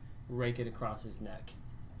shape, rake it across his neck.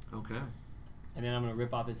 Okay. And then I'm going to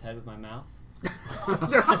rip off his head with my mouth.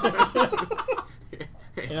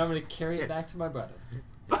 And I'm going to carry it back to my brother.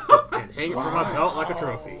 And hangs from my belt like a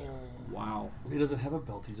trophy. Wow. He doesn't have a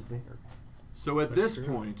belt. He's a bear. So at this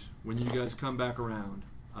point, when you guys come back around,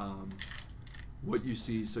 what you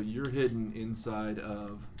see, so you're hidden inside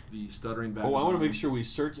of the stuttering vagabond. Oh, I want to make sure we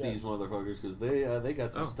search Yes. these motherfuckers because they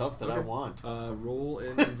got some stuff that I okay. want. Roll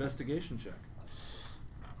an investigation check.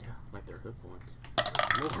 Yeah, like their hit point.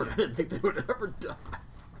 Lord, I didn't think they would ever die.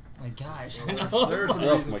 My gosh. I know. There are some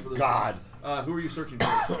Oh reasons my for this. God! Who are you searching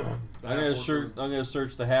for? I'm gonna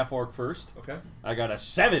search the half orc first. Okay. I got a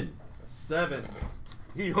 7. 7.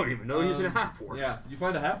 You don't even know he's in a half orc. Yeah, you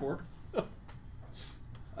find a half orc.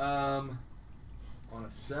 On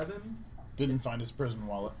a 7. Didn't find his prison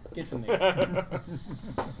wallet. Get the mace.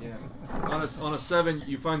 Yeah. On a 7,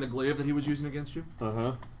 you find the glaive that he was using against you. Uh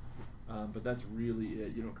huh. But that's really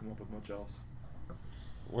it. You don't come up with much else.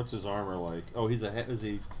 What's his armor like? Oh, he's a. Is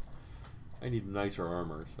he? I need nicer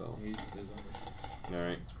armor. So He's on all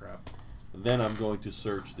right. It's crap. And then I'm going to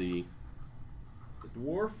search the The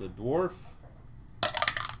dwarf. dwarf.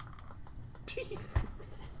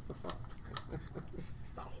 It's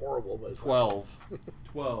not horrible, but it's 12.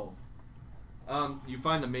 12. You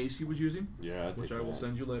find the mace he was using, Yeah, which I will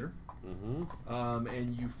send you later. Mm-hmm.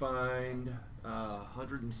 And you find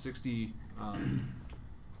 160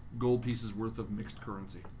 gold pieces worth of mixed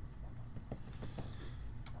currency.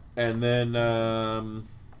 And then I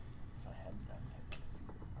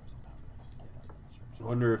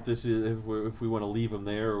wonder if this is if we want to leave him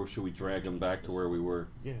there or should we drag him back to where we were?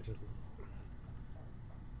 Yeah, just.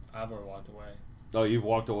 I've already walked away. Oh, you've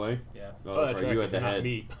walked away. Yeah. Oh, that's right. You had the head.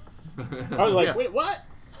 Meat. I was like, Yeah. wait, what?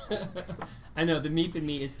 I know, the meep in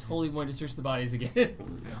me is totally wanting to search the bodies again.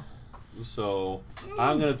 So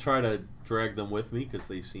I'm gonna try to drag them with me because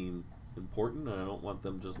they seem important, and I don't want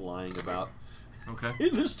them just lying about Okay.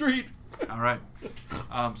 in the street. All right.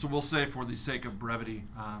 So we'll say, for the sake of brevity,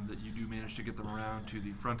 that you do manage to get them around to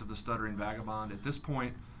the front of the Stuttering Vagabond. At this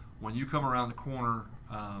point, when you come around the corner,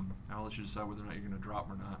 I'll let you decide whether or not you're going to drop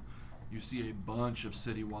or not. You see a bunch of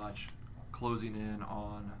City Watch closing in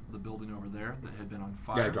on the building over there that had been on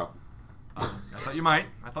fire. Yeah, I drop. I thought you might.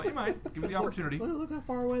 Give me the opportunity. Look how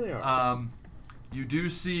far away they are. You do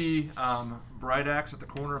see Bright Axe at the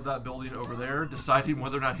corner of that building over there, deciding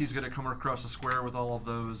whether or not he's going to come across the square with all of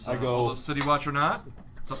those, all those City Watch or not.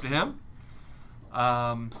 It's up to him.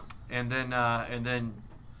 And then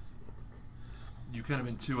you kind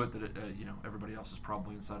of intuit that everybody else is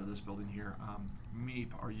probably inside of this building here. Meep,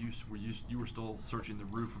 you were still searching the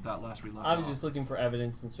roof of that last we left I was off. just looking for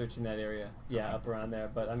evidence and searching that area. Yeah, up around there.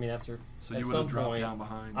 But I mean, after So at you would some have dropped point, down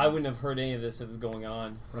behind. I wouldn't have heard any of this if it was going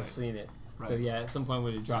on or Right. seen it. Right. So yeah, at some point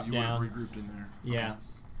we would have So dropped you would have down. regrouped in there. Yeah.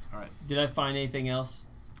 All right. Did I find anything else?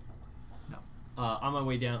 No. On my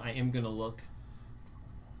way down, I am gonna look.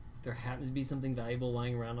 If there happens to be something valuable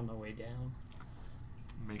lying around on my way down,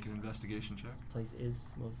 Make an investigation check. the place is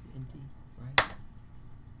mostly empty, right?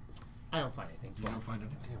 I don't find anything. You don't find it.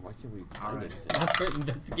 Damn, why can't we All find right. it? My first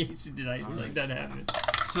investigation tonight. It's like that happened.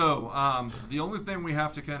 So, the only thing we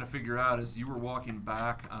have to kind of figure out is you were walking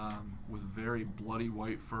back with very bloody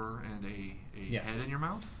white fur and a Yes. head in your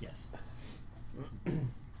mouth. Yes.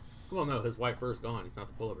 Well, no, his white fur is gone. He's not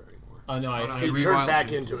the polar bear anymore. Oh no, Oh, no, I he turned rewilds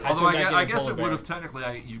back you. into it. Although I turned back I into guess polar it would bear. have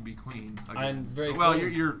technically you'd be clean. Again. I'm very well.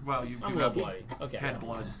 clean. You I'm a do little have bloody. Okay. head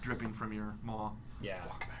blood dripping from your maw. Yeah.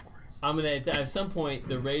 I'm gonna at some point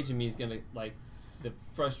the rage in me is gonna like the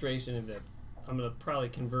frustration and I'm gonna probably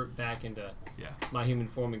convert back into Yeah. my human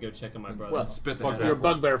form and go check on my brother. Well, Spit the head your out.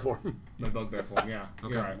 bugbear form. my bugbear form. Yeah.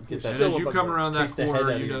 Okay. You're right. Get that. And Still as a you come bugbear. around that Takes the head corner,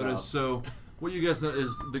 out of you your notice. mouth. So what you guys know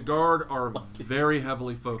is the guard are very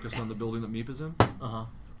heavily focused on the building that Meep is in. Uh huh.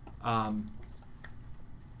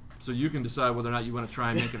 So you can decide whether or not you want to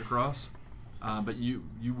try and make it across. But you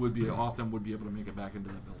would be often would be able to make it back into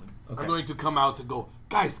that building. Okay. I'm going to come out and go,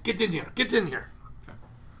 guys, get in here, get in here.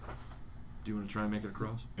 Do you want to try and make it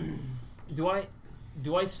across?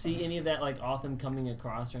 Do I see any of that like Otham coming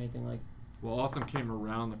across or anything like? Well, Otham came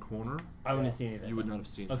around the corner. I wouldn't see any of that. You would not have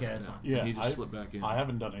seen it. Okay, that's fine. Yeah, He just slipped back in. I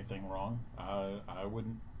haven't done anything wrong. I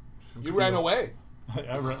wouldn't. You ran away.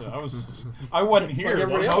 I wasn't here Like for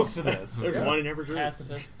everybody most of this. There's one in every group.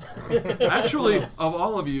 Pacifist. Actually, of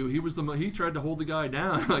all of you, he tried to hold the guy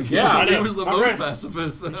down. Like, Yeah, I he know. was the My most friend.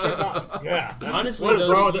 pacifist. Yeah. Honestly, What is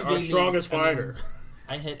though, wrong with you our gave me- strongest I mean, fighter?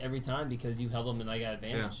 I hit every time because you held them and I got Yeah,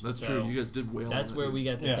 advantage. that's So true. You guys did well. That's on where that. we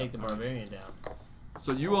got to Yeah. take the barbarian down.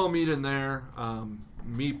 So you all meet in there.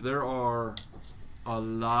 Meep, there are a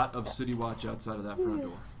lot of City Watch outside of that front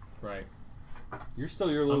door. Right. You're still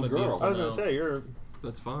your little I'm a girl. beautiful- I was gonna say you're.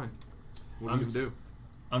 That's fine. What I'm are you going to do?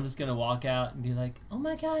 I'm just gonna walk out and be like, "Oh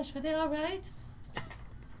my gosh, are they all right?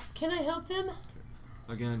 Can I help them?"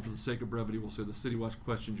 Again, for the sake of brevity, we'll say the City Watch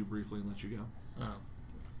questions you briefly and let you go. Oh.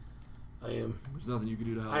 There's nothing you can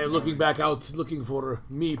do to help. I am looking back out looking for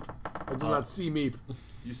Meep. I do Oh. not see Meep.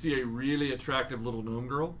 You see a really attractive little gnome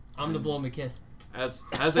girl. I'm gonna blow him a kiss. As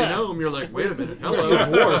a gnome, you're like, wait a minute,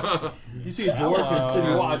 hello. You see a dwarf in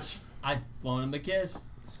City Watch. I've blown him a kiss.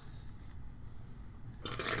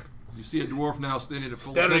 You see a dwarf now standing at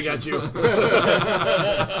full Staring attention. at you.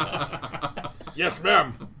 Yes,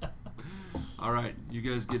 ma'am. All right, you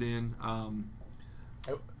guys get in. I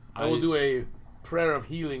will do a prayer of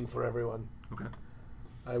healing for everyone. Okay.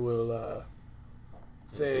 I will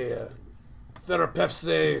say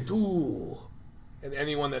Therapefse tu, and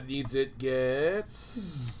anyone that needs it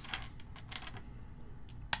gets.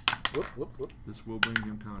 Whoop, whoop, whoop. This will bring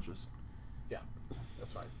him conscious. Yeah,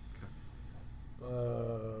 that's fine.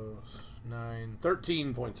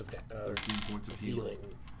 13 points of 13 points of healing.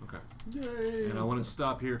 healing. Okay. And I want to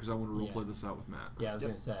stop here because I want to roleplay this out with Matt. Yeah, I was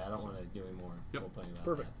gonna say I don't want to do any more Yep. role playing about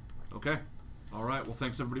Perfect. that. Okay. All right. Well,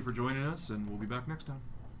 thanks everybody for joining us, and we'll be back next time.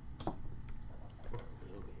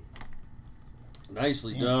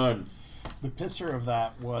 Nicely done. The pisser of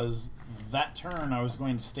that was that turn. I was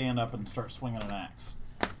going to stand up and start swinging an axe.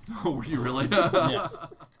 Oh, were you really? Yes.